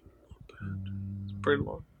dope. Pretty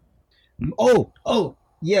long. Oh,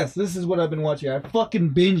 yes, this is what I've been watching. I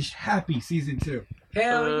fucking binged Happy season 2.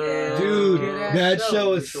 Hell yeah, Dude, good-ass that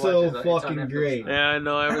show You is should so watch it. It's on fucking Netflix. great. Yeah, I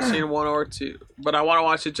know. I haven't seen 1 or 2, but I want to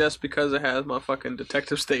watch it just because it has my fucking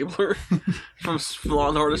Detective Stabler from Law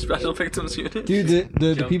and Order Special Victims Unit. Dude,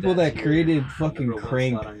 the Jump people that that created shit. fucking Number one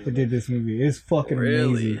Crank slot on your that did this movie is fucking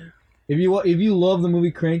Really? amazing. If you love the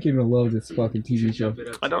movie Crank, you're gonna love this fucking You TV should show. jump it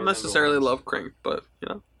up I to don't your number necessarily one. love Crank, but you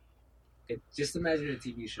know, Just imagine a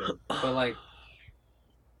TV show, but like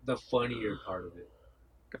the funnier part of it.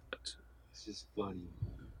 It's just funny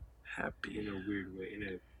Happy. in a weird way,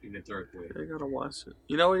 in a dark way. I gotta watch it.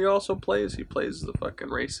 You know what he also plays? He plays the fucking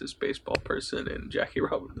racist baseball person in Jackie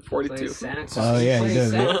Robinson 42. Plays Santa Claus. Oh, yeah, he plays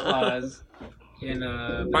does. Santa Claus in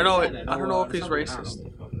I don't know if he's racist.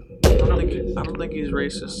 I don't think he's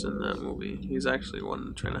racist in that movie. He's actually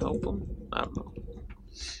one trying to help him. I don't know.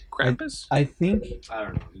 Krampus? I think I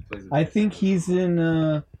don't know. He plays I think he's in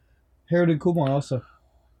Harold and Kumar also.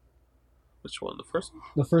 Which one? The first one?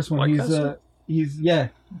 The first one, White he's Castle?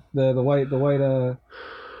 the white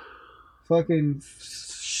fucking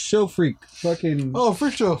show freak, fucking Oh,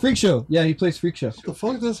 Freak Show. Freak Show. Yeah, he plays Freak Show. The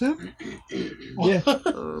fuck, that's him? Yeah. I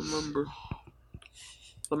don't remember.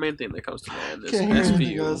 The main thing that comes to mind is Can't hear anything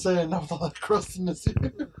you gotta SVU. say enough to let crustiness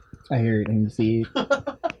here. I hear it and see it.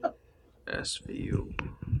 SVU.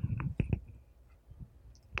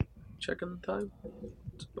 Checking the time.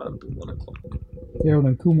 It's about to be 1 o'clock. Harold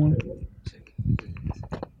and Kumar.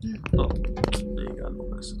 Oh, you got no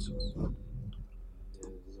messages.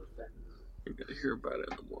 You're gonna hear about it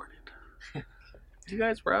in the morning. You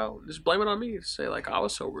guys were out. Just blame it on me. Say like I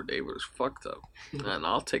was sober. David was fucked up, and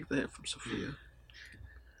I'll take the hit from Sophia.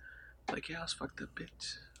 Like yeah, I was fucked up,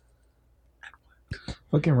 bitch.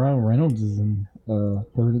 Fucking Ryan Reynolds is in Harold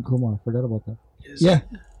and Kumar. I forgot about that. Is Yeah. it?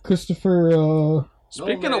 Christopher.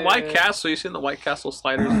 Speaking of White Castle, you seen the White Castle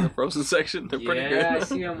sliders in the frozen section? They're pretty Yeah, I good.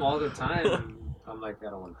 see him all the time. I'm like, I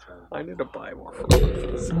don't want to try. I need to buy more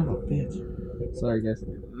frozen. Son of a bitch. Sorry, guys.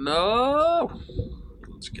 No.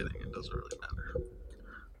 Just kidding. It doesn't really matter.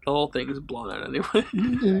 The whole thing is blown out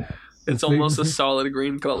anyway. It's almost a solid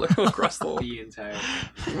green color across the whole. The entire.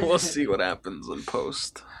 We'll see what happens in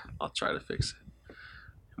post. I'll try to fix it.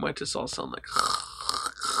 It might just all sound like.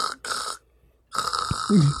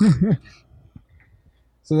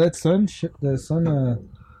 So that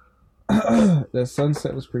the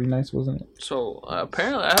sunset was pretty nice, wasn't it? So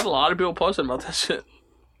apparently, I had a lot of people posting about that shit.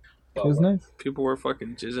 It was nice. People were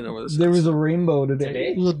fucking jizzing over this. There was a rainbow today.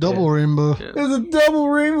 Today? It was a double rainbow. Yeah. There's a double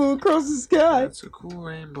rainbow across the sky. It's a cool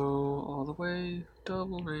rainbow all the way.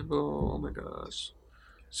 Double rainbow. Oh my gosh.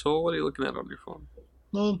 So what are you looking at on your phone?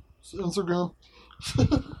 No, it's Instagram.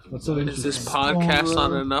 What's so Is this interesting? podcast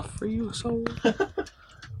not enough for you? So you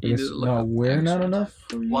Yes, need to look no, up we're not extra enough.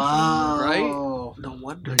 for you. Wow. Right? No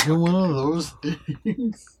wonder. Get one of those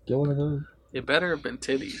things. Get one of those. It better have been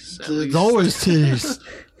titties. At It's least. always titties.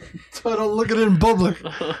 So I don't look at it in public.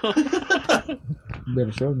 You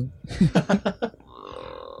better show me.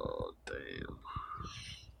 Oh damn,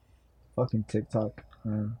 Fucking TikTok.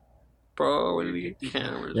 Man. bro! We need to get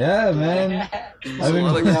cameras. Yeah, man. There's I've a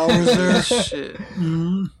lot been, of hours there. shit.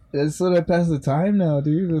 Mhm. that's what I pass the time now,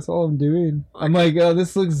 dude. That's all I'm doing. I'm like, oh,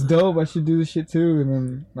 this looks dope. I should do this shit too. And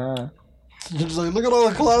then, nah. You're just like, look at all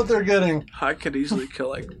the clout they're getting. I could easily kill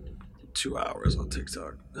like 2 hours on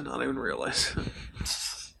TikTok and not even realize.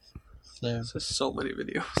 Yeah. It's just so many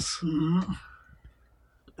videos, Mhm.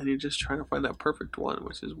 and you're just trying to find that perfect one,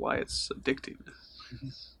 which is why it's addicting.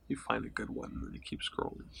 You find a good one, and then you keep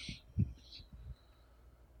scrolling.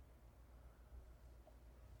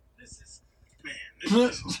 So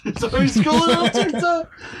he's scrolling on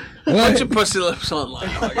TikTok. Put your pussy lips online.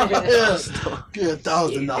 Yeah. Get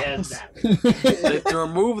 $1,000. They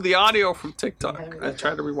remove the audio from TikTok. I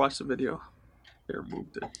tried to rewatch the video. They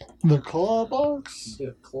removed it. The claw box.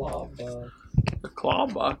 The claw box. The claw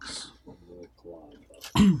box.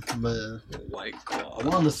 Man, White claw. I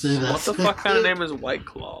wanted to say that. What the fuck kind of name is White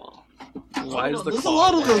Claw? Why is the There's a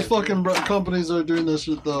claw? lot of those fucking companies that are doing this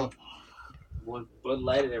shit though. One Bud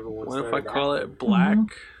Light and everyone. What if I started call that. it Black?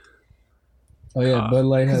 Oh, yeah, Bud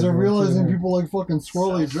Light Because has they're one, realizing too. people like fucking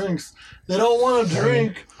swirly drinks. They don't want to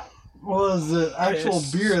drink what is it? Actual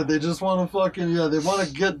Yes. beer. They just want to fucking they want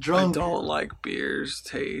to get I drunk. don't like beer's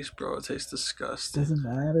taste, bro. It tastes disgusting. Doesn't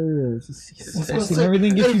matter. It's just It's like-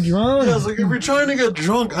 everything gets you drunk. Yeah, it's like if you're trying to get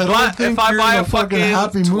drunk, I don't But think if I you're buy in a a fucking fucking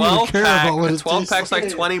happy mood to 12 care pack, about what the it 12 tastes pack's like.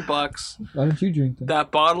 like $20. Why don't you drink them?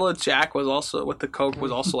 That bottle of Jack was also with the Coke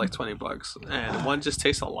was also like $20, and one just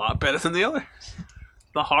tastes a lot better than the other.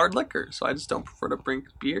 The hard liquor, so I just don't prefer to drink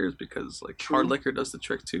beers because like hard liquor does the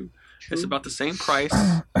trick too. It's about the same price.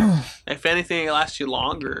 If anything, it lasts you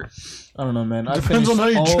longer. I don't know, man. I Depends on how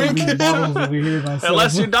you all drink these it. bottles over here myself.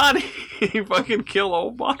 Unless you're Donnie, you fucking kill a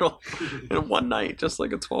whole bottle in one night, just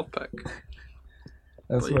like a 12-pack.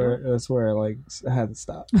 That's where like I had to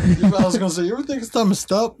stop. I was gonna say, you ever think it's time to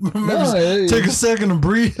stop? Maybe take a second and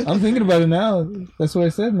breathe. I'm thinking about it now. That's what I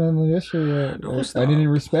said, man. Like, yesterday, I didn't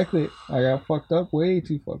respect it. I got fucked up, way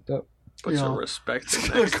too fucked up. Put You some know. respect.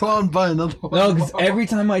 Come on, buy another one. No, because every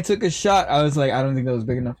time I took a shot, I was like, I don't think that was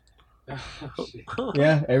big enough.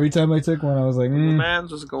 Yeah, every time I took one, I was like, The man's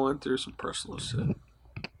just going through some personal shit.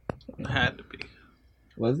 It had to be.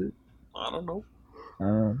 Was it? I don't know. I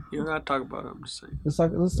don't know. You don't gotta talk about it. I'm just saying. Let's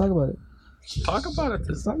talk about it. Talk about it.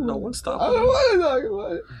 Let's talk No about one's I stopping. don't want to talk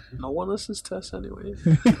about it. No one listens to us anyway.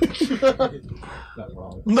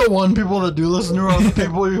 The one people that do listen to are the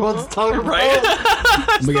people he wants to talk about. Right?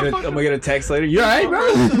 I'm gonna get a text later. You alright, bro?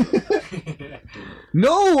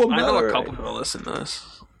 No, I'm I not know a alright. couple people listen to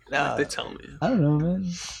us. Like they tell me. I don't know, man.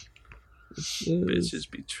 Bitches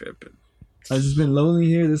be tripping. I've just been lonely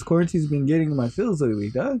here. This quarantine's been getting in my feels lately,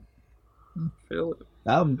 dog. Feel it.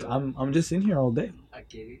 I'm just in here all day. I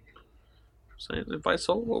get it. Saying invite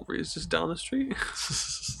Solo over. He's just down the street.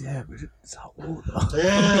 Yeah, but it's how old though.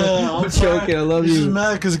 Yeah, I'm joking. I love He's just you.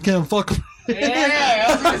 mad because he can't fuck. Yeah,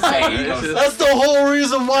 I was gonna say. It's just- That's the whole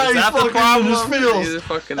reason why Is he's that the fucking in problem? his feels. He's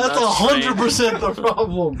fucking That's nuts 100% the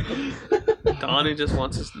problem. strained. Donnie just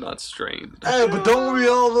wants his nuts strained. Hey, but don't we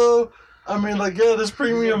all though? I mean, like, yeah, this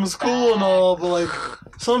premium is cool and all, but like,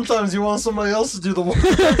 sometimes you want somebody else to do the work.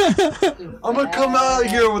 I'm gonna come out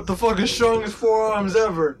here with the fucking strongest forearms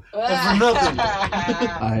ever, and for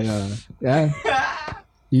nothing. Yeah.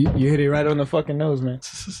 You hit it right on the fucking nose, man.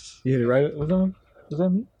 You hit it right. Was that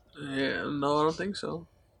me? Yeah, no, I don't think so.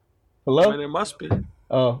 I Hello? mean, it must be.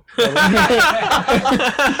 Oh.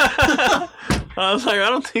 I was like, I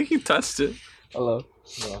don't think he touched it. Hello.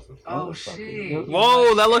 Oh shit.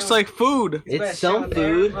 Whoa, that looks like food. It's some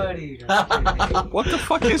food. What the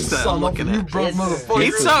fuck is that I'm Son of looking you at? broke It's motherfucker.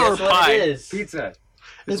 Pizza guess or what pie? It is. Pizza.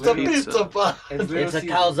 It's a pizza. pizza pie. It's a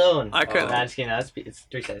calzone. I couldn't- Nah, just kidding. No, it's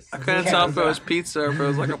 3 size. I couldn't tell if it was pizza or if it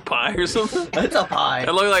was like a pie or something. It's a pie.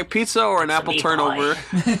 It looked like pizza or an apple meat turnover.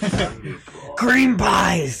 Cream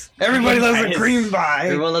pies. Everybody loves a pies. cream pie.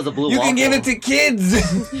 Everyone loves a blue You waffle. can give it to kids.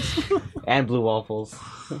 And blue waffles.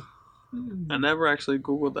 I never actually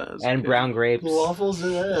Googled that. as a And kid. brown grapes. Waffles,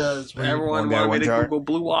 yeah. It's pretty Everyone One guy, wanted me one to jar. Google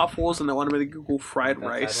blue waffles and they wanted me to Google fried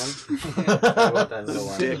rice.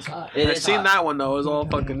 Dick. It I is seen hot. that one though. It was all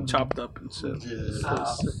fucking chopped up and shit. Yeah.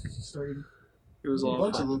 It was A all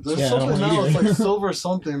bunch of them. There's Yeah, I something don't now. either. It's like silver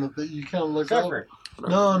something that you can't look up.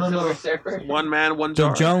 No. one man, one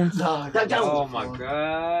Doug jar. Jones. Nah, Oh my The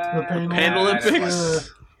god. Pain Olympics.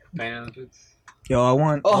 Pain Olympics. Yo, I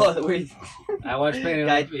want. Oh, wait. I watched Pain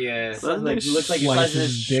Guy- Olympics. Yeah. Doesn't it Looks like you're Slices slicing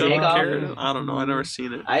his dick dick off. Carrot? I don't know. I never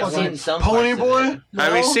seen it. I've Fucking seen some Pony parts of Boy? it.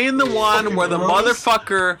 Have you No? seen the one where the gross.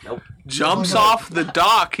 motherfucker Nope. jumps Okay. off the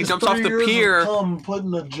dock? He It's jumps off 3 the years of pier. cum put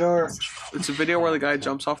in a jar. It's a video where the guy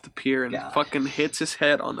jumps off the pier and God. fucking hits his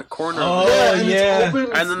head on the corner. Oh, of it. and yeah. it's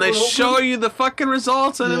open, And then they it's show open. you the fucking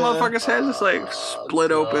results, and the Yeah. motherfucker's head just like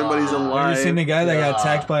split open, but he's Have alive. you seen the guy that got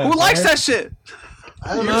attacked by a Who likes bear? that shit?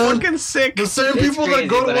 I don't You're know. fucking sick. The same It's people crazy, that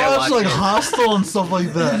go to but I watch watch like it. Hostel and stuff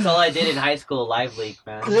like That's that. all I did in high school, Live Leak,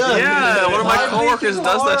 man. Yeah, one of my Live coworkers Leak is does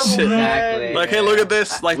that horrible, shit. man. Exactly. Like, hey, look at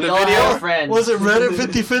this. Like We the all video. have friends. Was it Reddit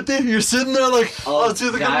 50-50? You're sitting there like, oh, it's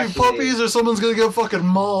either gonna be Exactly. puppies or someone's gonna get fucking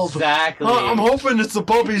mauled. Exactly. I'm hoping it's the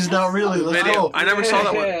puppies, not really. Let's Video. go. I never saw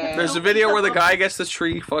that one. There's a video where the guy gets the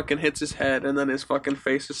tree, fucking hits his head, and then his fucking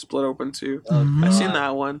face is split open too. I seen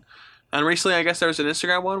that one. And recently, I guess there was an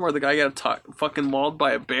Instagram one where the guy got fucking mauled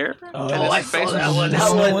by a bear. and his I face saw that was- one.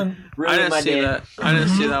 That one I ruined didn't my see day. that. I didn't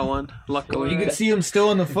see that one. Luckily, You can see him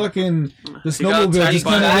still in the fucking the got snowmobile, attacked just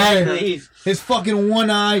by kind of a there. Exactly. His fucking one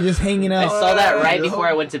eye just hanging I out. saw that right before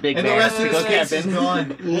I went to Big And the Bear rest to of go his face is camping.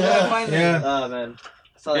 gone. Yeah. Yeah. Oh man.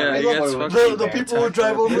 saw that Yeah, right he before gets we went fucking- to The bear. people who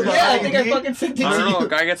drive over the Yeah, I think I IED. fucking sent it I to don't know. you. A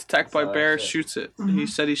guy gets attacked by a Oh, bear, shit. shoots it. He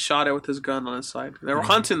said he shot it with his gun on his side. They were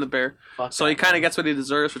hunting the bear, Fuck so he that, kind of man. gets what he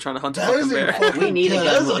deserves for trying to hunt a That fucking is a bear. fucking, We need a yeah,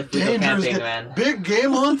 gun that's a if we go dangerous camping, game. man. Big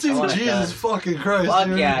game hunting? I want a Jesus gun. fucking Christ. Fuck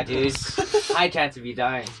dude. yeah, dude. High chance of you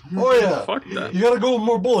dying. Oh yeah. Fuck that. You gotta go with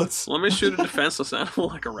more bullets. Let me shoot a defenseless animal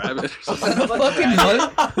like a rabbit or something. Is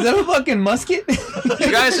that a fucking musket?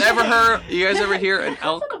 You guys ever hear an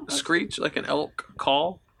elk screech, like an elk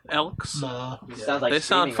call? Elks? Nah. Sounds like They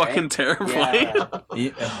sound screaming, fucking terrifying. right?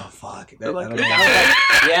 Yeah, oh fuck. They're like, I don't know.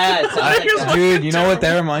 Yeah, it sounds like that. Dude, you know what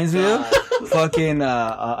that reminds me of? Fucking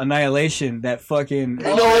Annihilation. That fucking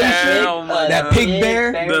Oh, that Yeah, pig, oh my That God. pig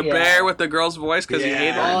bear? The yeah. bear with the girl's voice because he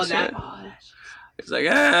hated her Oh, and that. shit. Oh, that He's like,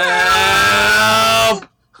 help!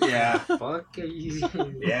 yeah, Fuck you.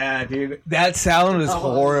 yeah, dude. That sound was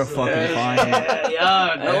horrifying.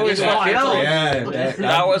 Yeah, That was fucking cool. Yeah,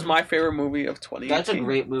 That was my favorite movie of 2018. That's a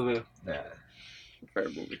great movie.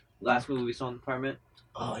 favorite movie. Last movie we saw in the apartment.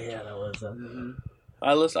 Oh yeah, that was.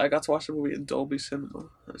 I got to watch the movie in Dolby Cinema.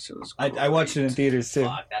 That shit was I watched it in theaters too.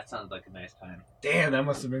 Fuck, that sounds like a nice time. Damn, that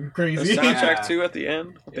must have been The crazy. soundtrack Yeah. too at the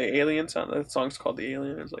end, the alien sound. That song's called "The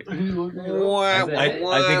Alien." It's like, I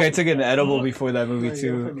think I took an edible before that movie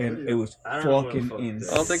too, and it was I don't know what the fucking fuck insane.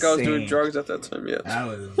 I don't think I was doing drugs at that time yet. That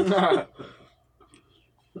was.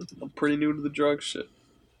 I'm pretty new to the drug shit.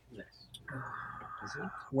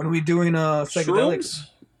 When are we doing psychedelics? Shrooms?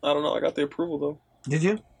 I don't know. I got the approval though. Did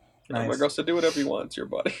you? My Nice. girl said, "Do whatever you want. It's your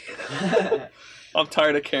body." I'm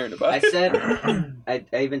tired of caring about I it. said,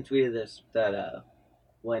 I even tweeted this that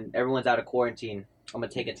when everyone's out of quarantine, I'm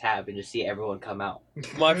gonna take a tab and just see everyone come out.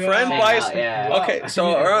 My friend Hang buys. out, yeah. Okay,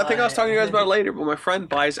 so I think I was talking to you guys about it later, but my friend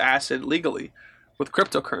buys acid legally with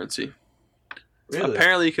cryptocurrency. Really?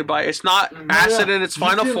 Apparently, you could buy. It's not acid in its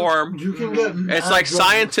final form. You can get. It's mad like drugs with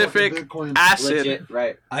scientific fucking Bitcoin. acid. Legit,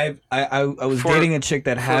 right? I was For- dating a chick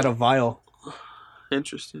that had a vial.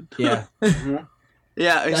 Interesting. Yeah.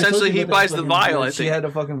 Yeah, told essentially you he about that buys the fucking vial. I She think. had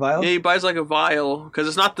a fucking vial. Yeah, he buys like a vial because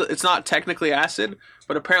it's not technically acid,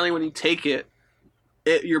 but apparently when you take it,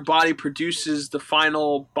 your body produces the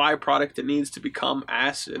final byproduct it needs to become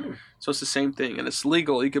acid. So it's the same thing, and it's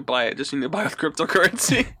legal. You could buy it. Just need to buy with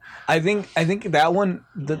cryptocurrency. I think that one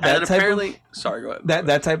that And type apparently, of sorry, go ahead.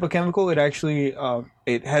 that type of chemical, it actually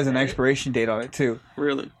it has an expiration date on it too.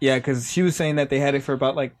 Really? Yeah, because she was saying that they had it for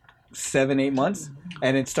about like 7-8 months,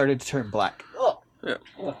 and it started to turn black. Yeah.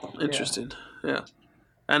 Interesting. Yeah.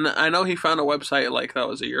 And I know he found a website like that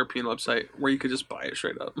was a European website where you could just buy it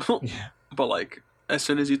straight up. Yeah. But like as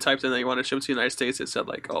soon as you typed in that you want to ship it to the United States, it said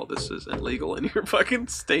like, "Oh, this is illegal in your fucking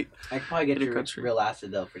state." I could probably get In your you country. real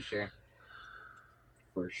acid though, for sure.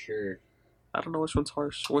 For sure. I don't know which one's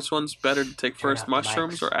harsh. Which one's better to take first, off the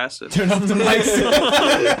mushrooms mics. or acid? Turn off the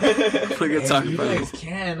mics. We can talk about it.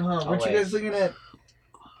 can, huh? Weren't you guys looking at?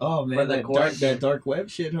 Oh For the course. dark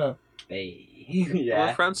web shit, huh? Hey. My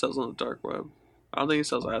Yeah. friend sells on the dark web. I don't think he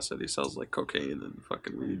sells acid. He sells like cocaine and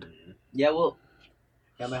fucking weed. Yeah, well,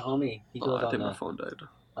 yeah, my homie, he Oh, goes I think my on phone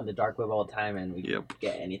died. the dark web all the time, and we Yep.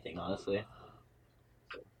 get anything, honestly.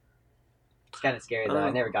 It's kind of scary though.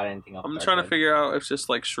 I never got anything off. I'm the dark trying to web. figure out if just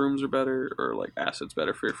like shrooms are better or like acid's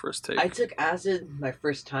better for your first take. I took acid my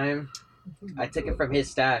first time. I took it from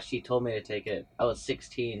his stash. He told me to take it. I was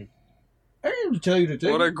 16. I didn't tell you to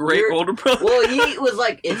take. What a great We're- older brother. Well, he was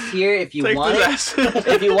like, "It's here if you Take want this it. acid.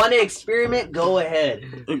 If you want to experiment, go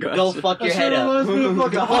ahead. Gotcha. Go fuck your That head shit up." reminds me of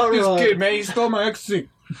fucking Hot Rod. man. He stole my ecstasy.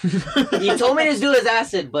 He told me to do his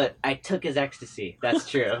acid, but I took his ecstasy. That's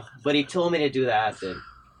true. But he told me to do the acid.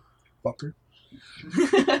 Fucker.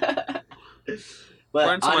 But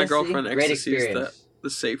According to my honestly, girlfriend, great ecstasy is experience. the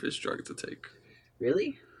safest drug to take.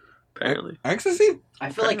 Really? Apparently. Ecstasy? I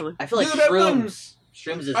feel like Apparently. shrooms. Dude, that one-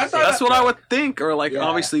 Shrooms is. I thought- That's what I would think, or like Yeah.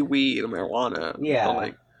 obviously weed or marijuana. Yeah. But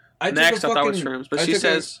like next, I thought was shrooms, but she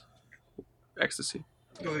says ecstasy.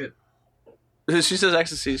 Go ahead. She says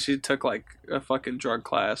ecstasy. She took like a fucking drug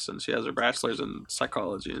class, and she has her bachelor's in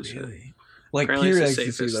psychology and shit. Really? Like Apparently pure it's the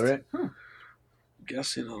ecstasy, safest. though, right?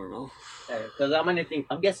 Guessing, I don't know. Because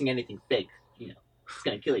I'm guessing anything fake. You know, it's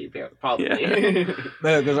gonna kill you, probably.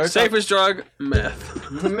 Because our Safest drug, meth.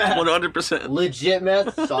 100%. Legit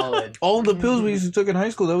meth, solid. all the pills we used to take in high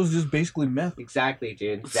school, that was just basically meth. Exactly,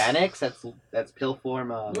 dude. Xanax, that's pill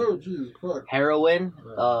form. Oh, Jesus Christ. Heroin.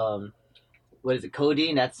 What is it?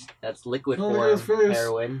 Codeine. That's liquid Oh, form his face.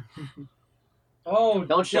 heroin. Oh,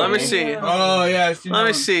 Don't show Let me me. see. Oh, yeah. Let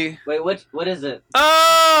me see. Wait, what is it?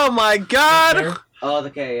 Oh my god! Oh,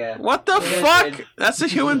 okay, yeah. What the Yeah, fuck? dude. That's a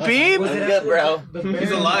human being? What's good, bro?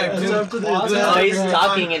 He's alive, It's dude. after the Oh, he's exam.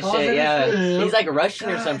 talking and shit. Yeah, Yeah. he's like Russian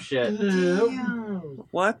or some shit. Yeah.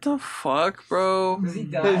 What the fuck, bro? Does he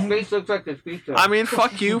His die? face looks like this pizza. I mean,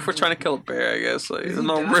 fuck you for trying to kill a bear, I guess. Like, there's Does he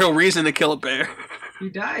no die? real reason to kill a bear. He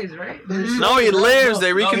dies, right? No, he lives.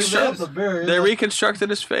 They reconstruct. The bear. They reconstructed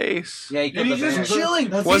his face. Yeah, he And killed he's the bear. just chilling.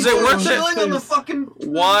 Was it worth it? Chilling on the fucking.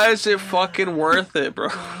 Was it fucking worth it, bro?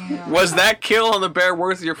 Was that kill on the bear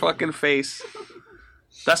worth your fucking face?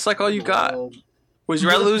 That's like all you got. Would you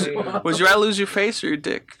rather lose your face or your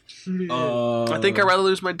dick? I think I'd rather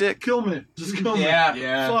lose my dick. Kill me. Just kill me.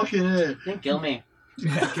 Yeah. Fucking it. Then kill me.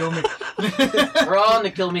 Kill me. We're all on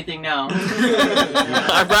the kill me thing now.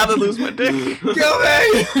 I'd rather lose my dick. Kill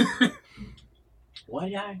me. What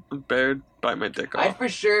did I? Bear bite my dick I'd off. for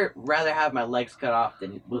sure rather have my legs cut off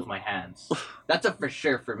than lose my hands. That's a for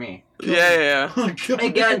sure for me. Yeah. Kill me.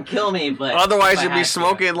 Again, kill me, but Otherwise, if I you'd be had to.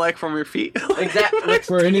 smoking like from your feet. Exactly.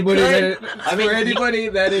 For anybody Good. that, I mean, for anybody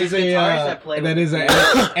that is these a guitars I play that with- is a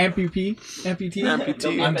amputee. Amputee.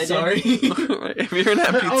 I'm sorry. If you're an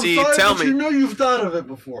I'm amputee, sorry, tell but you me. know you've thought of it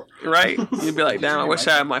before. Right? You'd be like, damn, I wish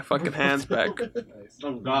I had my fucking hands back.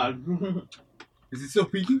 Oh God. Is it still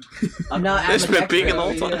peaking? I'm not. It's been ambidextrous. peeking the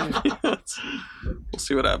whole time. We'll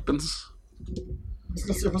see what happens.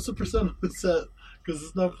 What's the percent of the set? Because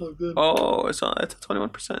it's not plugged in. Oh, it's at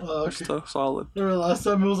 21%. Oh, It's okay. still solid. Remember last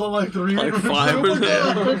time it was on like 3. Like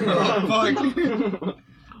 5%.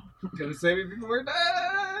 Gotta save it before it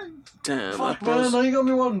dies. Damn, Fuck, that man, was now you got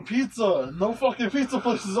me wanting pizza. No fucking pizza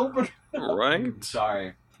place is open. right.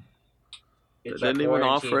 Sorry. They It's our didn't even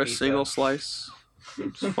quarantine offer a pizza. single slice.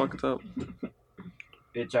 It's fucked up.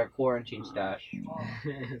 It's our quarantine stash.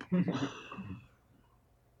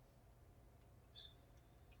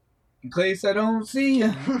 In case I don't see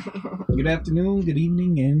ya. Good afternoon, good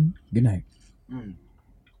evening, and good night.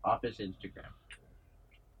 Office Instagram.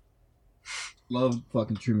 Love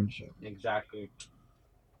fucking Truman Show. Exactly.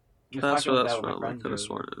 That's what that's from. I could have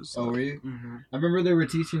sworn it was. Oh, were you? Mm-hmm. I remember they were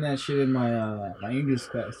teaching that shit in my my English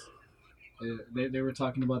class. They were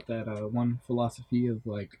talking about that one philosophy of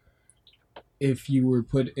like, if you were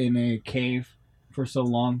put in a cave for so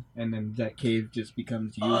long and then that cave just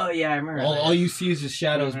becomes you. Oh yeah, I remember. All you see is just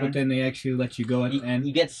shadows, Mhm. but then they actually let you go at the end.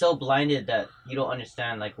 You get so blinded that you don't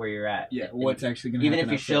understand like where you're at. Yeah, And what's actually gonna even if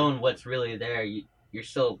happen you're outside. shown what's really there, you're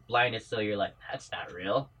so blinded still. You're like, that's not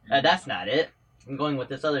real. That's not it. I'm going with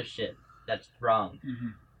this other shit. That's wrong.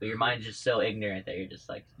 Mhm. But your mind's just so ignorant that you're just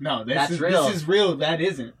like, No, That's real. This is real. That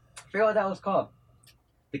isn't. I forget what that was called.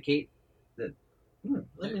 The Kate.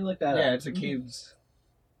 Let me look that Yeah, up. it's a caves.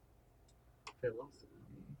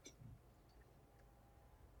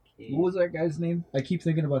 What was that guy's name? I keep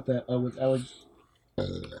thinking about that. With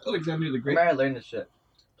Alexander the Great. Where I learned this shit.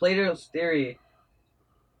 Plato's theory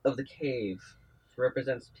of the cave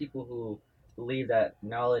represents people who believe that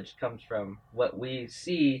knowledge comes from what we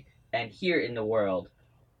see and hear in the world.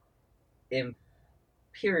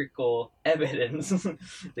 Empirical evidence.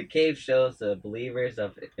 The cave shows the believers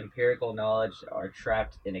of empirical knowledge are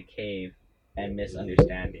trapped in a cave and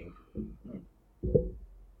misunderstanding.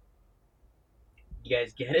 You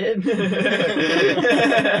guys get it?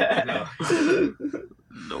 No.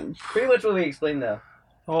 No. Pretty much what we explained though.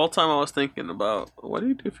 The whole time I was thinking about, what do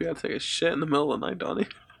you do if you had to take a shit in the middle of the night, Donnie?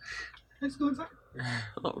 Let's go inside.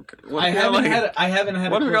 Oh, okay. What I if you got, haven't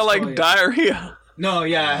had. What a if you got close like call yet. diarrhea? No,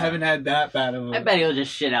 yeah, I haven't had that bad of a. I bet he'll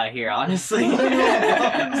just shit out here, honestly.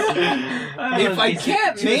 If I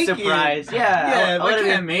can't too make it- surprised. Yeah, if I would've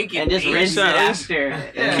can't been- make it, and just maybe. rinse it Yeah, after.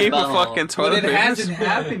 yeah. Keep a Butthole. fucking But toilet it paper. hasn't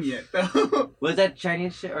happened yet, though. Was that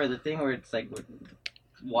Chinese shit or the thing where it's like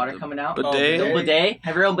water coming out? bidet? The bidet?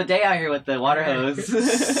 Have your own bidet out here with the water hose.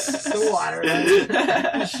 The water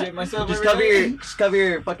hose. Shit myself. Just every cover day.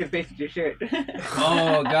 your fucking face with your shirt.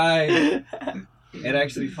 Oh, guys, it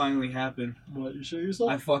actually finally happened. What, you shit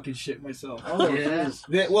yourself? I fucking shit myself. Oh, Yeah.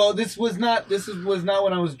 jeez. Well, this was not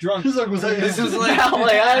when I was drunk. He's like, was that This you? was like I'm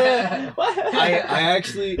like, what? I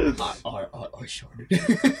actually I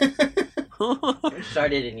sharded.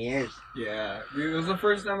 Started in years. Yeah, it was the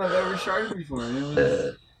first time I've ever sharded before, and it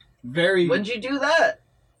was very. When'd you do that?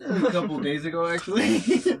 A couple days ago, actually.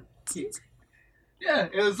 Yeah,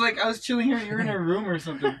 it was like I was chilling here. You're in a room or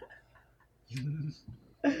something.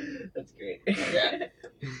 That's great. Yeah.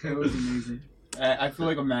 It was amazing. I feel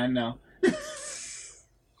like a man now.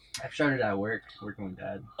 I've started at work, working with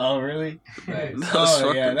Dad. Oh, really? That was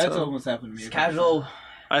Oh, yeah, fucking that's tough. almost happened to me. It's casual.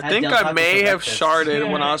 I Had think Del I Taco may for have breakfast.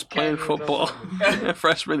 sharded when I was Yeah, playing casual football Del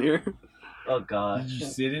freshman year. Oh gosh. Did you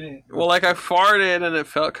sit in it? Well, like I farted and it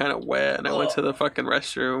felt kind of wet, and I went to the fucking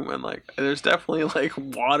restroom, and like there's definitely like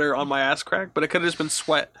water on my ass crack, but it could have just been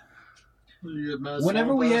sweat. You get mad Whenever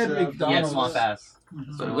swamp we ass, had yeah. Yeah, McDonald's- swamp ass.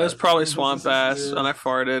 So it was probably swamp ass, and I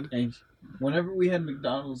farted. And whenever we had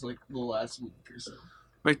McDonald's, like the last week or so,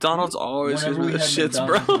 McDonald's always gives Whenever me the we had shits,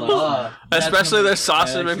 McDonald's, bro. like, that's Especially when their I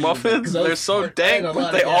sausage actually- McMuffins. 'cause I They're was- so I had dank, a lot but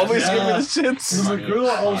of they gas. always give me the Yeah. shits. The McGrill,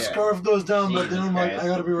 I'll Yeah. scarf those down, but then I'm like, Jesus I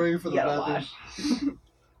gotta be ready for the You gotta bathroom. wash.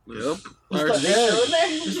 Yep. It's Or the just-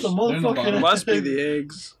 eggs. It's the in the motherfucking bottom. must be the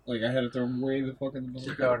eggs. Like I had to throw them away the fucking.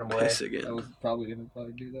 Throwing them away. Piss again. I was probably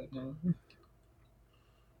gonna do that now.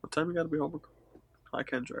 What time you gotta be home? I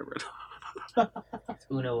can't drive right now.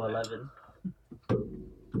 Uno 11.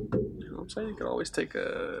 You know what I'm saying? You can always take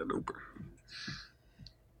an Uber.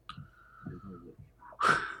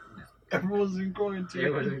 Everyone's in quarantine.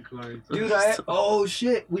 It wasn't quarantine. Dude, oh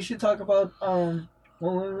shit, we should talk about when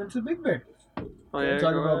we went to Big Bear. Oh yeah,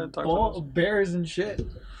 Talk go about ahead, talk about this. bears and shit.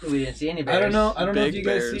 We didn't see any bears. I don't know if Big you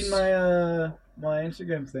guys bears. seen my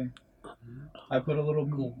Instagram thing. I put a little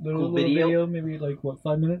Cool little video? video, maybe like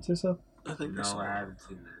 5 minutes or so. I think No, that's I haven't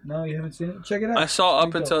seen that. No, you haven't seen it. Check it out. I saw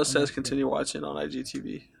up Pretty until dope. it says continue watching on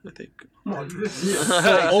IGTV. I think.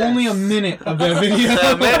 So only a minute of that video.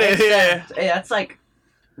 A minute, yeah. Hey, that's like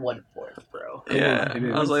 1/4, bro. Yeah, It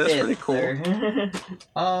is. I was like, that's pretty cool.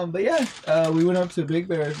 But yeah, we went up to Big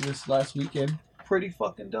Bear this last weekend. Pretty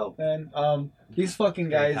fucking dope, man. These fucking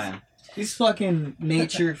Great guys, time. these fucking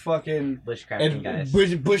nature fucking Bushcrafting guys.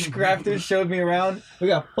 bushcrafters showed me around. We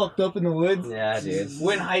got fucked up in the woods. Yeah, dude.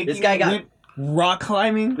 Went hiking. This guy got- went rock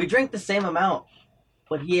climbing. We drank the same amount,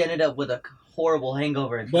 but he ended up with a horrible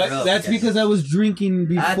hangover. And threw But up. that's because I was drinking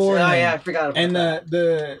That's- before. oh yeah, I forgot about And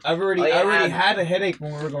that. I already Oh, yeah, I already had a headache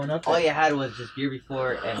when we were going up there. All you had was just beer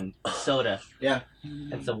before and soda. Yeah.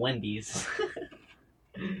 And some Wendy's.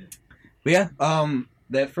 But yeah,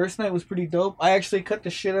 that first night was pretty dope. I actually cut the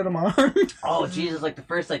shit out of my arm. Oh Jesus! Like the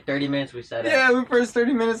first 30 minutes we set up. Yeah, the first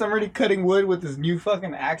 30 minutes, I'm already cutting wood with this new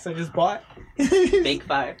fucking axe I just bought. Big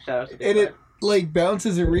Five. Shout out to Big And it Five. like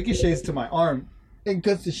bounces and ricochets to my arm and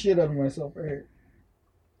cuts the shit out of myself right here.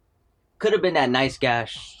 Could have been that nice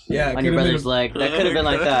gash Yeah, on your brother's leg. That could have been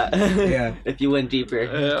like that. Yeah. If you went deeper.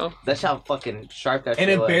 Yeah. That's how fucking sharp that And shit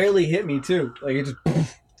it was. barely hit me too. Like it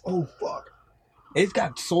just. Oh fuck! It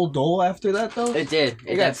got so dull after that though. It did.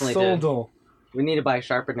 It got definitely so did. dull. We need to buy a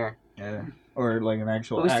sharpener. Yeah. Or like an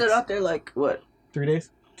actual. But we axe. stood out there like what? 3 days.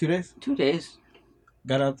 2 days. 2 days.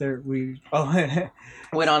 Got out there. Went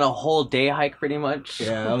on a whole day hike pretty much.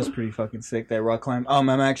 Yeah, that was pretty fucking sick. That rock climb. I'm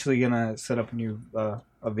actually gonna set up a new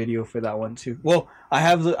a video for that one too. Well, I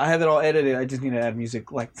have it all edited. I just need to add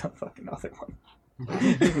music like the fucking other one.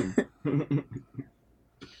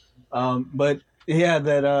 But yeah,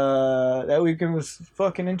 that weekend was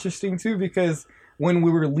fucking interesting too because when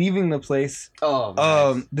we were leaving the place, Oh,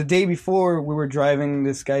 nice. the day before we were driving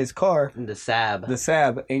this guy's car, The Sab. the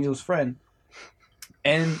Sab, Angel's friend.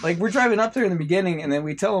 And like we're driving up there in the beginning, and then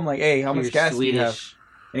we tell him like, "Hey, how much You're gas do you have?" Swedish.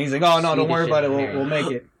 And he's like, "Oh no, don't worry Swedish about it. engineering. We'll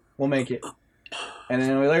make it. We'll make it." And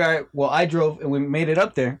then we're like, "All right." Well, I drove, and we made it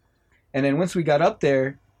up there. And then once we got up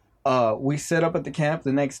there, we set up at the camp.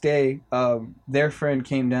 The next day, their friend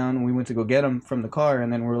came down, and we went to go get him from the car.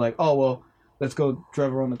 And then we're like, "Oh well, let's go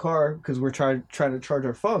drive around the car because we're trying to charge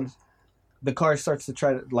our phones." The car starts to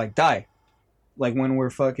try to like die, like when we're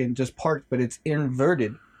fucking just parked, but it's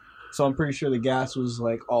inverted. So I'm pretty sure the gas was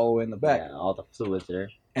like all the way in the back. Yeah, all the fluids are.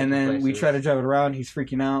 And then we places. try to drive it around. He's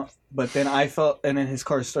freaking out. But then and then his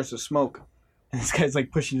car starts to smoke. And this guy's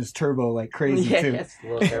like pushing his turbo like crazy Yeah, too. it's a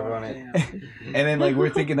little turbo on it. And then like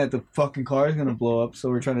we're thinking that the fucking car is gonna blow up, so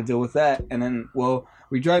we're trying to deal with that. And then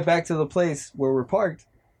we drive back to the place where we're parked,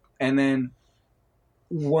 and then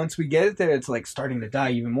once we get it there, it's like starting to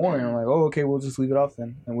die even more. And I'm like, oh okay, we'll just leave it off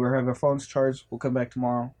then. And we'll have our phones charged. We'll come back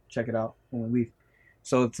tomorrow, check it out when we leave.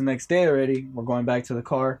 So it's the next day already. We're going back to the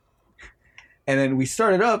car. And then we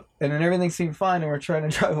started up, and then everything seemed fine, and we're trying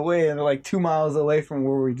to drive away, and they're like 2 miles away from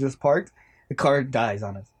where we just parked. The car dies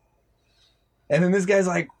on us. And then this guy's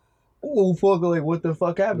like, oh, fuck, like, what the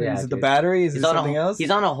fuck happened? Yeah, Is it the dude. battery? Is it something else?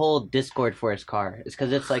 He's on a whole Discord for his car. It's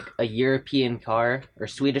because it's like a European car or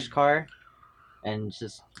Swedish car, and it's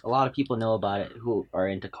just a lot of people know about it who are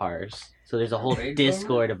into cars. So there's a whole Where you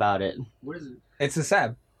Discord about it. What is it? It's a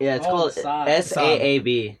Saab. Yeah, it's Oh, called Saab.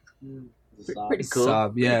 SAAB. Pretty cool.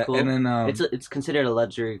 Saab, yeah. Pretty cool. And then It's considered a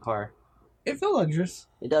luxury car. it felt luxurious.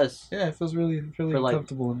 It does. Yeah, it feels really, really For, like,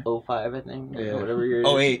 comfortable in it. 05, I think. Yeah. Or whatever year.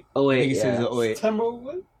 Oh, 08. Oh, I wait. think it says Yeah. 08. September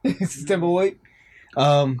what? September 08.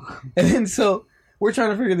 And then so we're trying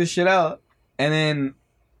to figure this shit out. And then,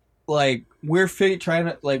 like, we're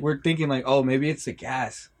thinking, like, oh, maybe it's the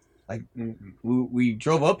gas. Like, we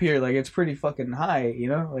drove up here, like, it's pretty fucking high, you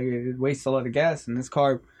know? Like, it wastes a lot of gas, and this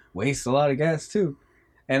car wastes a lot of gas, too.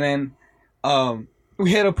 And then,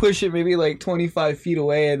 we had to push it maybe, like, 25 feet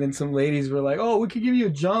away, and then some ladies were like, oh, we could give you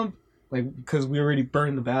a jump. Like, because we already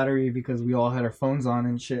burned the battery because we all had our phones on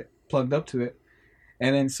and shit plugged up to it.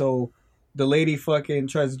 And then so the lady fucking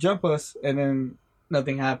tries to jump us, and then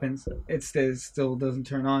nothing happens. It still doesn't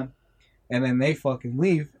turn on. And then they fucking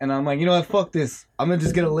leave, and I'm like, you know what, fuck this. I'm gonna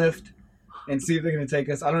just get a lift and see if they're gonna take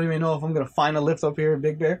us. I don't even know if I'm gonna find a lift up here in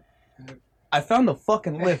Big Bear. I found a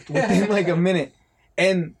fucking lift within like a minute,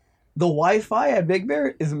 and the Wi-Fi at Big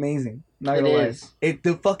Bear is amazing. Not gonna lie.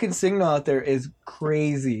 The fucking signal out there is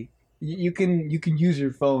crazy. You can use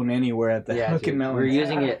your phone anywhere at the fucking mountain. We're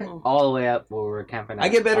using it all the way up where we're camping. I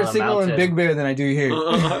get better signal in Big Bear than I do here.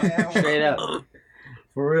 Straight up.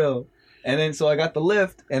 For real. And then so I got the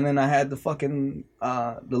lift, and then I had the fucking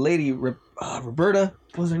the lady Roberta.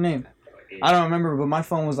 What was her name? I don't remember, but my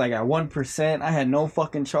phone was like at 1%. I had no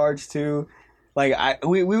fucking charge too. Like I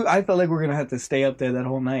felt like we're gonna have to stay up there that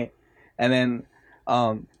whole night. And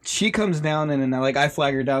then she comes down, and then I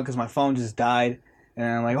flag her down because my phone just died. And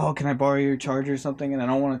I'm like, oh, can I borrow your charger or something? And I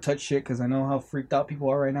don't want to touch shit because I know how freaked out people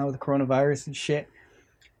are right now with the coronavirus and shit.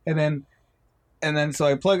 And then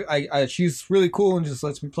so I she's really cool and just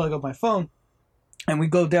lets me plug up my phone. And we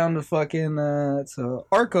go down to fucking to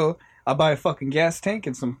Arco. I buy a fucking gas tank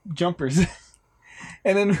and some jumpers.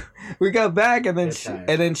 And then we got back, and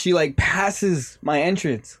then she like passes my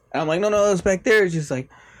entrance. And I'm like, no, it's back there. It's just like,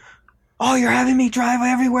 oh, you're having me drive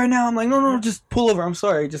everywhere now. I'm like, no, just pull over. I'm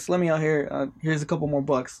sorry. Just let me out here. Here's a couple more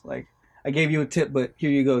bucks. Like, I gave you a tip, but here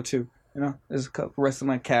you go too. You know, there's a couple rest of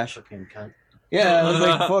my cash. Fucking cunt. Yeah, I was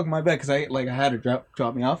like, fuck, my bad, because I had her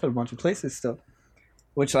drop me off at a bunch of places still,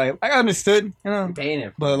 which I understood, you know. You're paying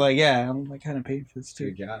it. But like, yeah, I'm like kind of paying for this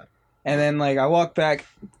too. Good job. And then like I walk back,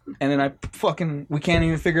 and then we can't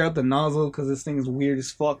even figure out the nozzle because this thing is weird as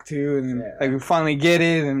fuck too. And then like we finally get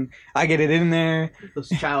it, and I get it in there. It was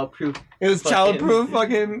childproof. It was childproof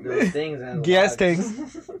fucking things gas tanks.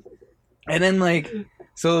 And then like,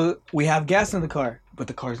 so we have gas in the car, but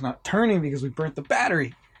the car's not turning because we burnt the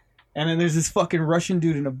battery. And then there's this fucking Russian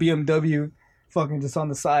dude in a BMW fucking just on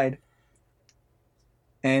the side.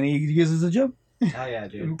 And he gives us a jump. Oh yeah,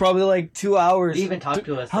 dude. Probably like 2 hours. He even talked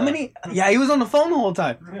to us. How many? Yeah, he was on the phone the whole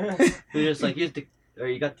time. He was just like, you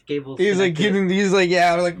got the cables. He's like doing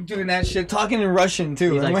that shit, talking in Russian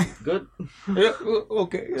too. He's I'm like, good. Yeah,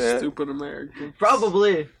 okay. Yeah. Stupid American.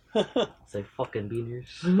 Probably. It's like fucking beaners.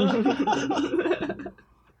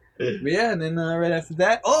 But yeah, and then right after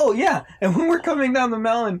that, oh yeah, and when we're coming down the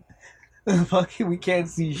mountain, fucking we can't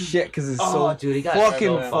see shit because it's so dude, he got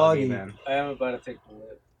fucking foggy. man. I am about to take the lift.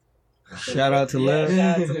 Shout out to Liv.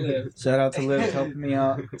 Shout out to Liv. Shout out to Liv, helping me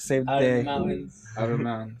out, save the Out day. of the mountains. Out of the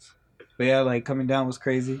mountains. But yeah, like coming down was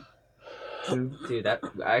crazy. Too. Dude, I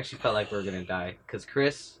actually felt like we were gonna die because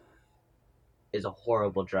Chris is a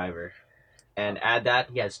horrible driver, and add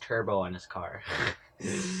that he has turbo on his car.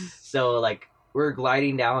 So like we're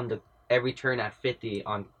gliding down every turn at 50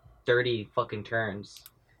 on 30 fucking turns.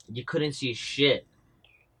 You couldn't see shit.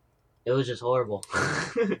 It was just horrible.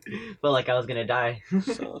 Felt like I was gonna die.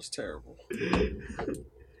 Sounds terrible.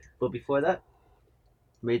 But before that,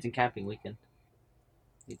 amazing camping weekend.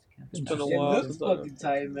 It's been a It while. looks fucking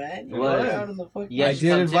tight, man. You What? went out on the fucking. Yeah, I just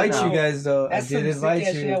did come invite to you now. guys though. That's I did some invite sick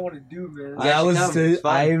ass shit I you. want to do, man. Yeah, I was. come, it's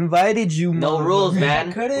fine. I invited you. No mother- rules,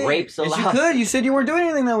 man. couldn't. Rapes Yes, you allowed. could. You said you weren't doing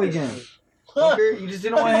anything that weekend. Fucker, you just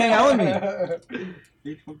didn't want to hang out with me.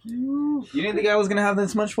 You didn't think I was gonna have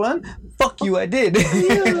this much fun? Fuck you, I did.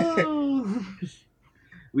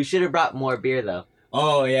 We should have brought more beer though,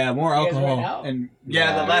 Oh yeah, more You guys ran alcohol. out? And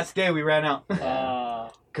Yeah. the last day we ran out.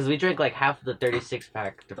 because we drank like half of the 36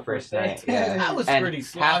 pack the first night. day. That was And pretty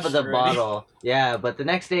half of the sloshed already. bottle. Yeah, but the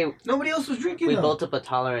next day Nobody else was drinking we though. built up a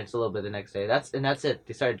tolerance a little bit the next day. That's it.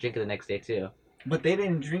 They started drinking the next day too. But they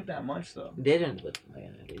didn't drink that much though. They didn't, but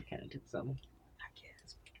they kind of took some.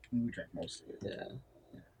 We drank most of it. Yeah,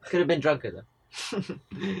 could have been drunker though.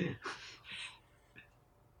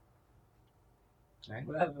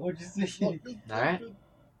 What'd you say? All right.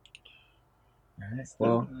 Alright.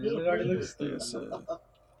 Well, It already looks stupid.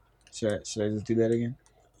 should I just do that again?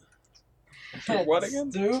 What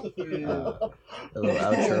again? Stupid. A little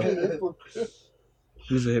outro.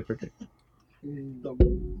 Who's a hypocrite?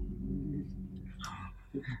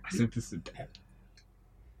 I sent this to Dad.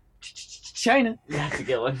 China. That's a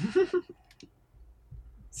good one.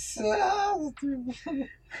 Stupid.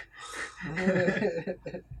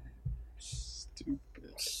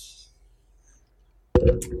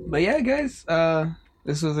 But yeah, guys,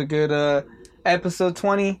 this was a good episode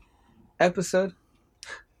 20 episode.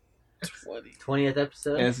 20th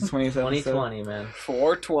episode. Yeah, it's the 20th episode. 2020, man.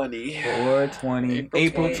 420. 420.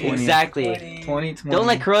 April 20th. Exactly. 2020. Don't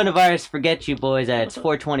let coronavirus forget you, boys. That it's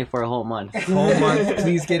 420 for a whole month. Whole month.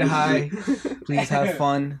 Please get high. Please have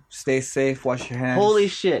fun. Stay safe. Wash your hands. Holy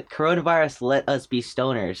shit! Coronavirus let us be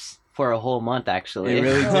stoners. for a whole month, actually. It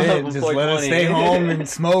really did. Just let us stay home and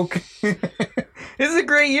smoke. This is a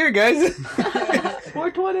great year, guys.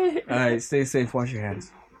 420. All right, stay safe. Wash your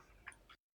hands.